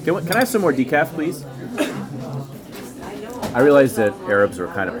 Can I have some more decaf, please? I realized that Arabs were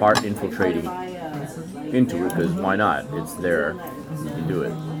kind of part infiltrating into it because why not? It's there, you can do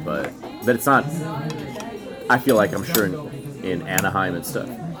it, but it's not. I feel like I'm sure in Anaheim and stuff,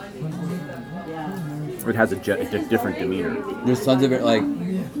 it has a different demeanor. There's tons of it, like,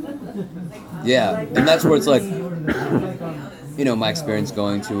 yeah, and that's where it's like, you know, my experience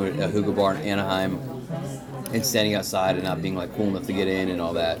going to a hookah bar in Anaheim and standing outside and not being like cool enough to get in and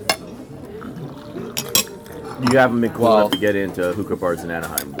all that. You haven't been cool enough to get into hookah bars in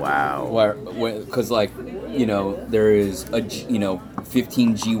Anaheim. Wow. Because, like, you know, there is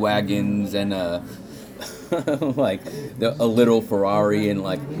 15 G-Wagons and like a little Ferrari and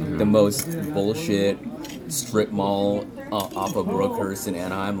like the most bullshit strip mall off of Brookhurst in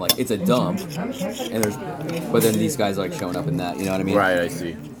Anaheim. Like, it's a dump. But then these guys are like showing up in that. You know what I mean? Right. I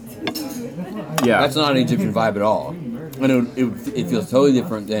see. Yeah. That's not an Egyptian vibe at all. And it feels totally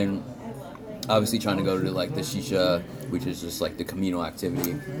different than obviously trying to go to like the shisha, which is just like the communal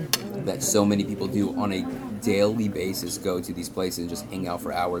activity that so many people do on a daily basis. Go to these places and just hang out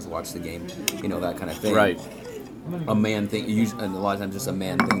for hours, watch the game, you know, that kind of thing. Right. A man thing, and a lot of times just a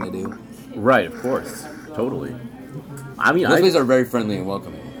man thing to do. Right, of course. Totally. I mean, those places are very friendly and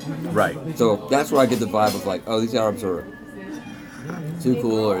welcoming. Right. So that's where I get the vibe of like, oh, these Arabs are too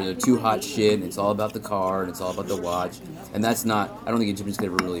cool, or they're too hot shit, and it's all about the car, and it's all about the watch. And that's not, I don't think Egyptians could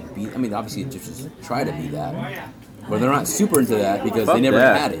ever really be, I mean, obviously Egyptians try to be that, but they're not super into that because they never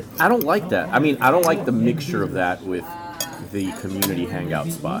had it. I don't like that. I mean, I don't like the mixture of that with the community hangout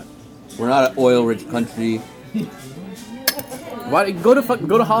spot. We're not an oil-rich country. Why go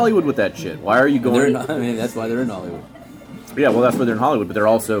to Hollywood with that shit? Why are you going? I mean, that's why they're in Hollywood. Yeah, well, that's why they're in Hollywood,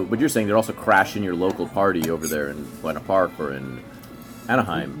 but you're saying they're also crashing your local party over there in Buena Park or in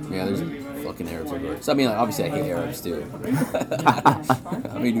Anaheim. Yeah, there's fucking Arabs everywhere. So I mean, like, obviously I hate Arabs too.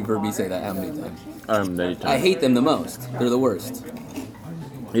 I mean, you've heard me say that how many times? Many times. I hate them the most. They're the worst.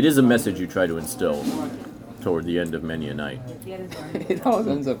 It is a message you try to instill toward the end of many a night. It always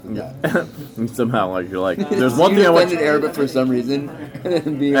ends up with that. And somehow, like, you're like, there's one thing I want you to... Arabic for some reason.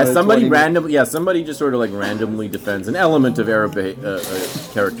 As somebody randomly, somebody just sort of like randomly defends an element of Arab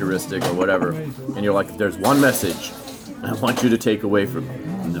characteristic or whatever, and you're like, there's one message I want you to take away from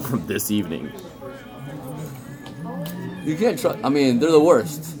this evening. You can't trust. I mean, they're the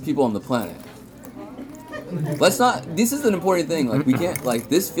worst people on the planet. Let's not. This is an important thing. Like, we can't. Like,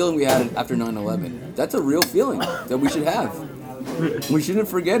 this feeling we had after 9/11. That's a real feeling that we should have. We shouldn't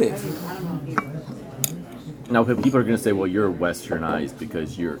forget it. Now, people are going to say, "Well, you're westernized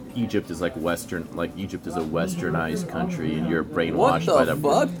because Egypt is like Western. Like, Egypt is a westernized country, and you're brainwashed by that."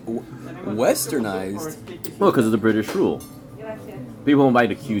 What the fuck? Westernized? Well, because of the British rule. People might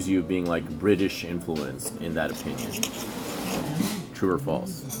accuse you of being like British influenced in that opinion. True or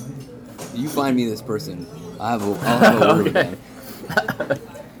false? You find me this person. I'll have a word with them.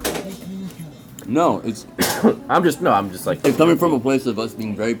 No, it's. I'm just like. It's coming from a place of us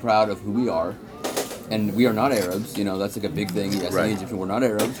being very proud of who we are, and we are not Arabs. You know, that's like a big thing. Yes, right. Egyptian. We're not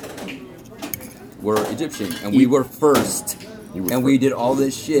Arabs. We're Egyptian, and we were first. We did all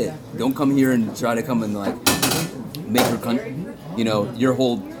this shit. Don't come here and try to come and like make your country. You know, your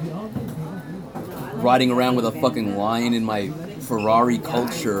whole riding around with a fucking lion in my Ferrari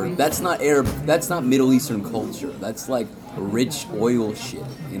culture. That's not Arab. That's not Middle Eastern culture. That's like rich oil shit.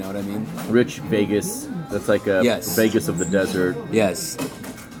 You know what I mean? Rich Vegas. That's like a Vegas of the desert. Yes.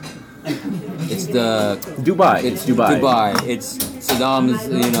 It's the Dubai. It's Dubai. It's Saddam's,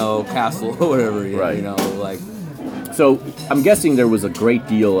 castle or whatever. Right. Like. So I'm guessing there was a great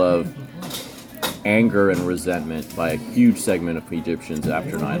deal of anger and resentment by a huge segment of Egyptians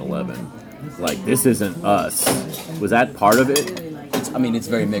after 9/11. Like, this isn't us. Was that part of it? It's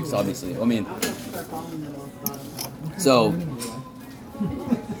very mixed, obviously. So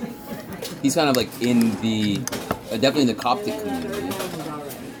he's kind of like in definitely in the Coptic community,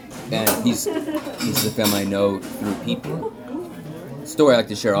 and he's the family I know through people. The story I like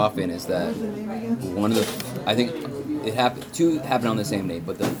to share often is that I think it happened. Two happened on the same day,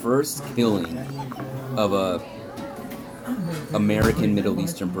 but the first killing of a American Middle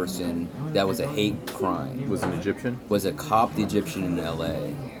Eastern person that was a hate crime Was an Egyptian? Was a Copt Egyptian in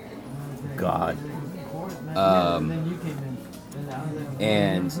LA. God.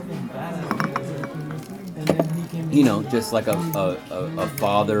 And just like a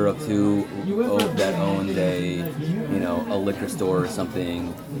father of two that owned a liquor store or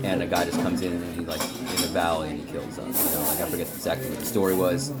something, and a guy just comes in and he's like in the valley and he kills them. I forget exactly what the story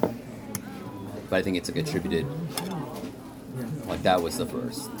was, but I think it's like attributed Like that was the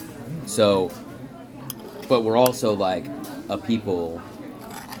first. So, but we're also like a people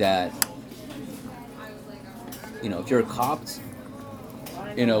that, you know, if you're a Copt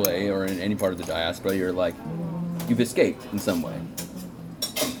in LA or in any part of the diaspora, you're like, you've escaped in some way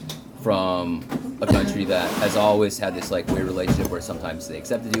from a country that has always had this like weird relationship where sometimes they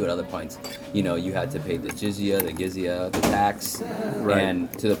accepted you, at other points, you know, you had to pay the jizya, the tax, and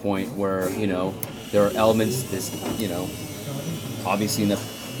to the point where, you know, there are elements, this, you know, obviously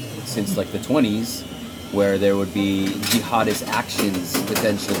since like the 20s, where there would be jihadist actions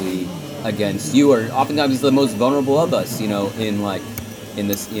potentially against you, or oftentimes the most vulnerable of us, you know, in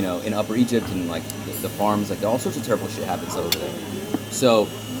this, you know, in Upper Egypt and like the farms, like all sorts of terrible shit happens over there. So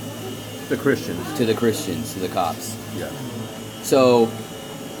The Christians. to the Copts. Yeah. So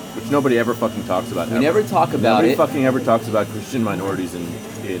Which nobody ever fucking talks about. we never talk about Nobody it, fucking ever talks about Christian minorities in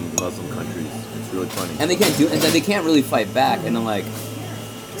Muslim countries. It's really funny. and they can't really fight back, and then like.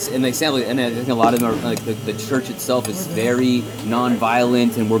 And they sound like, and I think a lot of them are like the church itself is very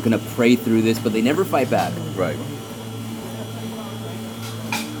non-violent, and we're gonna pray through this, but they never fight back. Right.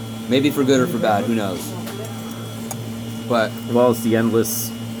 Maybe for good or for bad, who knows? But Well, it's the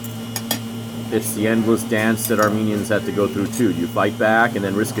endless dance that Armenians had to go through too. Do you fight back and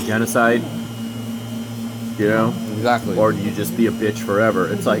then risk a genocide? You know? exactly. Or do you just be a bitch forever?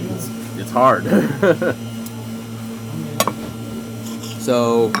 It's like it's hard.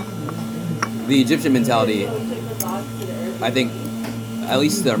 So the Egyptian mentality, I think, at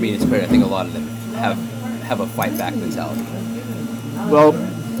least the Armenians credit, I think a lot of them have a fight back mentality. Well,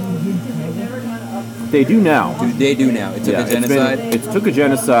 they do now. They do now. It took a genocide. It took a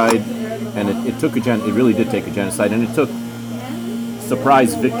genocide, and it really did take a genocide, and it took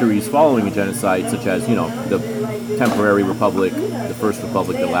surprise victories following a genocide, such as, you know, the temporary republic, the first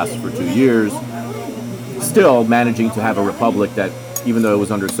republic that lasted for 2 years, still managing to have a republic that, even though it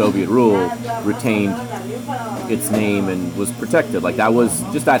was under Soviet rule, retained its name and was protected. Like that was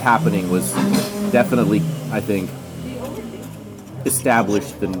just that happening was definitely, I think,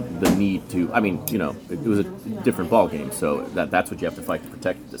 established the need to. I mean, you know, it was a different ball game, so that's what you have to fight to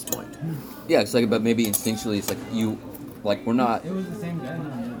protect at this point. Yeah, it's like, but maybe instinctually, it's like you, like we're not.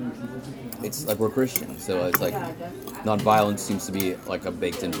 It's like we're Christian, so it's like non-violence seems to be like a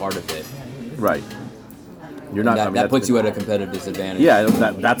baked-in part of it. Right. You're not. That puts you at a competitive disadvantage. Yeah,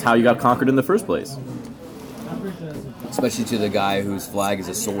 that's how you got conquered in the first place. Especially to the guy whose flag is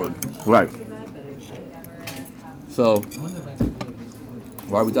a sword. Right. So,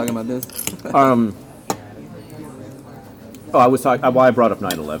 why are we talking about this? I was talking. Well, I brought up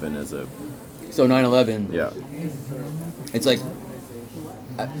 9/11 as a. So 9/11. Yeah. It's like,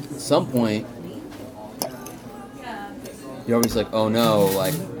 at some point, you're always like, oh no,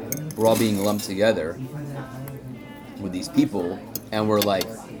 like, we're all being lumped together with these people, and we're like,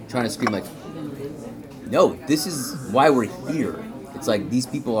 trying to scream like, no, this is why we're here. It's like, these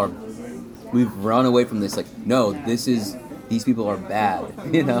people are, we've run away from this, like, no, these people are bad,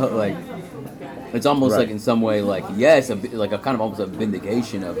 you know, like, it's almost Right. like in some way, like, yes, like a kind of almost a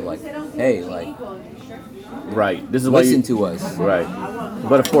vindication of like, hey, like, Right. This is why listen to us. Right.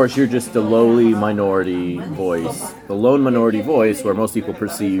 But of course, you're just a lowly minority voice, the lone minority voice, where most people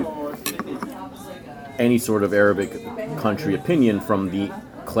perceive any sort of Arabic country opinion from the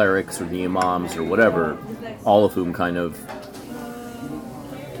clerics or the imams or whatever, all of whom kind of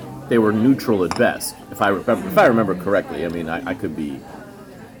they were neutral at best. If I remember correctly, I mean, I could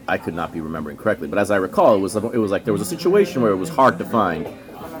not be remembering correctly, but as I recall, it was like there was a situation where it was hard to find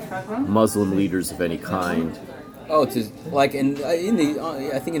Muslim leaders of any kind. Oh, to like in the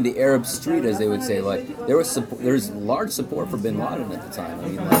I think in the Arab street, as they would say, like there's large support for Bin Laden at the time. I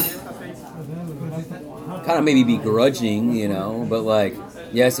mean, like, kind of maybe begrudging, you know, but like,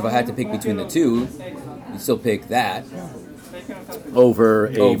 yes, if I had to pick between the two, you'd still pick that Over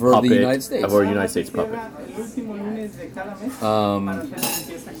a puppet, the United States. Over a United States puppet.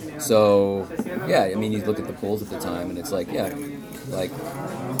 So yeah, I mean, you look at the polls at the time, and it's like, yeah, like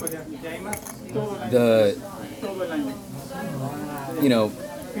you know,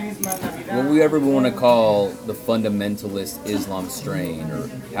 what we ever want to call the fundamentalist Islam strain, or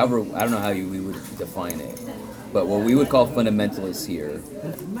however, I don't know how we would define it, but what we would call fundamentalists here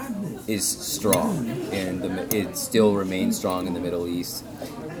is strong, and it still remains strong in the Middle East.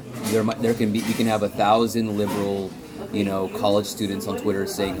 We can have 1,000 liberal, you know, college students on Twitter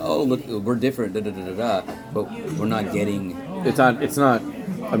saying, "Oh, look, we're different," but we're not getting. It's not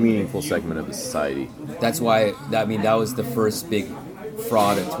a meaningful segment of the society. That's why. I mean, that was the first big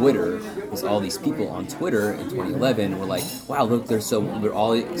fraud of Twitter. Is all these people on Twitter in 2011 were like, "Wow, look, we're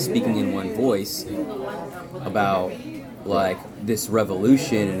all speaking in one voice about like this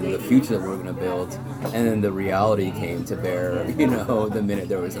revolution and the future that we're going to build, and then the reality came to bear. The minute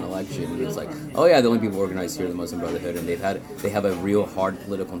there was an election, it's like, oh yeah, the only people organized here are the Muslim Brotherhood, and they have a real hard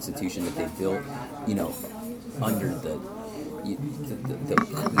political institution that they built, under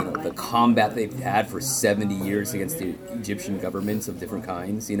the combat they've had for 70 years against the Egyptian governments of different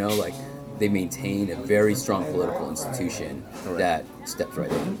kinds. They maintain a very strong political institution that steps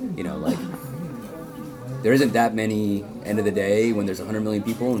right in. There isn't that many, end of the day, when there's 100 million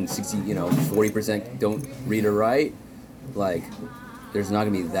people and 40% don't read or write, there's not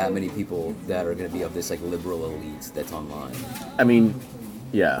going to be that many people that are going to be of this, liberal elite that's online. I mean,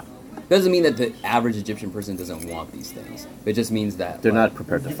 yeah. Doesn't mean that the average Egyptian person doesn't want these things. It just means that they're not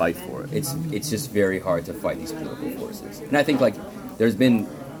prepared to fight for it. It's just very hard to fight these political forces. And I think, there's been,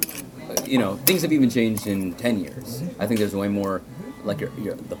 things have even changed in 10 years. I think there's way more,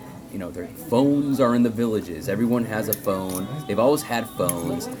 their phones are in the villages. Everyone has a phone. They've always had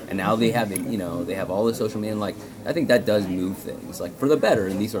phones, and now they have, they have all the social media. And I think that does move things, for the better.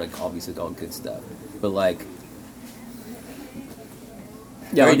 And these are obviously all good stuff, but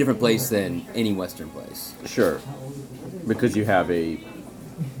very different place than any Western place. Sure, because you have a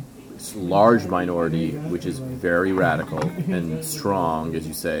large minority which is very radical and strong, as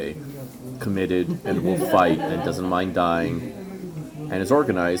you say, committed and will fight and doesn't mind dying. And is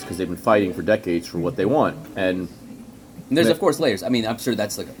organized because they've been fighting for decades for what they want. And there's of course layers. I mean, I'm sure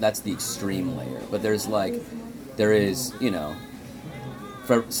that's the extreme layer, but there is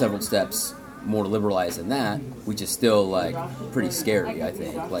for several steps more liberalized than that, which is still pretty scary. I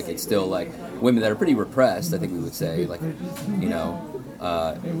think it's still women that are pretty repressed. I think we would say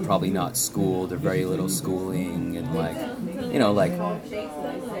probably not schooled or very little schooling, and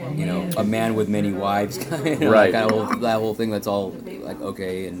a man with many wives, right? That whole thing. That's all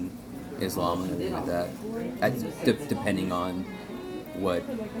okay in Islam and everything like that. Depending on what.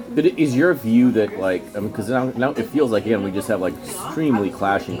 But is your view that because now it feels like again we just have extremely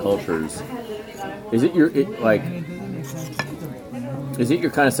clashing cultures. Is it your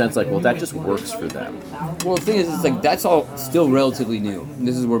kind of sense that just works for them? Well, the thing is, it's that's all still relatively new. And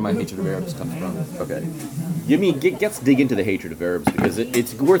this is where my hatred of Arabs comes from. Okay. Let's dig into the hatred of Arabs, because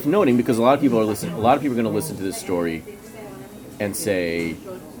it's worth noting, because a lot of people are going to listen to this story and say,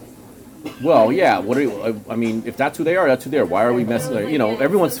 well, yeah, if that's who they are, that's who they are. Why are we messing?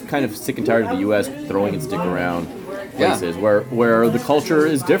 Everyone's kind of sick and tired of the U.S. throwing its dick around places where the culture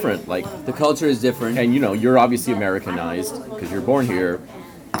is different. The culture is different. And, you're obviously Americanized because you're born here.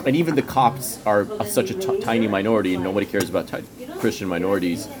 And even the Copts are such a tiny minority, and nobody cares about Christian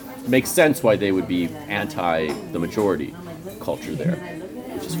minorities. It makes sense why they would be anti the majority culture there,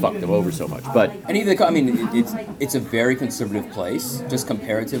 which has fucked them over so much. But and even it's a very conservative place, just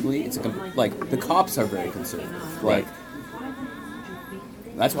comparatively. It's the Copts are very conservative. Right.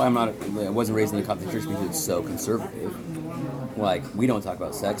 That's why I wasn't raised in the Coptic church, because it's so conservative. We don't talk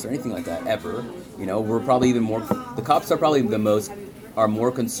about sex or anything like that ever. We're probably even more. The Copts are probably are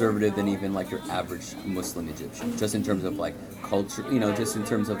more conservative than even your average Muslim Egyptian, just in terms of culture, just in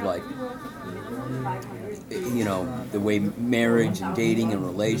terms of the way marriage and dating and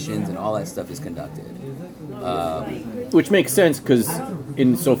relations and all that stuff is conducted. Which makes sense, because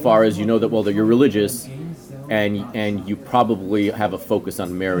insofar as that you're religious, and you probably have a focus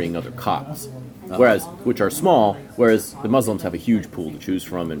on marrying other Copts, which are small, whereas the Muslims have a huge pool to choose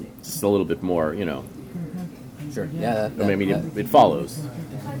from, and it's a little bit more, Sure. Yeah. It follows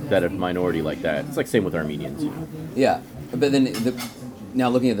that a minority like that. It's same with Armenians. Yeah, but then now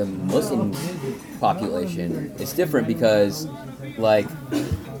looking at the Muslim population, it's different, because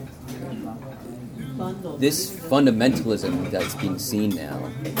this fundamentalism that's being seen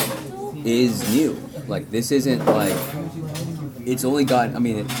now is new. This isn't it's only gotten.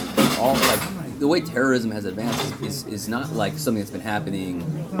 All the way terrorism has advanced is not something that's been happening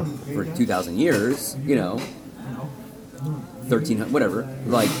for 2,000 years. 1300, whatever.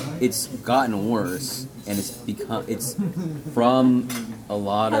 It's gotten worse, and it's from a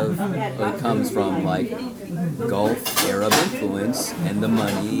lot of. It comes from Gulf Arab influence and the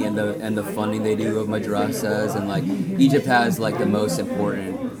money and the funding they do of madrasas, and Egypt has the most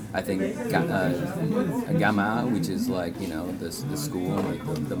important, I think, Gama, which is the school,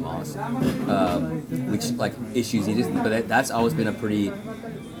 the mosque, which issues Egypt, but that's always been a pretty,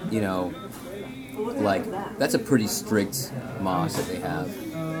 that's a pretty strict mosque that they have,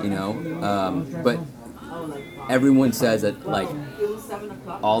 but everyone says that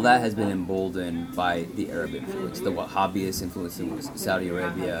all that has been emboldened by the Arab influence, the Wahhabist influence in Saudi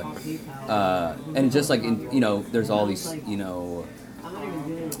Arabia, and just there's all these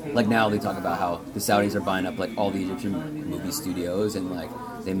like now they talk about how the Saudis are buying up like all the Egyptian movie studios, and like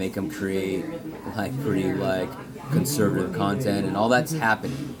they make them create like pretty like conservative content, and all that's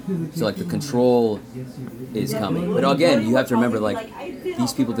happening. So like the control is coming. But again, you have to remember like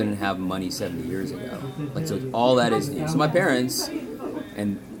these people didn't have money 70 years ago. Like so all that is new. So my parents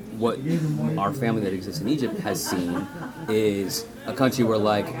and what our family that exists in Egypt has seen is a country where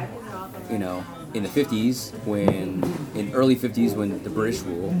like, you know, in the 50s, in early 50s when the British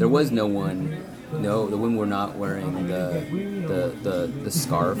ruled, there was the women were not wearing the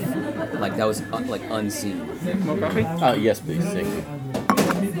scarf, like that was like unseen. More coffee? Yes, please. Thank you.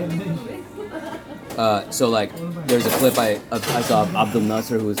 So like, there's a clip I saw of Abdel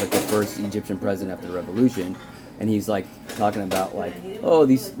Nasser, who was like the first Egyptian president after the revolution, and he's like talking about like, oh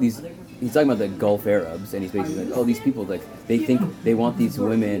these. He's talking about the Gulf Arabs, and he's basically like, oh, these people, like, they think they want these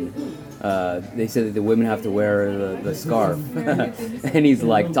women, they said that the women have to wear the scarf. And he's,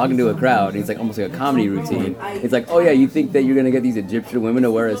 like, talking to a crowd, and he's, like, almost like a comedy routine. It's like, oh, yeah, you think that you're going to get these Egyptian women to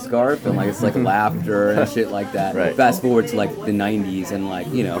wear a scarf? And, like, it's, like, laughter and shit like that. Right. Fast forward to, like, the 90s, and, like,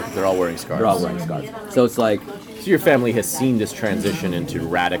 you know. They're all wearing scarves. They're all wearing scarves. So it's, like... So your family has seen this transition into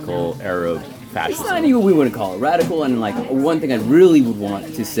radical Arab fascism. It's not even what we would call it radical, and like one thing I really would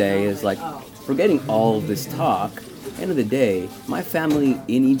want to say is like, forgetting all of this talk, end of the day, my family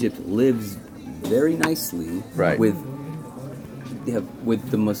in Egypt lives very nicely Right. with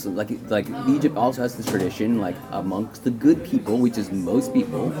the Muslim, like Egypt also has this tradition, like amongst the good people, which is most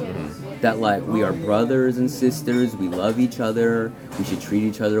people, that like we are brothers and sisters, we love each other, we should treat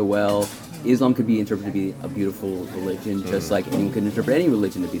each other well. Islam could be interpreted to be a beautiful religion, just like anyone could interpret any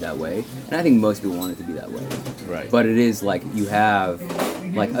religion to be that way. And I think most people want it to be that way. Right. But it is like you have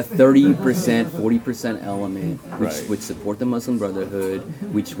like a 30%, 40% element which Right. would support the Muslim Brotherhood,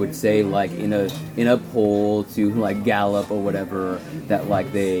 which would say like in a poll to like Gallup or whatever that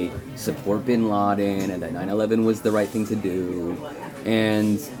like they support Bin Laden and that 9/11 was the right thing to do.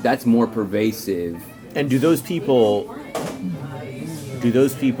 And that's more pervasive. And do those people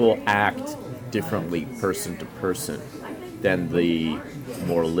act differently person to person than the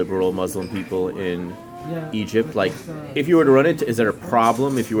more liberal Muslim people in Egypt? Like, if you were to is there a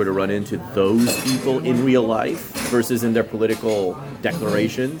problem if you were to run into those people in real life versus in their political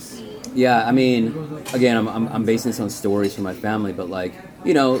declarations? Yeah, I mean, again, I'm basing this on stories from my family, but like,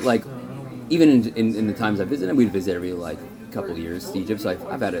 you know, like even in the times I visited, we'd visit every like couple of years to Egypt, so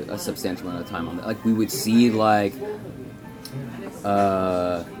I've had a substantial amount of time on that. Like we would see like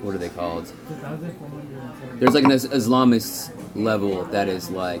what are they called? There's like an Islamist level that is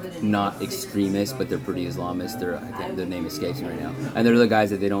like not extremist, but they're pretty Islamist. Their name escapes me right now. And they're the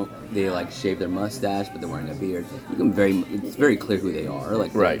guys that they like shave their mustache, but they're wearing a beard. It's very clear who they are.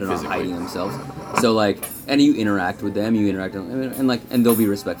 Like Right, they're not physically. hiding themselves. So like, and you interact with them, and they'll be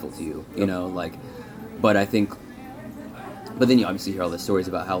respectful to you. You know, like, but I think. But then you obviously hear all the stories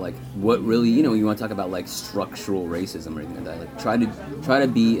about how like what really, you know, you want to talk about like structural racism or anything like that. Like try to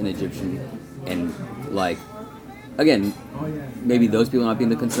be an Egyptian and like again, maybe those people not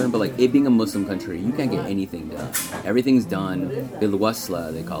being the concern, but like it being a Muslim country, you can't get anything done. Everything's done bil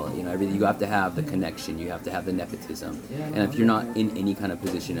wasla, they call it. You know, everything you have to have the connection, you have to have the nepotism, and if you're not in any kind of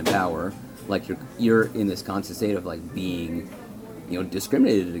position of power, like you're in this constant state of like being, you know,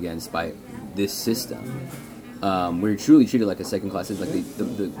 discriminated against by this system. We're truly treated like a second-class citizen.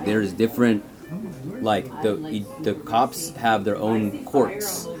 Like there's different, like the cops have their own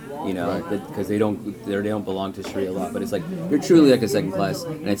courts, you know, because they don't belong to Sharia law. But it's like you're truly like a second class,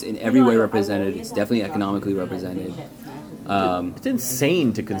 and it's in every way represented. It's definitely economically represented. It's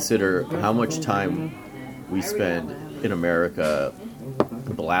insane to consider how much time we spend in America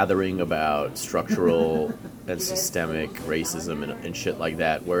blathering about structural and systemic racism and shit like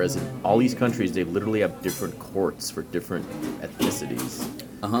that, whereas in all these countries they literally have different courts for different ethnicities,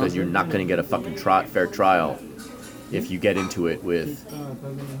 because you're not going to get a fucking fair trial if you get into it with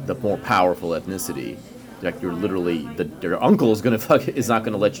the more powerful ethnicity. Like you're literally their uncle is not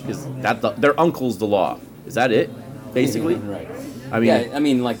going to let you. Their uncle's the law? Is that it? Basically, Right. I mean, Yeah, I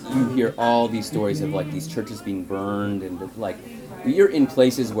mean, like you hear all these stories of like these churches being burned, and like you're in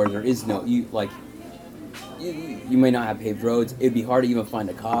places where there is no you may not have paved roads. It'd be hard to even find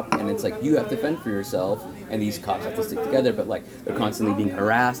a cop, and it's like you have to fend for yourself, and these cops have to stick together. But like they're constantly being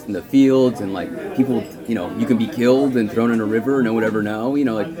harassed in the fields, and like people, you know, you can be killed and thrown in a river. No one would ever know. You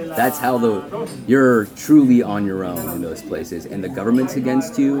know, like that's how you're truly on your own in those places, and the government's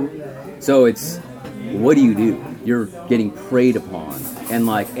against you. So it's what do? You're getting preyed upon, and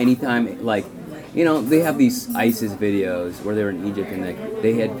like anytime like they have these ISIS videos where they were in Egypt and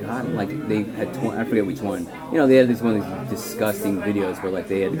they had gotten I forget which one. They had one of these disgusting videos where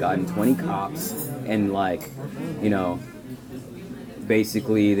they had gotten 20 cops and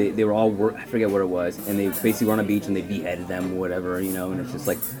basically they were all I forget what it was, and they basically were on a beach and they beheaded them or whatever, and it's just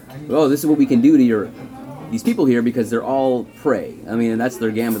oh, this is what we can do to these people here because they're all prey. I mean, and that's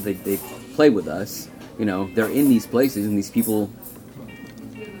their gambit. They play with us. They're in these places and these people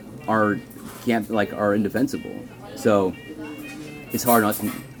are indefensible. So it's hard not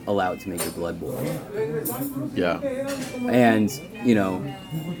to allow it to make your blood boil. Yeah. And,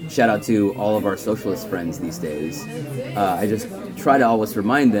 shout out to all of our socialist friends these days. I just try to always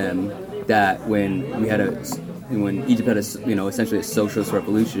remind them that when Egypt had essentially a socialist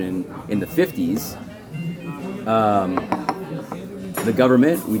revolution in the 50s, the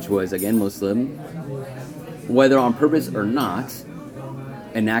government, which was again Muslim, whether on purpose or not,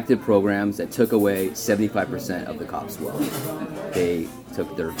 enacted programs that took away 75% of the cops' wealth. They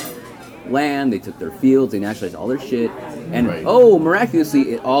took their land, they took their fields, they nationalized all their shit, and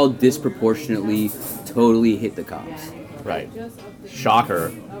miraculously, it all disproportionately, totally hit the cops. Right.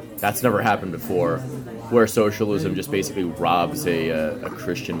 Shocker. That's never happened before, where socialism just basically robs a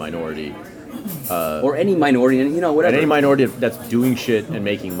Christian minority. Or any minority, whatever. And any minority that's doing shit and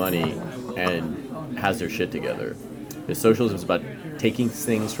making money and has their shit together. Because socialism is about taking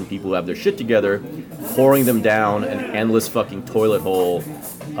things from people who have their shit together, pouring them down an endless fucking toilet hole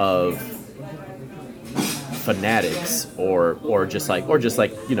of fanatics or just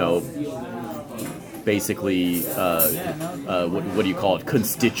basically what do you call it,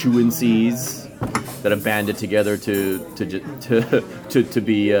 constituencies that have banded together to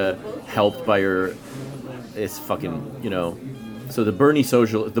be helped by it's fucking so the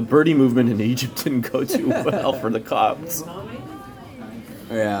Bernie movement in Egypt didn't go too well for the Copts.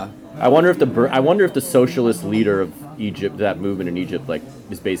 Yeah. I wonder if the socialist leader of Egypt, that movement in Egypt,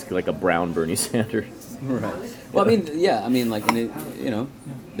 is basically like a brown Bernie Sanders. Right. Well,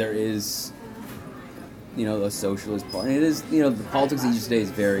 there is, a socialist party. And it is, the politics of Egypt today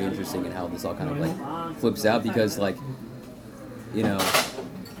is very interesting in how this all kind of flips out because the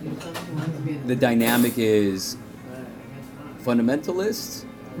dynamic is fundamentalist,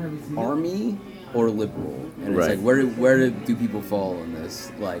 army, or liberal, and it's right. where do people fall in this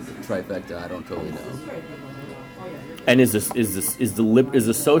trifecta? I don't totally know. And is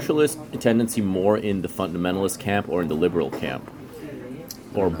the socialist tendency more in the fundamentalist camp or in the liberal camp,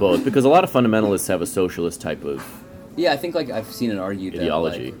 or both? Because a lot of fundamentalists have a socialist type of I think I've seen it argued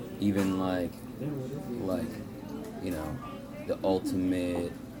ideology. That even the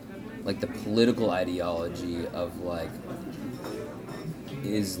ultimate the political ideology of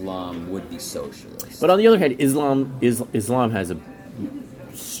Islam would be socialist. But on the other hand, Islam has a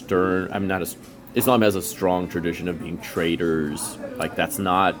stern. Islam has a strong tradition of being traders. That's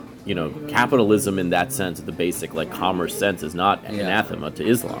not capitalism in that sense, the basic commerce sense, is not anathema to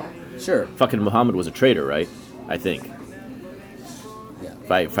Islam. Sure. Fucking Muhammad was a trader, right? I think. Yeah.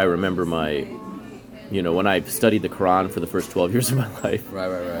 If I remember my, when I studied the Quran for the first 12 years of my life.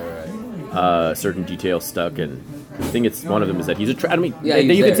 Right. Certain details stuck, and I think it's one of them is that he's a trader. You there.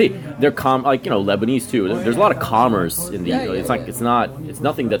 can see they're Lebanese too. There's a lot of commerce in the. It's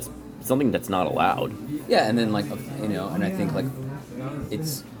nothing that's something that's not allowed. Yeah, and then and I think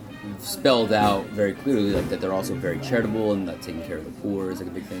it's spelled out very clearly that they're also very charitable and that taking care of the poor is a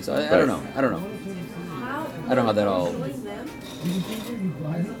big thing. So I don't know. I don't know how that all.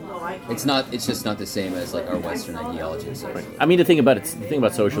 It's just not the same as our Western ideology. Right. I mean, the thing about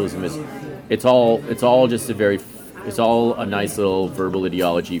socialism is it's all a nice little verbal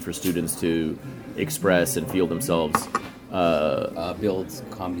ideology for students to express and feel themselves. Build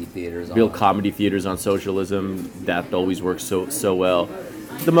comedy theaters on socialism. That always works so well.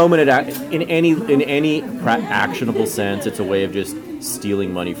 The moment in any actionable sense, it's a way of just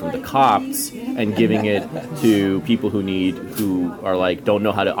stealing money from the Copts and giving it to people who are don't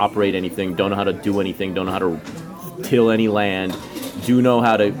know how to operate anything, don't know how to do anything, don't know how to till any land, do know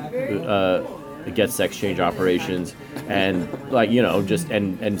how to get sex change operations, and just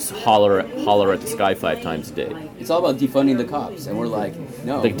and holler at the sky 5 times a day. It's all about defunding the cops, and we're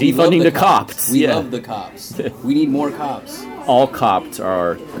no, defunding the cops. We love the cops. We need more cops. All Copts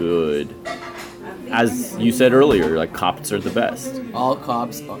are good. As you said earlier, Copts are the best. All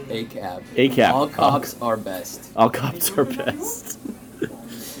cops are ACAB. ACAB. All cops are best. All Copts are best.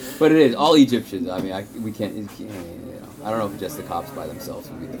 But it is all Egyptians. I mean, we can't. I don't know if just the cops by themselves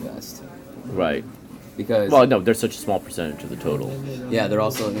would be the best. Right. Because no, they're such a small percentage of the total. Yeah, they're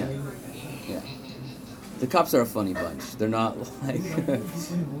also yeah. The cops are a funny bunch. They're not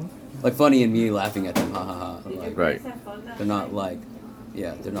like funny and me laughing at them, ha ha ha. Like, Right. they're not like,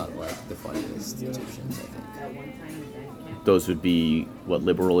 yeah, they're not like the funniest Egyptians, I think. Those would be what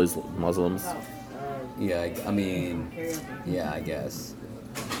liberal is Muslims. Yeah, I mean, yeah, I guess.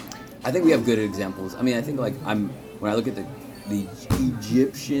 I think we have good examples. I mean, I think like when I look at the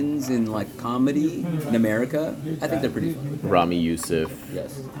Egyptians in like comedy in America, I think they're pretty funny. Rami Youssef.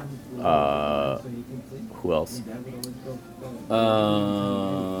 Yes. Who else?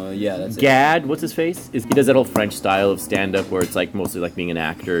 Yeah, that's it. Gad, what's his face? He does that whole French style of stand-up where it's like mostly like being an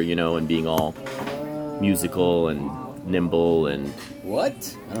actor, you know, and being all musical and nimble and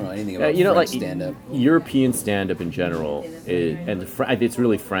What? I don't know anything about you know, French like stand-up. European stand-up in general, it's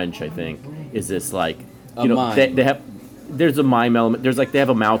really French, I think. Is this like A you know mime. they have. There's a mime element. There's like they have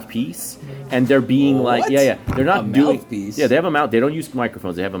a mouthpiece, and they're being like, What? yeah. They're not A doing. mouthpiece? Yeah, they have a mouth. They don't use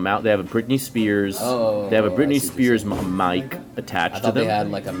microphones. They have a mouth. They have a Britney Spears. Oh, they have a I Britney see what you're Spears mic attached I to thought them. they had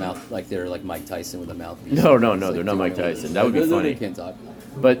like a mouth, like they're like Mike Tyson with a mouthpiece. No, It's, they're like, not doing Mike it with- Tyson. That would be They funny. can't talk.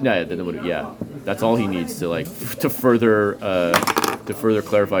 But no, yeah, that's all he needs to like to further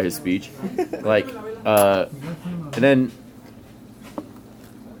clarify his speech, like, and then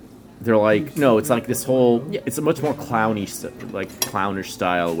they're like, no, it's like this whole, it's a much more clownish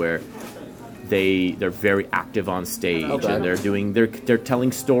style where they're very active on stage Okay. and they're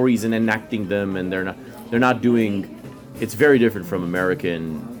telling stories and enacting them, and they're not doing. It's very different from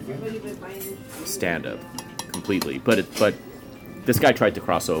American stand-up completely, but this guy tried to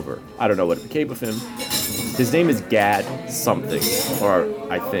cross over. I don't know what became of him. His name is Gad something, or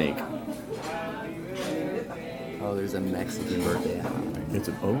I think. Oh, there's a Mexican birthday.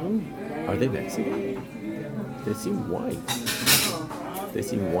 Are they Mexican? They seem white. They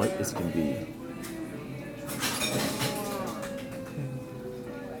seem white as can be.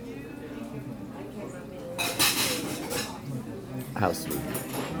 How sweet.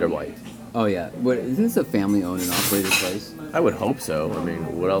 They're white. Oh yeah, what isn't this a family-owned and operated place? I would hope so. I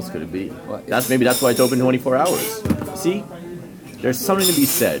mean, what else could it be? What? That's why it's open 24 hours. See? There's something to be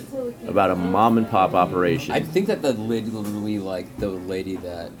said about a mom and pop operation. I think that the literally like the lady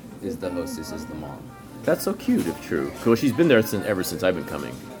that is the hostess is the mom. That's so cute if true. Well, she's been there ever since I've been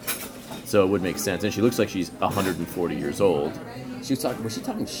coming. So it would make sense. And she looks like she's 140 years old. Was she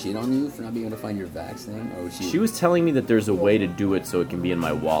talking shit on you for not being able to find your vax thing, or was she? She was telling me that there's a way to do it so it can be in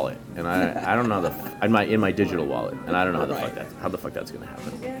my wallet, and I don't know in my digital wallet, and I don't know how the fuck that's gonna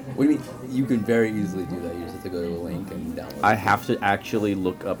happen. What do you mean? You can very easily do that. You just have to go to a link and download. I have to actually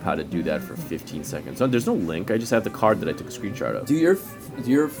look up how to do that for 15 seconds. So there's no link. I just have the card that I took a screenshot of. Do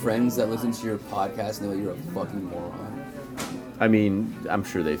your friends that listen to your podcast know that you're a fucking moron? I mean, I'm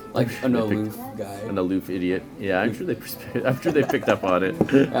sure they've Like an they aloof guy. an aloof idiot. Yeah, I'm sure they picked up on it.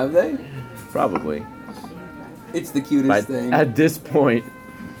 Have they? Probably. It's the cutest But thing. at this point,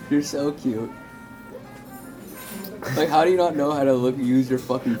 You're so cute. Like, how do you not know how to use your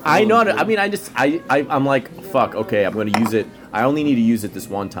fucking phone? I know. dude? I mean, I'm like, fuck. Okay, I'm going to use it. I only need to use it this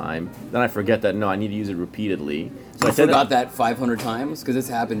one time. Then I forget that. No, I need to use it repeatedly. So I said forgot that 500 times because it's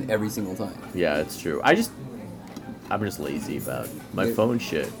happened every single time. Yeah, it's true. I'm just lazy about my phone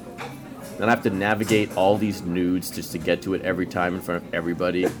shit. Then I have to navigate all these nudes just to get to it every time in front of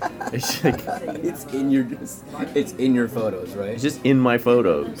everybody. It's like, It's in your photos, right? it's just in my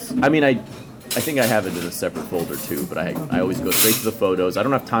photos. I mean, I think I have it in a separate folder too, but I always go straight to the photos. I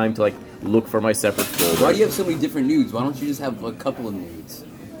don't have time to like look for my separate folder. Why do you have so many different nudes? Why don't you just have a couple of nudes?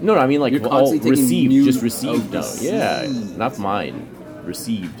 No, I mean like You're all constantly taking received, nude- just received. oh, No, yeah, received. not mine.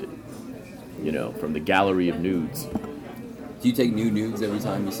 Received. You know, from the gallery of nudes. Do you take new nudes every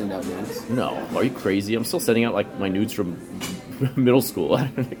time you send out nudes? No, are you crazy? I'm still sending out like my nudes from middle school. I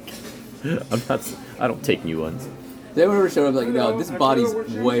don't take new ones. They ever showed up like, no, this body's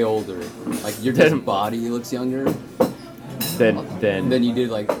way older. Like your just body looks younger Then than you did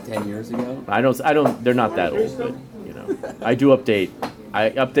like 10 years ago. I don't. They're not that old, but you know, I do update. I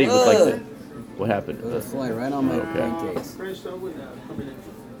update with like the. What happened? It'll fly right on my Okay. pancakes.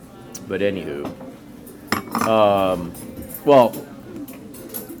 But anywho, well,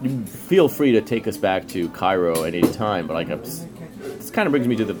 you feel free to take us back to Cairo at any time. But like, this kind of brings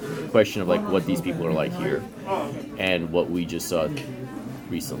me to the question of like what these people are like here, and what we just saw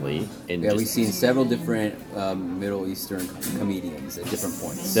recently. Yeah, we've seen several different Middle Eastern comedians at different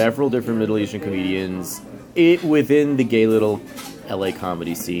points. several different Middle Eastern comedians within the gay little LA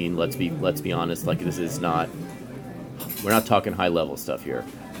comedy scene. Let's be honest. Like, this is not. We're not talking high level stuff here,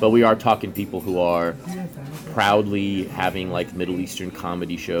 but we are talking people who are proudly having like Middle Eastern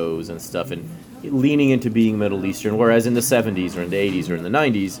comedy shows and stuff, and leaning into being Middle Eastern. Whereas in the 70s or in the 80s or in the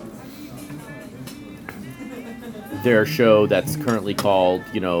 90s, their show that's currently called,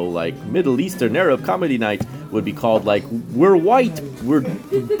 like Middle Eastern Arab Comedy Night would be called like We're White,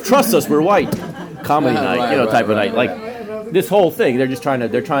 Trust Us, We're White Comedy Night, type of night. Like this whole thing, they're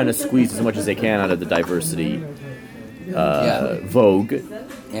trying to squeeze as much as they can out of the diversity vogue.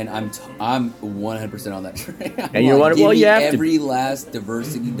 And I'm 100% on that train. And you know what? Well, you have every last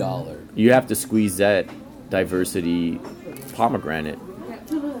diversity dollar. You have to squeeze that diversity pomegranate.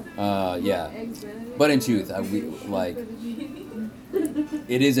 Yeah. But in truth,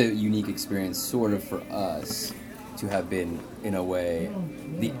 it is a unique experience, sort of, for us to have been, in a way,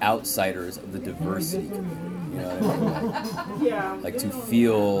 the outsiders of the diversity community. You know what I mean? Like to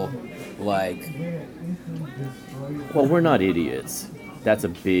feel like. Well, we're not idiots. That's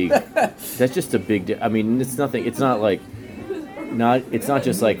just a big. I mean, it's nothing. It's not like. It's not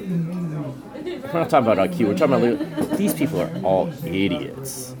just like. We're not talking about IQ. We're talking about these people are all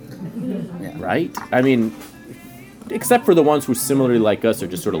idiots, right? I mean, except for the ones who similarly like us are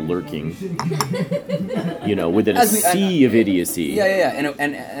just sort of lurking, within a sea of idiocy. Yeah,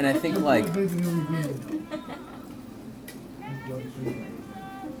 and I think like.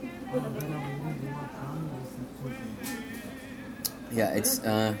 Yeah, it's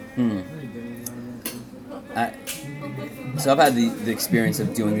so I've had the experience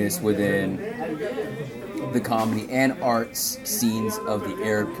of doing this within the comedy and arts scenes of the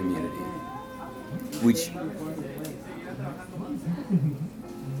Arab community, which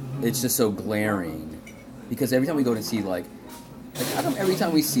it's just so glaring because every time we go to see like how come every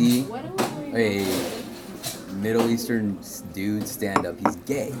time we see a Middle Eastern dude stand up, he's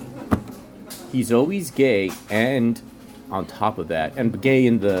gay? He's always gay, and on top of that, and gay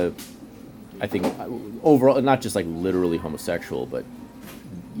in the, I think overall, not just like literally homosexual, but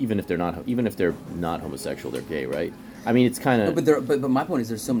even if they're not homosexual, they're gay, right? I mean, it's kind of. But my point is,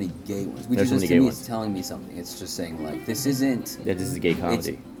 there's so many gay ones. Which is just to me, it's telling me something. It's just saying like this isn't. Yeah, this is a gay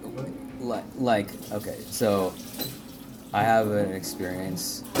comedy. Like okay, so I have an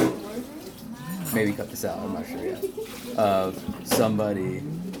experience. Maybe cut this out. I'm not sure yet. Of somebody.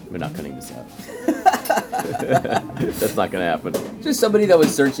 We're not cutting this out. That's not going to happen. Just somebody that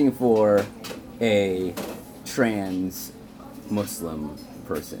was searching for a trans Muslim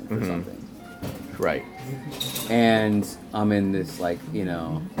person or something. Right. And I'm in this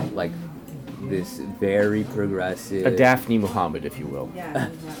this very progressive. A Daphne Muhammad, if you will.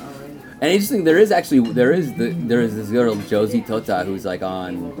 And interesting, there is this girl Josie Tota who's like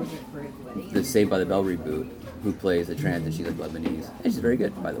on the Saved by the Bell reboot, who plays a trans, and she's like Lebanese, and she's very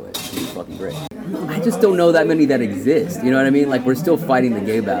good, by the way. She's fucking great. I just don't know that many that exist. You know what I mean? Like we're still fighting the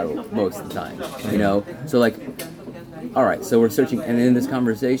gay battle most of the time. So like, all right, so we're searching, and in this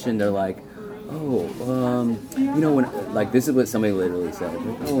conversation, they're like, when like this is what somebody literally said.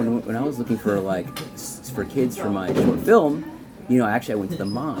 Like, when I was looking for for kids for my short film, actually I went to the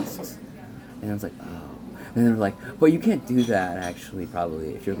mosques, and I was like, oh. And they're like, well, you can't do that, actually,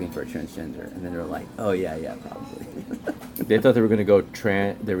 probably, if you're looking for a transgender. And then they're like, oh, yeah, probably. They thought they were going to go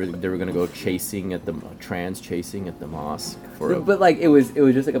they were going to go chasing at the mosque But like it was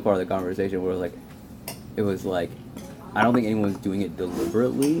just like a part of the conversation where it was like I don't think anyone was doing it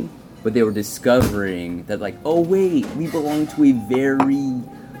deliberately, but they were discovering that like, oh wait, we belong to a very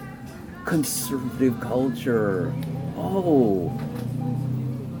conservative culture. Oh.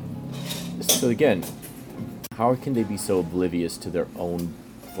 So again, how can they be so oblivious to their own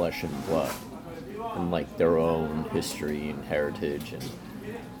flesh and blood and like their own history and heritage? And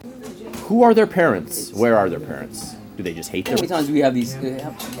who are their parents? Where are their parents? Do they just hate them? How many times do we have these?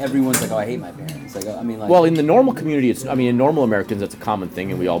 Everyone's like, "Oh, I hate my parents." Like, I mean, like. Well, in the normal community, in normal Americans, that's a common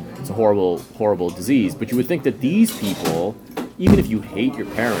thing, and it's a horrible, horrible disease. But you would think that these people, even if you hate your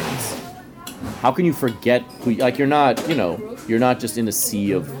parents, how can you forget who? Like, you're not just in a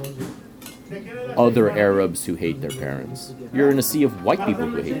sea of other Arabs who hate their parents. You're in a sea of white people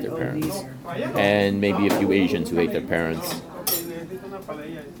who hate their parents, and maybe a few Asians who hate their parents,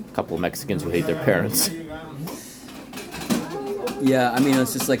 a couple of Mexicans who hate their parents. Yeah, I mean,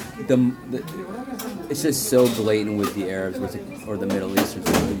 it's just like it's just so blatant with the Arabs or the Middle Eastern.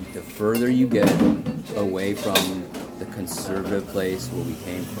 The further you get away from the conservative place where we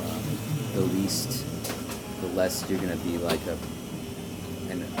came from, the less you're gonna be like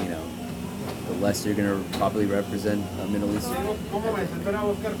the less you're gonna probably represent a Middle Eastern.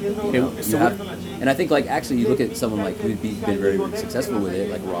 And I think actually you look at someone like who's been very successful with it,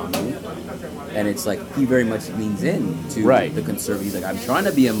 like Rami, and it's like he very much leans in to the conservative. He's like, I'm trying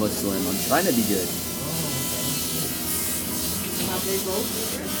to be a Muslim, I'm trying to be good.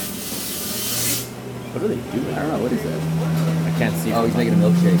 What are they doing? I don't know, what is that? I can't see. Oh, he's making a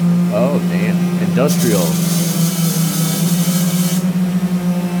milkshake. Oh, damn. Industrial.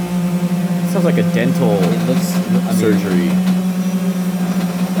 sounds like a dental It looks. I mean, surgery.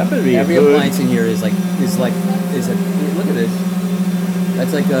 That better be Every good. appliance in here is a. Look at this.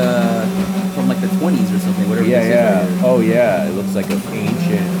 That's like from like the 20s or something. Whatever. Yeah, this is yeah. right here. Oh, yeah. It looks like an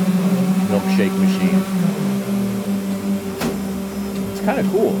ancient milkshake machine. It's kind of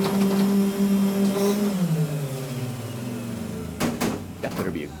cool. That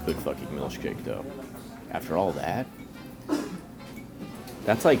better be a good fucking milkshake, though. After all that,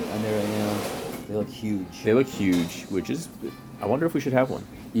 that's like And they look huge. they look huge. Which is, I wonder if we should have one.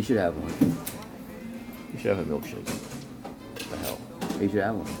 You should have one. We should have a milkshake. What the hell? You should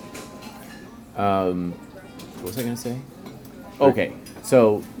have one. What was I gonna say? Okay,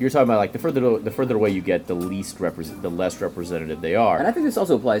 so you're talking about like the further away you get, the less representative they are. And I think this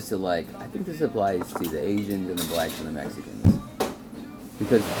also applies to I think this applies to the Asians and the blacks and the Mexicans.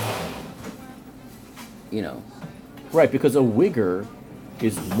 Because, Right, because a wigger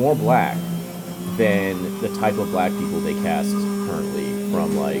is more black than the type of black people they cast currently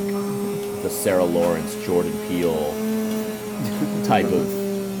from like the Sarah Lawrence, Jordan Peele type of,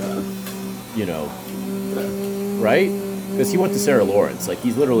 right? Because he went to Sarah Lawrence. Like he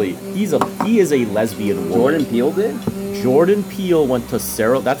is a lesbian woman. Jordan Peele did? Jordan Peele went to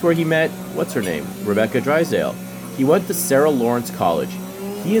Sarah. That's where he met. What's her name? Rebecca Drysdale. He went to Sarah Lawrence College.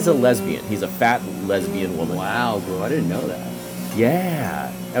 He is a lesbian. He's a fat lesbian woman. Wow, bro, I didn't know that.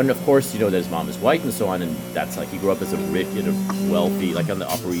 Yeah, and of course, that his mom is white and so on, and that's like he grew up as a rich, wealthy, like on the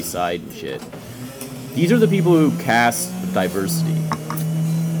Upper East Side and shit. These are the people who cast diversity,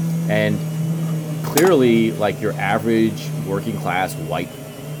 and clearly, like your average working class white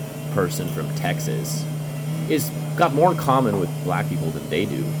person from Texas is got more in common with black people than they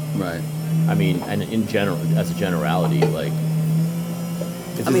do. Right. I mean, and in general, as a generality, like.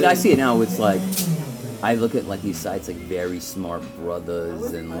 I see it now. It's like I look at like these sites like Very Smart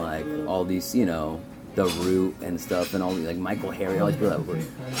Brothers and like all these, The Root and stuff and all these like Michael Harry. All these people that work.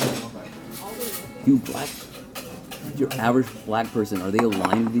 Your average black person, are they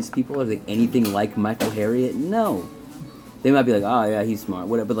aligned with these people? Are they anything like Michael Harriot? No. They might be like, oh yeah, he's smart,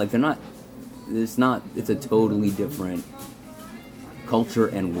 whatever. But like they're not. It's not. It's a totally different culture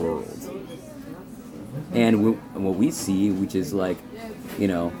and world. And what we see, which is like,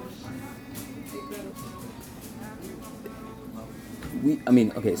 so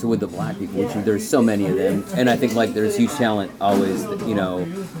with the black people, which there's so many of them, and I think like there's huge talent always,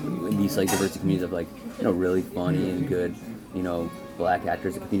 in these like diversity communities of like, really funny and good, black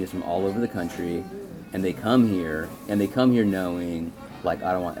actors and comedians from all over the country, and they come here knowing like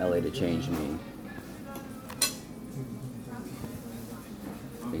I don't want LA to change me.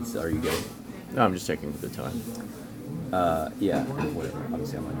 Are you good? No, I'm just checking the time. Yeah, whatever.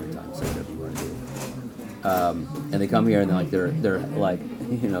 Obviously, I'm on your time, so whatever you want to do. And they come here and they're like,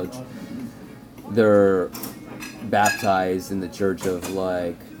 they're baptized in the church of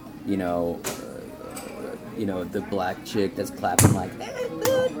like, the black chick that's clapping like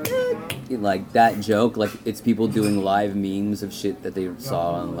that joke. Like it's people doing live memes of shit that they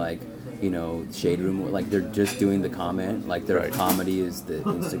saw on like, Shade Room. Like they're just doing the comment. Like their comedy is the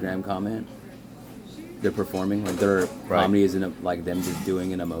Instagram comment. They're performing like their comedy isn't like them just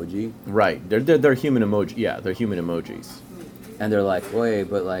doing an emoji. Right. They're human emoji. Yeah, they're human emojis. And they're like, wait,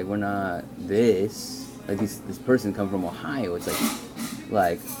 but like we're not this. Like this person come from Ohio. It's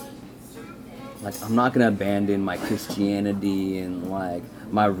like I'm not gonna abandon my Christianity and like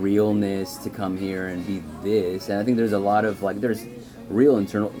my realness to come here and be this. And I think there's a lot of like there's real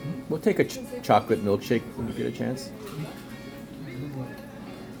internal. We'll take a chocolate milkshake when we get a chance.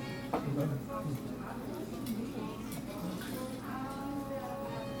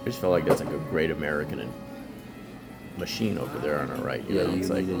 I just felt like that's like a great American machine over there on our right. It's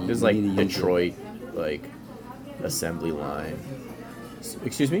like there's like Detroit, like assembly line.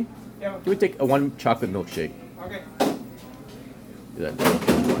 Excuse me? Yeah. Can we take a one chocolate milkshake? Okay. Do that.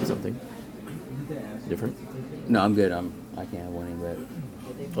 Want something different? No, I'm good. I can't have one anyway.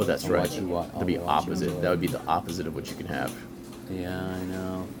 Oh, that's I'll right. watch you That'd be I'll watch you opposite. enjoy That it. would be the opposite of what you can have. Yeah, I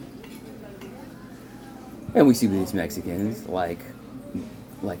know. And we see these Mexicans like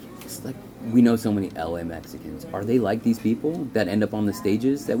it's like we know so many LA Mexicans. Are they like these people that end up on the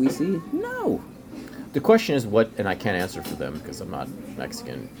stages that we see? No. The question is what, and I can't answer for them because I'm not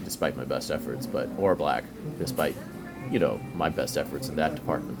Mexican, despite my best efforts, or black, despite my best efforts in that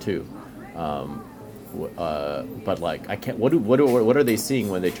department too. But like I can't. What are they seeing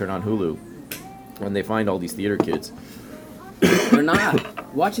when they turn on Hulu? When they find all these theater kids? They're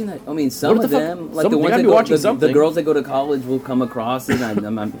not watching that. I mean, some What of the them, fuck? like Some- the they ones gotta that be go, watching the something. girls that go to college will come across it, and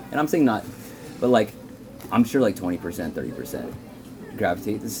I'm saying not, but like, I'm sure like 20%, 30%.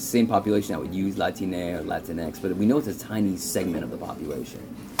 gravitate. It's the same population that would use Latina or Latinx, but we know it's a tiny segment of the population.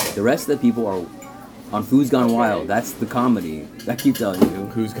 The rest of the people are on Food's Gone Wild. That's the comedy. I keep telling you.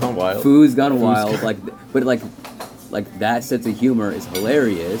 Who's Gone Wild? Food's Gone Wild. Like that sense of humor is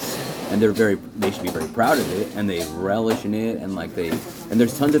hilarious, and they should be very proud of it, and they relish in it, and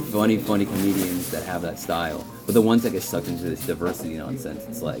there's tons of funny comedians that have that style. But the ones that get sucked into this diversity nonsense,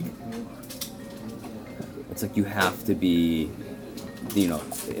 it's like you have to be,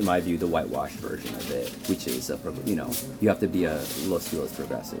 in my view, the whitewashed version of it, which is you have to be a Los Feliz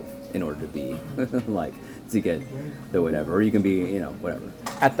progressive in order to be to get the whatever, or you can be whatever.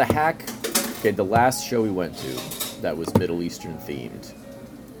 At the Hack, okay, the last show we went to that was Middle Eastern themed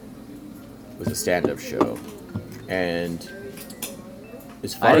was a stand-up show, and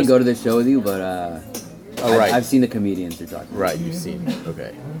as far I didn't as, go to this show with you, but right. I've seen the comedians you're talking about. Right, you've seen.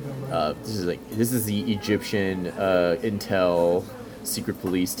 Okay, this is the Egyptian intel secret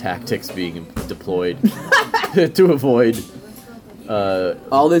police tactics being deployed to avoid.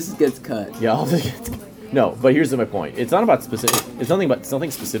 All this gets cut. Yeah, all this. No, but here's my point. It's not about specific. It's nothing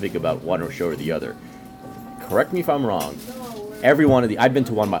specific about one show or the other. Correct me if I'm wrong. Every one of the I've been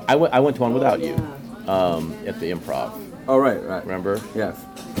to one. I went to one without you, at the Improv. Oh right. Remember? Yes.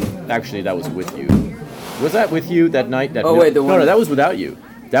 Actually, that was with you. Was that with you that night? No, that was without you.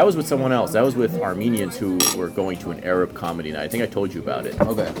 That was with someone else. That was with Armenians who were going to an Arab comedy night. I think I told you about it.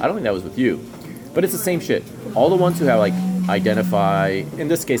 Okay. I don't think that was with you. But it's the same shit. All the ones who have identify, in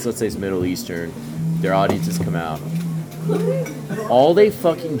this case, let's say it's Middle Eastern, their audiences come out. All they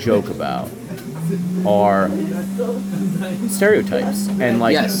fucking joke about are stereotypes. And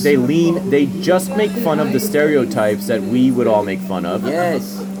Yes. they just make fun of the stereotypes that we would all make fun of.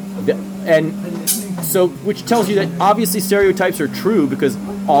 Yes. And so, which tells you that obviously stereotypes are true because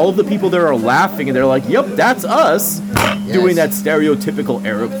all of the people there are laughing and they're like, yep, that's us doing that stereotypical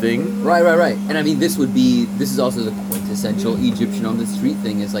Arab thing. Right. And I mean, this is also the quintessential Egyptian on the street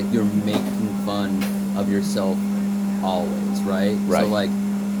thing, is you're making fun of yourself always, right? Right.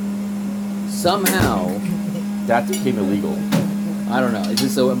 So somehow That became illegal. I don't know. It's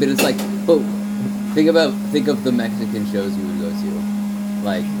just so, but it's but think of the Mexican shows you would go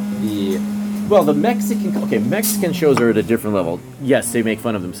to, Well, the Mexican shows are at a different level. Yes, they make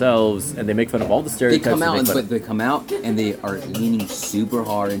fun of themselves and they make fun of all the they stereotypes. they come out and they are leaning super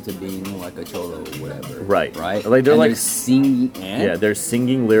hard into being like a cholo or whatever. Right. They're singing. They're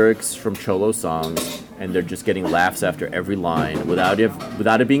singing lyrics from Cholo songs, and they're just getting laughs after every line without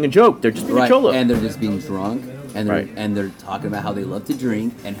it being a joke. They're just being a Cholo. And they're just being drunk, and they're talking about how they love to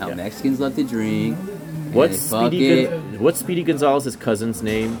drink and how Mexicans love to drink. What's Speedy Gonzalez's cousin's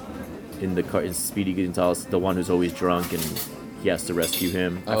name? In Speedy Gonzalez, the one who's always drunk and he has to rescue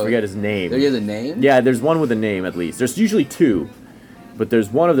him. I forget his name. There is a name? Yeah, there's one with a name at least. There's usually two, but there's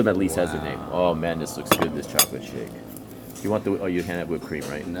one of them at least has a name. Oh man, this looks good. This chocolate shake. You want you can't have whipped cream,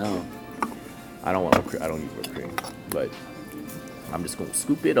 right? No. I don't want whipped cream. I don't need whipped cream, but I'm just gonna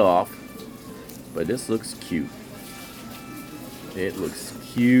scoop it off. But this looks cute. It looks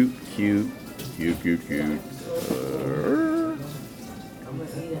cute.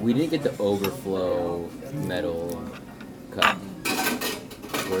 We didn't get the overflow metal cup.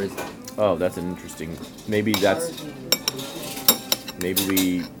 Where is it? Oh, that's an interesting. Maybe I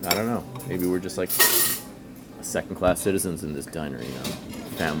don't know. Maybe we're just like second-class citizens in this diner,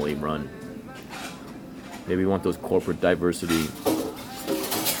 family run. Maybe we want those corporate diversity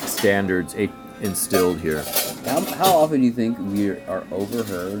standards instilled here. How often do you think we are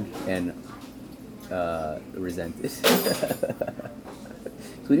overheard and resented?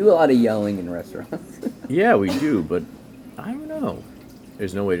 We do a lot of yelling in restaurants. Yeah, we do, but I don't know.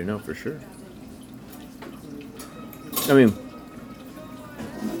 There's no way to know for sure. I mean,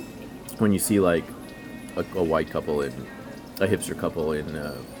 when you see a white couple a hipster couple in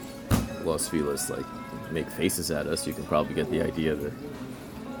Los Feliz make faces at us, you can probably get the idea that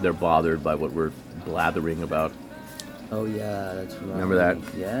they're bothered by what we're blathering about. Oh yeah, that's right. Remember that?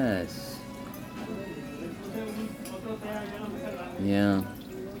 Yes. Yeah.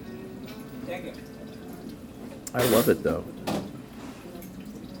 I love it though.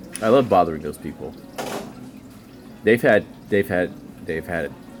 I love bothering those people. They've had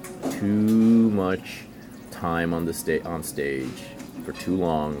too much time on stage for too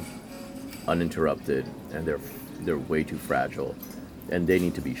long, uninterrupted, and they're way too fragile, and they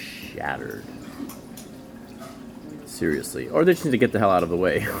need to be shattered. Seriously, or they just need to get the hell out of the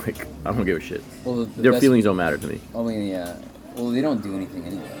way. I don't give a shit. Well, their feelings don't matter to me. I mean, yeah. Well, they don't do anything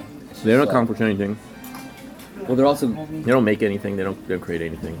anyway. They don't accomplish anything. Well, they're also. They don't make anything. They don't create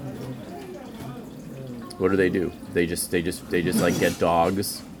anything. What do? They just like get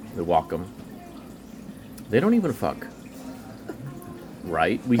dogs. They walk them. They don't even fuck.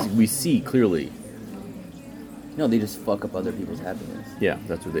 Right? We see clearly. No, they just fuck up other people's happiness. Yeah,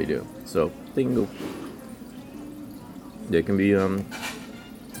 that's what they do. So they can go. They can be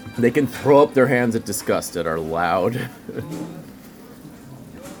They can throw up their hands at disgust at our loud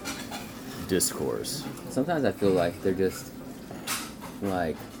discourse. Sometimes I feel like they're just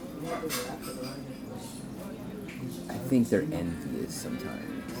like, I think they're envious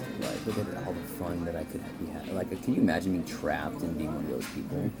sometimes. Like, look at all the fun that I could be having. Like, can you imagine being trapped and being one of those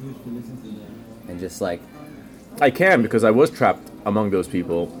people? And just like, I can, because I was trapped among those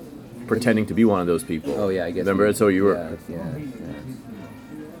people, pretending to be one of those people. oh yeah, I guess. Remember? So you were. Yeah.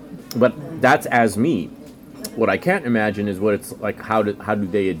 But that's as me. What I can't imagine is what it's like. How do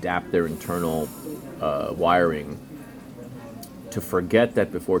they adapt their internal wiring to forget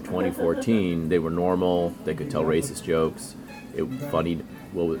that before 2014 they were normal. They could tell racist jokes. Funny.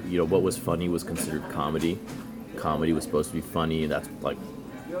 Well, what was funny was considered comedy. Comedy was supposed to be funny, and that's like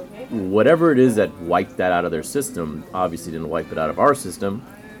whatever it is that wiped that out of their system. Obviously, didn't wipe it out of our system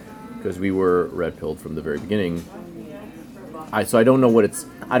because we were red pilled from the very beginning. So I don't know what it's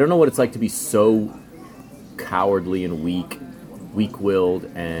like to be so cowardly and weak-willed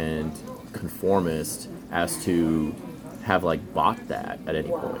and conformist as to have like bought that at any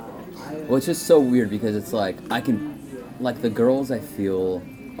point. Well, it's just so weird because it's like the girls I feel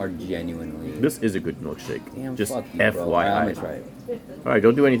are genuinely. This is a good milkship. Damn, Just fuck you, bro. FYI. I'm gonna try it. All right,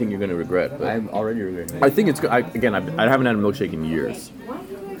 don't do anything you're going to regret. But I'm already regretting it. I think it's good. I haven't had a milkshake in years.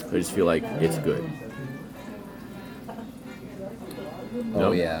 I just feel like it's good. Oh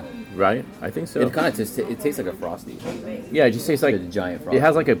No? yeah. Right? I think so. It kind of just it tastes like a Frosty. Yeah, it just tastes like a giant Frosty. It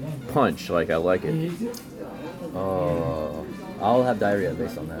has like a punch. Like I like it. Oh, I'll have diarrhea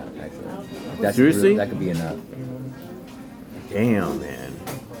based on that. Actually, that's Seriously? really, that could be enough. Damn, man.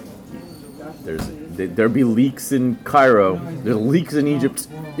 There'd be leaks in Cairo. There's leaks in Egypt's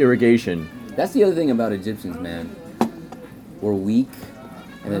irrigation. That's the other thing about Egyptians, man. We're weak,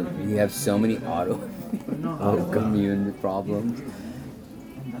 and then we have so many autoimmune problems.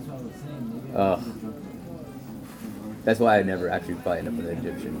 That's why I never actually probably end up with an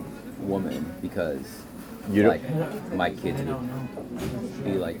Egyptian woman because my kids would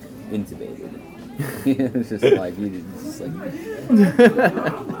be like intubated. It's just like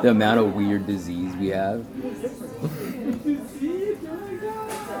the amount of weird disease we have.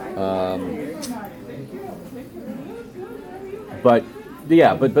 But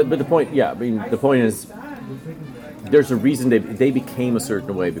the point, I mean, the point is, there's a reason they became a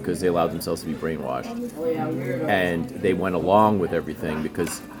certain way because they allowed themselves to be brainwashed, and they went along with everything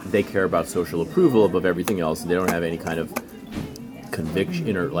because they care about social approval above everything else. And they don't have any kind of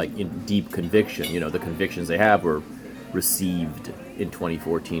conviction or deep conviction. The convictions they have were received in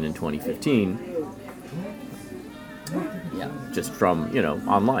 2014 and 2015. Yeah. Just from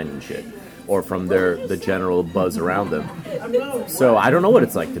online and shit, or from the general buzz around them. So I don't know what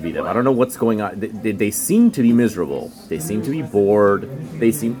it's like to be them. I don't know what's going on. They seem to be miserable. They seem to be bored.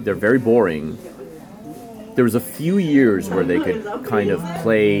 They're very boring. There was a few years where they could kind of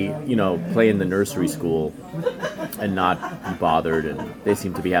play in the nursery school and not be bothered, and they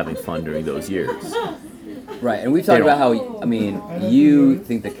seem to be having fun during those years. Right, and we've talked about how, you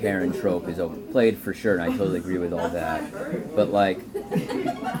think the Karen trope is overplayed for sure, and I totally agree with all that. But,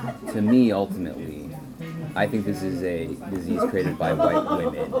 to me, ultimately, I think this is a disease created by white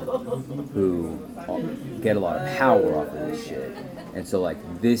women who get a lot of power off of this shit. And so,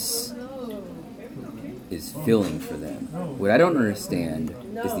 this is filling for them. What I don't understand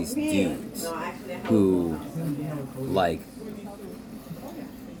is these dudes who,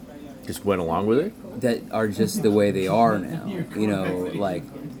 just went along with it? that are just the way they are now. To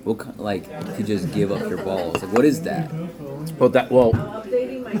just give up your balls. What is that?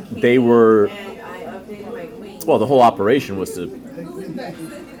 They were. Well, the whole operation was to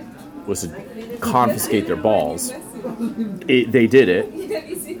confiscate their balls. They did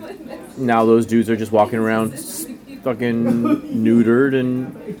it. Now those dudes are just walking around, fucking neutered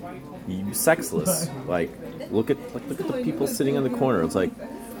and sexless. Look at the people sitting in the corner. It's like.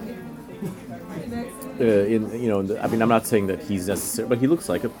 I'm not saying that he's necessary, but he looks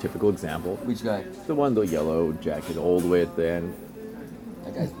like a typical example. Which guy? The one, the yellow jacket, all the way at the end.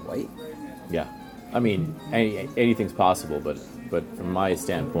 That guy's white. Yeah, I mean, anything's possible, but from my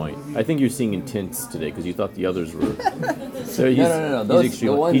standpoint, I think you're seeing in tints today because you thought the others were. So he's, No. He's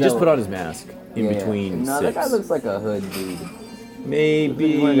extreme. He just put on his mask in between. No, sips. that guy looks like a hood dude.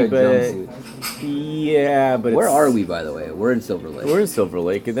 Maybe, He's wearing a but jumpsuit. Yeah, but Where are we, by the way? We're in Silver Lake. We're in Silver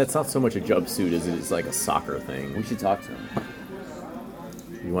Lake, and that's not so much a jumpsuit as it is like a soccer thing. We should talk to him.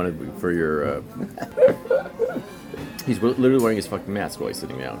 You want to for your? He's literally wearing his fucking mask while he's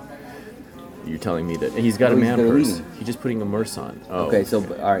sitting down. You're telling me that he's got a man purse. Leading. He's just putting a merce on. Oh. Okay, so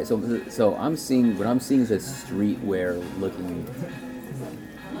all right, so I'm seeing what I'm seeing is a streetwear looking.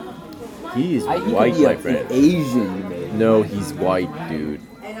 He is He white, could be my an friend. Asian, you made. No, he's white, dude.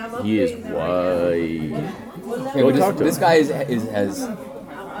 He is white. Okay, Go but talk to this him. guy has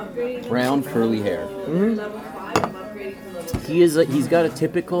brown curly hair. He's got a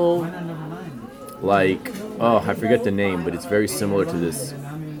typical, like, oh, I forget the name, but it's very similar to this.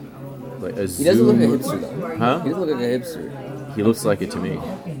 Like a He doesn't look like a hipster though. Huh? He doesn't look like a hipster. He looks like it to me.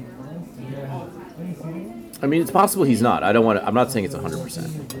 I mean, it's possible he's not. I'm not saying it's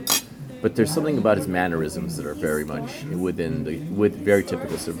 100%. But there's something about his mannerisms that are very much with very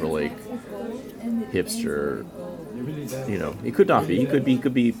typical Silver Lake hipster. You know, he could not be. He could be a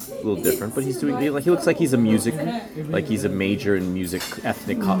little different. But he looks like he's a major in music,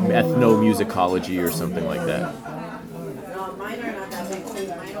 ethnomusicology or something like that.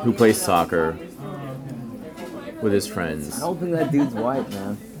 Who plays soccer with his friends. I don't think that dude's white,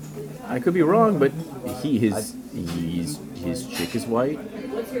 man. I could be wrong, but his chick is white,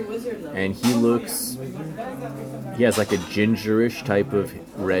 and he has like a gingerish type of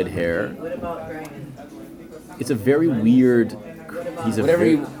red hair. It's a very weird.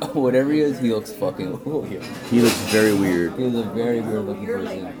 Whatever he is, he looks fucking. He looks very weird. He's a very weird looking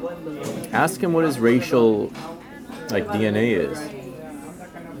person. Ask him what his racial like DNA is.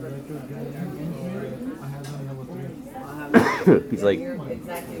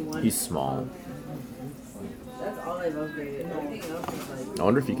 He's small. I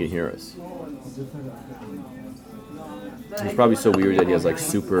wonder if he can hear us. He's probably so weird that he has like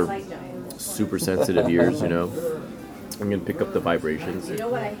super sensitive ears, you know. I'm gonna pick up the vibrations. You know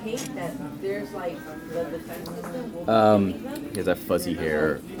what I hate? That there's like the defense system. He has that fuzzy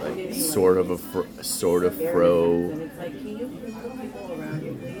hair, like sort of fro. And it's like, can you move people around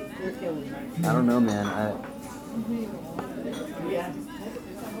you, please? You're killing me. I don't know, man.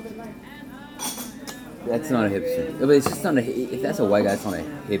 That's not a hipster. But it's just not a. If that's a white guy, it's not a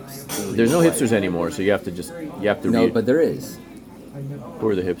hipster. There's no hipsters anymore, so you have to No, read. but there is. Who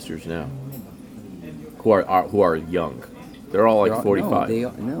are the hipsters now? Who are young? They're all like 45.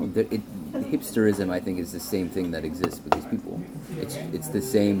 Hipsterism, I think, is the same thing that exists with these people. It's the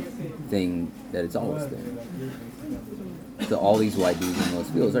same thing that it's always been. So all these white dudes in those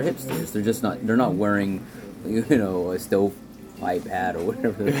fields are hipsters. They're just not. They're not wearing, a stovepipe hat or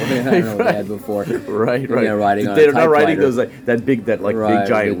whatever. I don't know what they had before. Right. They're riding on a They're not riding typewriter. those big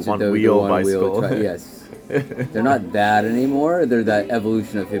giant one wheel bicycle. Yes. They're not that anymore. They're that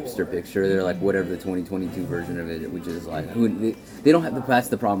evolution of hipster picture. They're like whatever the 2022 version of it, which is like they don't have the. That's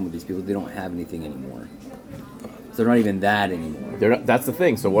the problem with these people. They don't have anything anymore. So they're not even that anymore. That's the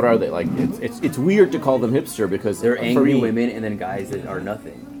thing. So what are they like? It's weird to call them hipster because They're for angry me- women and then guys that are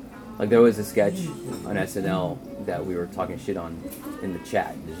nothing. Like there was a sketch on SNL that we were talking shit on in the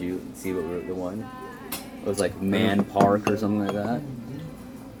chat. Did you see the one? It was like Man Park or something like that.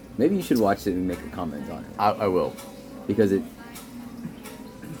 Maybe you should watch it and make a comment on it. I will. Because it.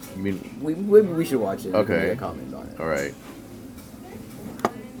 You mean? We should watch it and Okay. make a comment on it. All right.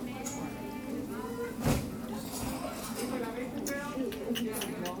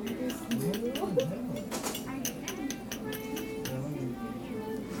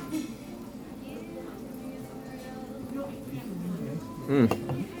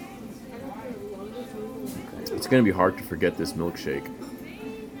 It's gonna be hard to forget this milkshake.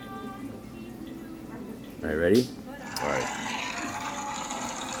 All right, ready? All right.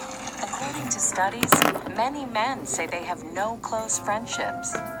 According to studies, many men say they have no close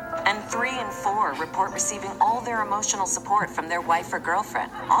friendships. And 3 in 4 report receiving all their emotional support from their wife or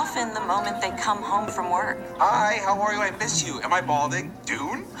girlfriend, often the moment they come home from work. Hi, how are you? I miss you. Am I balding?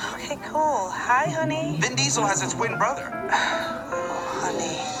 Dune? Okay, cool. Hi, honey. Vin Diesel has a twin brother.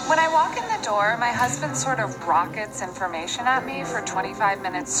 Honey. When I walk in the door, my husband sort of rockets information at me for 25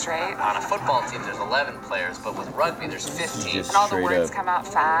 minutes straight. On a football team, there's 11 players, but with rugby, there's 15. Just And all the straight words up come out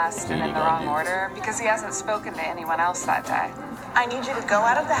fast and in hating the on wrong you. order because he hasn't spoken to anyone else that day. I need you to go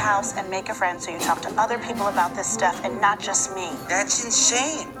out of the house and make a friend so you talk to other people about this stuff and not just me. That's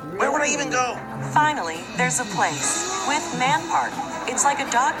insane. Where would I even go? Finally, there's a place with Man Park. It's like a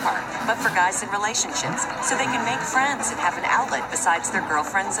dog park, but for guys in relationships, so they can make friends and have an outlet besides their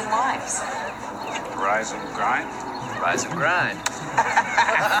girlfriends and wives. Rise and grind? Rise and grind.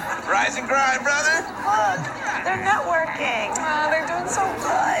 Rise and grind, brother. Look, they're networking. Oh, they're doing so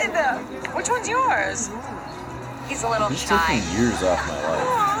good. Which one one's yours. He's a little He's shy. taking years off my life.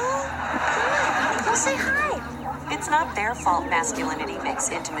 Aw, go say hi. It's not their fault masculinity makes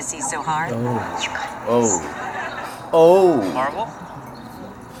intimacy so hard. Oh. Marvel?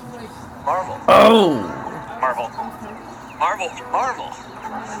 Marvel. Oh. Marvel. Marvel. Marvel.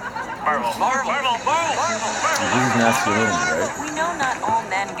 Marvel. Marvel. Marvel. This is masculinity, right? We know not all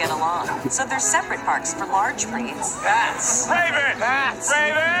men get along, so there's separate parks for large breeds Pats. Raven. Pats.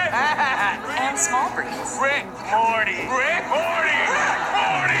 Raven. and small breeds. Rick. Morty. Rick. Morty. Rick.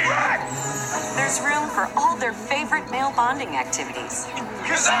 Morty. There's room for all their favorite male bonding activities.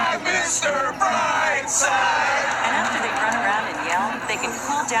 Cause I'm Mr. Brightside. And after they run around and yell, they can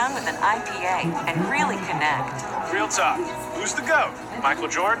cool down with an IPA and really connect. Real talk. Who's the GOAT? Michael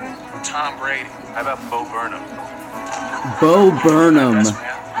Jordan? Tom Brady? How about Bo Burnham? Bo Burnham. Best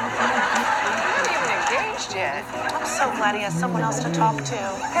man. Not even engaged yet. I'm so glad he has someone else to talk to.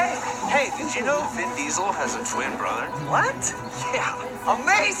 Hey, did you know Vin Diesel has a twin brother? What? Yeah,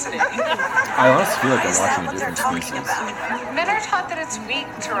 amazing. I honestly feel like Is I'm that watching a what they're different talking species. about? Men are taught that it's weak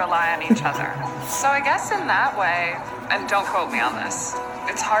to rely on each other. So I guess in that way, and don't quote me on this,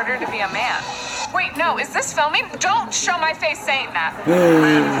 it's harder to be a man. Wait, no, is this filming? Don't show my face saying that.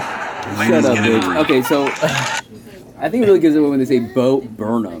 Shut up, bitch. Okay, so I think it really gives it away when they say Bo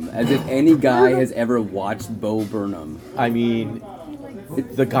Burnham, as if any guy has ever watched Bo Burnham. I mean,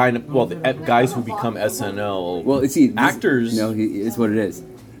 the guy, well, the guys who become SNL Well, see, actors. No, it's what it is.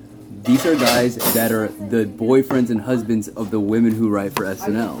 These are guys that are the boyfriends and husbands of the women who write for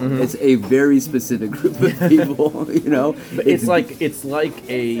SNL. Mm-hmm. It's a very specific group of people, you know. But it's like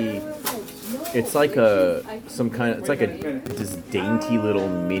some kind of, it's like this dainty little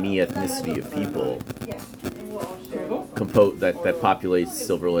mini ethnicity of people that populates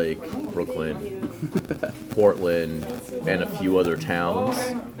Silver Lake, Brooklyn, Portland, and a few other towns,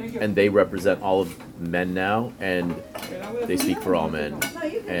 and they represent all of men now, and they speak for all men,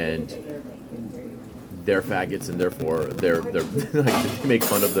 and they're faggots, and therefore they're like, they make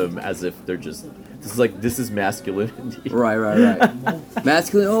fun of them as if they're just. This is masculinity. Right.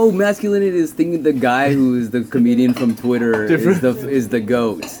 Masculinity is thinking the guy who is the comedian from Twitter is the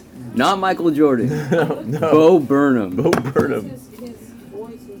GOAT. Not Michael Jordan. No. Bo Burnham. Bo Burnham.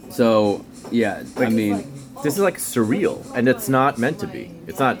 So, yeah, I mean, this is like surreal, and it's not meant to be.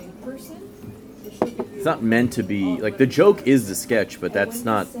 It's not meant to be, like, the joke is the sketch, but that's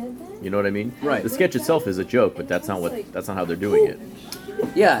not, you know what I mean? Right. The sketch itself is a joke, but that's not how they're doing it.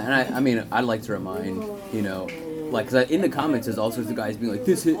 yeah, and I mean, I'd like to remind, you know, like, cause in the comments there's all sorts of guys being like,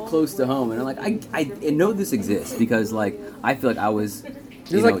 this hit close to home, and I'm like, I know this exists, because, like, I feel like I was...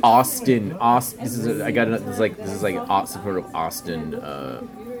 This is like Austin. This is some sort of Austin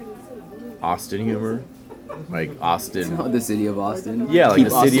humor, like Austin. The city of Austin. Yeah, like Keep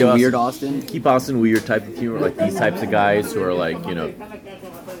the city Austin of weird Austin. Keep Austin weird type of humor, like these types of guys who are like, you know,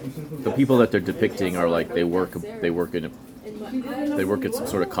 the people that they're depicting are like they work at some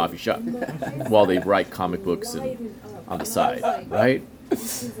sort of coffee shop while they write comic books on the side, right?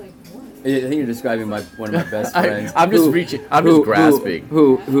 I think you're describing one of my best friends. I'm just grasping.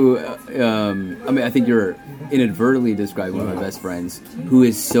 I mean, I think you're inadvertently describing one of my best friends who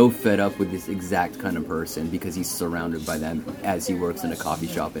is so fed up with this exact kind of person because he's surrounded by them as he works in a coffee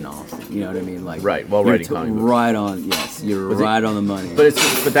shop in Austin. You know what I mean? Like, right, while writing comic books. Right on. Yes, you're right on the money.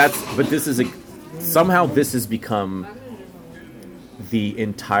 Somehow this has become the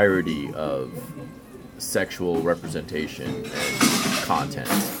entirety of sexual representation and content.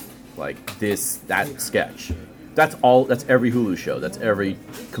 Like that sketch. That's every Hulu show. That's every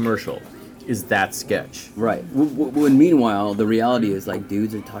commercial. Is that sketch. Right. When meanwhile, the reality is, like,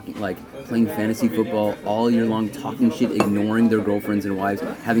 dudes are talking, like, playing fantasy football all year long, talking shit, ignoring their girlfriends and wives,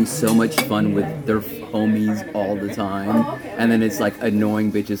 having so much fun with their homies all the time, and then it's like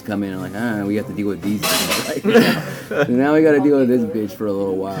annoying bitches come in and like, we have to deal with these things. Right? So now we got to deal with this bitch for a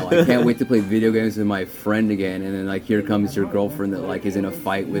little while. I can't wait to play video games with my friend again, and then, like, here comes your girlfriend that, like, is in a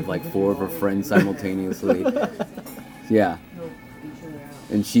fight with, like, 4 of her friends simultaneously. Yeah.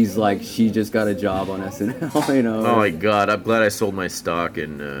 And she's like, she just got a job on SNL, you know. Oh my god, I'm glad I sold my stock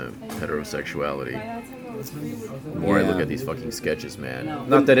in heterosexuality. The more I look at these fucking sketches, man.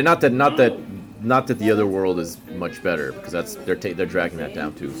 Not that the other world is much better, because they're dragging that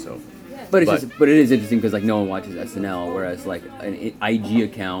down too. So. But it is interesting because, like, no one watches SNL, whereas, like, an IG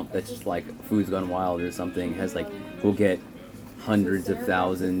account that's just like Food's Gone Wild or something will get hundreds of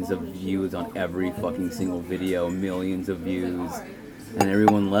thousands of views on every fucking single video, millions of views. And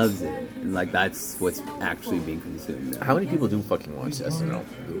everyone loves it. And, like, that's what's actually being consumed now. How many people do fucking watch SNL?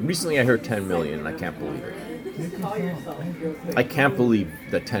 Recently I heard 10 million, and I can't believe it. I can't believe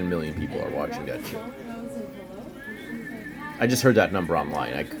that 10 million people are watching that shit. I just heard that number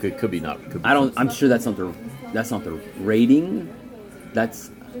online. It could be not. Could be I'm sure that's not the rating.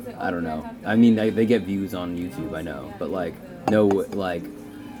 I don't know. I mean, they get views on YouTube. I know, but like no, like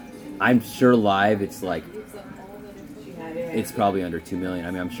I'm sure live it's probably under 2 million.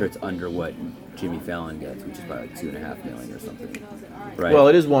 I mean, I'm sure it's under what Jimmy Fallon gets, which is probably like 2.5 million or something. Right. Well,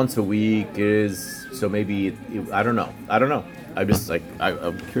 it is once a week. It is so maybe I don't know. I'm just like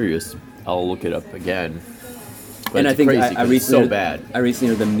I'm curious. I'll look it up again. But and I think crazy, I recently it's so bad. I recently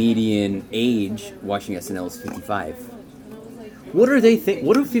heard the median age watching SNL is 55. What are they think?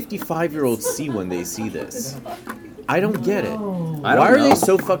 What do 55-year-olds see when they see this? I don't get it. Why are they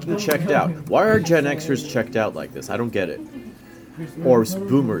so fucking checked out? Why are Gen Xers checked out like this? I don't get it. Or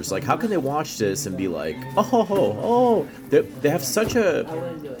boomers, like how can they watch this and be like, oh, they have such a,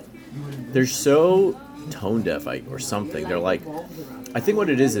 they're so tone deaf or something. They're like, I think what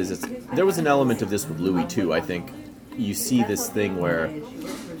it is there was an element of this with Louis too. I think you see this thing where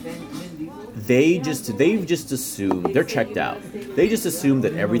they've just assumed they're checked out. They just assume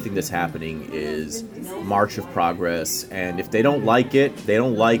that everything that's happening is March of Progress, and if they don't like it, they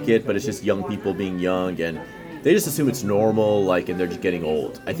don't like it. But it's just young people being young, and they just assume it's normal, like, and they're just getting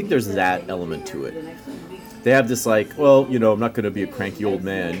old. I think there's that element to it. They have this like, well, I'm not going to be a cranky old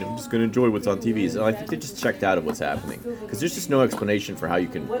man. I'm just going to enjoy what's on TV. And I think they're just checked out of what's happening because there's just no explanation for how you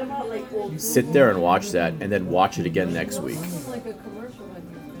can sit there and watch that and then watch it again next week.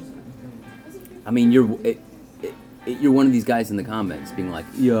 I mean, you're one of these guys in the comments being like,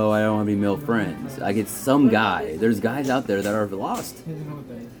 yo, I don't have any male friends. Like, it's some guy. There's guys out there that are lost.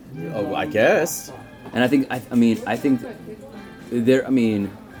 Oh, I guess. And I think there. I mean,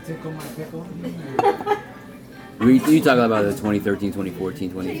 you talk about the 2013, 2014,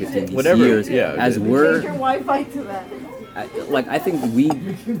 2015 these whatever years. Yeah, as Take we're your Wi-Fi to that. I think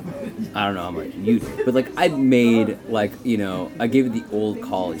I don't know how much you, but like I made I gave it the old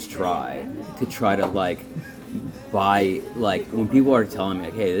college try to like buy, like when people are telling me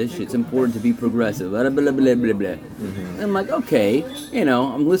like, hey, this shit's important to be progressive, blah blah blah blah blah. Mm-hmm. And I'm like, okay,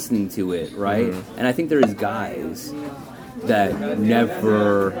 I'm listening to it, right? Mm-hmm. And I think there is guys that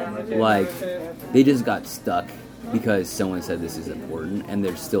never they just got stuck because someone said this is important, and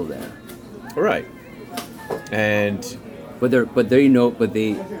they're still there. Right. And But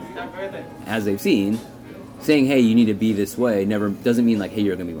they, as they've seen, saying, hey, you need to be this way never doesn't mean like, hey,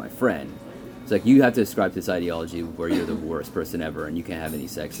 you're gonna be my friend. It's like you have to ascribe to this ideology where you're the worst person ever and you can't have any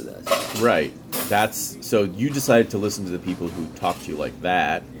sex with us. Right. So you decided to listen to the people who talk to you like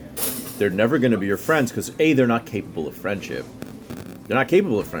that. They're never going to be your friends because they're not capable of friendship. They're not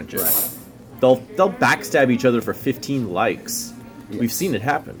capable of friendship. Right. They'll backstab each other for 15 likes. Yes. We've seen it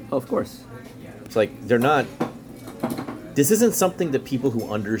happen. Oh, of course. It's like they're not. This isn't something that people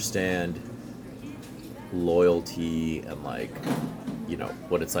who understand loyalty and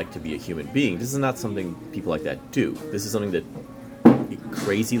what it's like to be a human being. This is not something people like that do. This is something that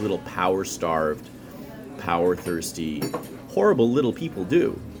crazy little power-starved, power-thirsty, horrible little people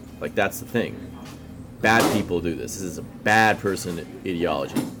do. Like, that's the thing. Bad people do this. This is a bad person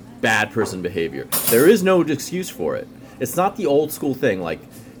ideology. Bad person behavior. There is no excuse for it. It's not the old school thing. Like,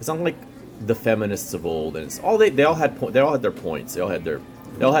 it's not like the feminists of old, and it's all they all had their points. They all had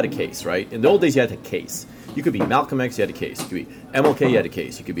a case, right? In the old days, you had a case. You could be Malcolm X, you had a case. You could be MLK, you had a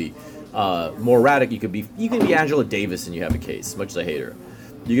case. You could be more radical. You can be Angela Davis, and you have a case. Much as I hate her,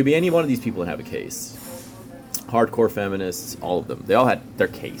 you could be any one of these people and have a case. Hardcore feminists, all of them. They all had their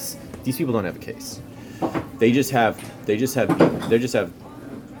case. These people don't have a case. They just have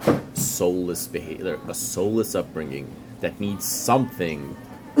soulless behavior, a soulless upbringing that needs something,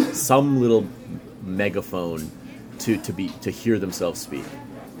 some little megaphone to hear themselves speak.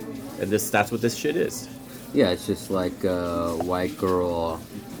 And that's what this shit is. Yeah, it's just like white girl,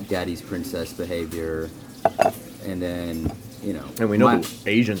 daddy's princess behavior, and then And we know that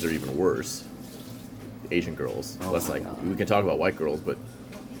Asians are even worse. Asian girls. Oh, that's like God. We can talk about white girls, but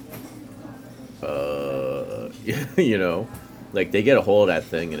like they get a hold of that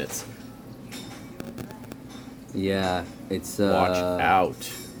thing, and it's it's watch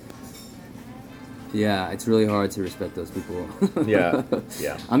out. Yeah, it's really hard to respect those people. yeah.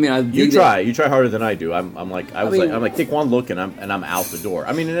 I mean, you try harder than I do. I'm like take one look and I'm out the door.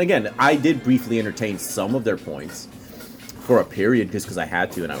 I mean, and again, I did briefly entertain some of their points for a period just because I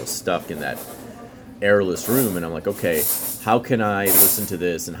had to, and I was stuck in that airless room, and I'm like, okay, how can I listen to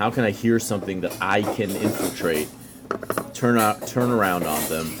this, and how can I hear something that I can infiltrate, turn around on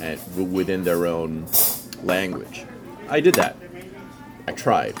them, and within their own language? I did that. I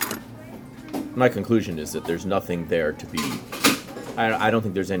tried. my conclusion is that there's nothing there to be. I don't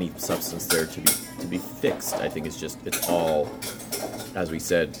think there's any substance there to be fixed. I think it's all, as we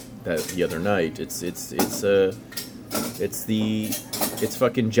said the other night. It's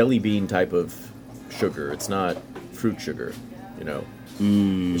fucking jelly bean type of sugar. It's not fruit sugar, you know.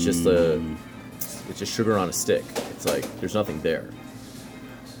 It's just sugar on a stick. It's like there's nothing there.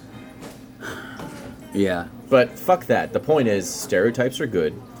 Yeah. But fuck that. The point is, stereotypes are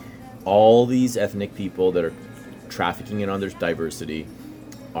good. All these ethnic people that are trafficking in on their diversity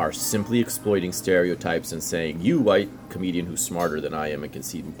are simply exploiting stereotypes and saying, you white comedian who's smarter than I am and can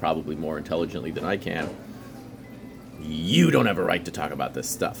see probably more intelligently than I can, you don't have a right to talk about this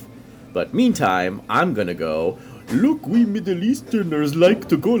stuff. But meantime, I'm gonna go, look, we Middle Easterners like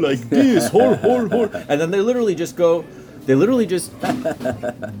to go like this, hor, hor, hor. And then they literally just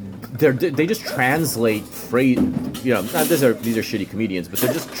they just translate phrase, you know, these are shitty comedians, but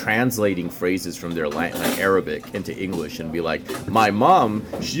they're just translating phrases from their like Arabic into English and be like, my mom,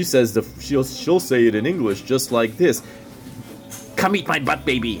 she says she'll say it in English just like this. Come eat my butt,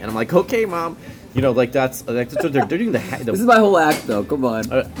 baby. And I'm like, okay, mom. You know, like that's what they're doing. This is my whole act, though. Come on.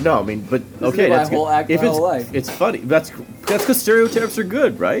 No, I mean, but this okay, is my that's whole good. act. If my whole life. It's funny. That's because stereotypes are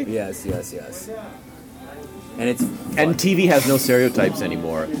good, right? Yes. And it's fun. And TV has no stereotypes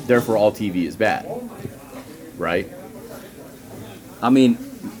anymore. Therefore, all TV is bad, right? I mean,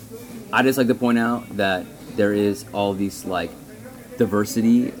 I just like to point out that there is all these like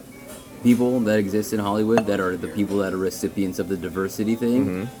diversity people that exist in Hollywood that are the people that are recipients of the diversity thing.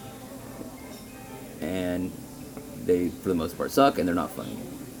 Mm-hmm. And they, for the most part, suck, and they're not funny.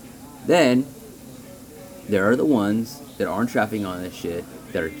 Then, there are the ones that aren't trafficking on this shit,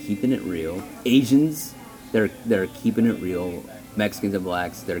 that are keeping it real. Asians, that are keeping it real. Mexicans and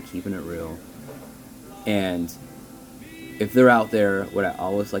blacks, that are keeping it real. And if they're out there, what I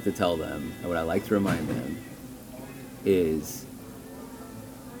always like to tell them, and what I like to remind them, is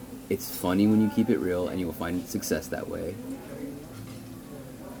it's funny when you keep it real, and you will find success that way.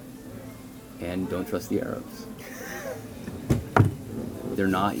 And don't trust the Arabs. They're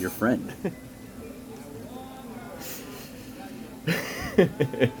not your friend.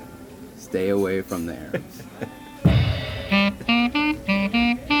 Stay away from the Arabs.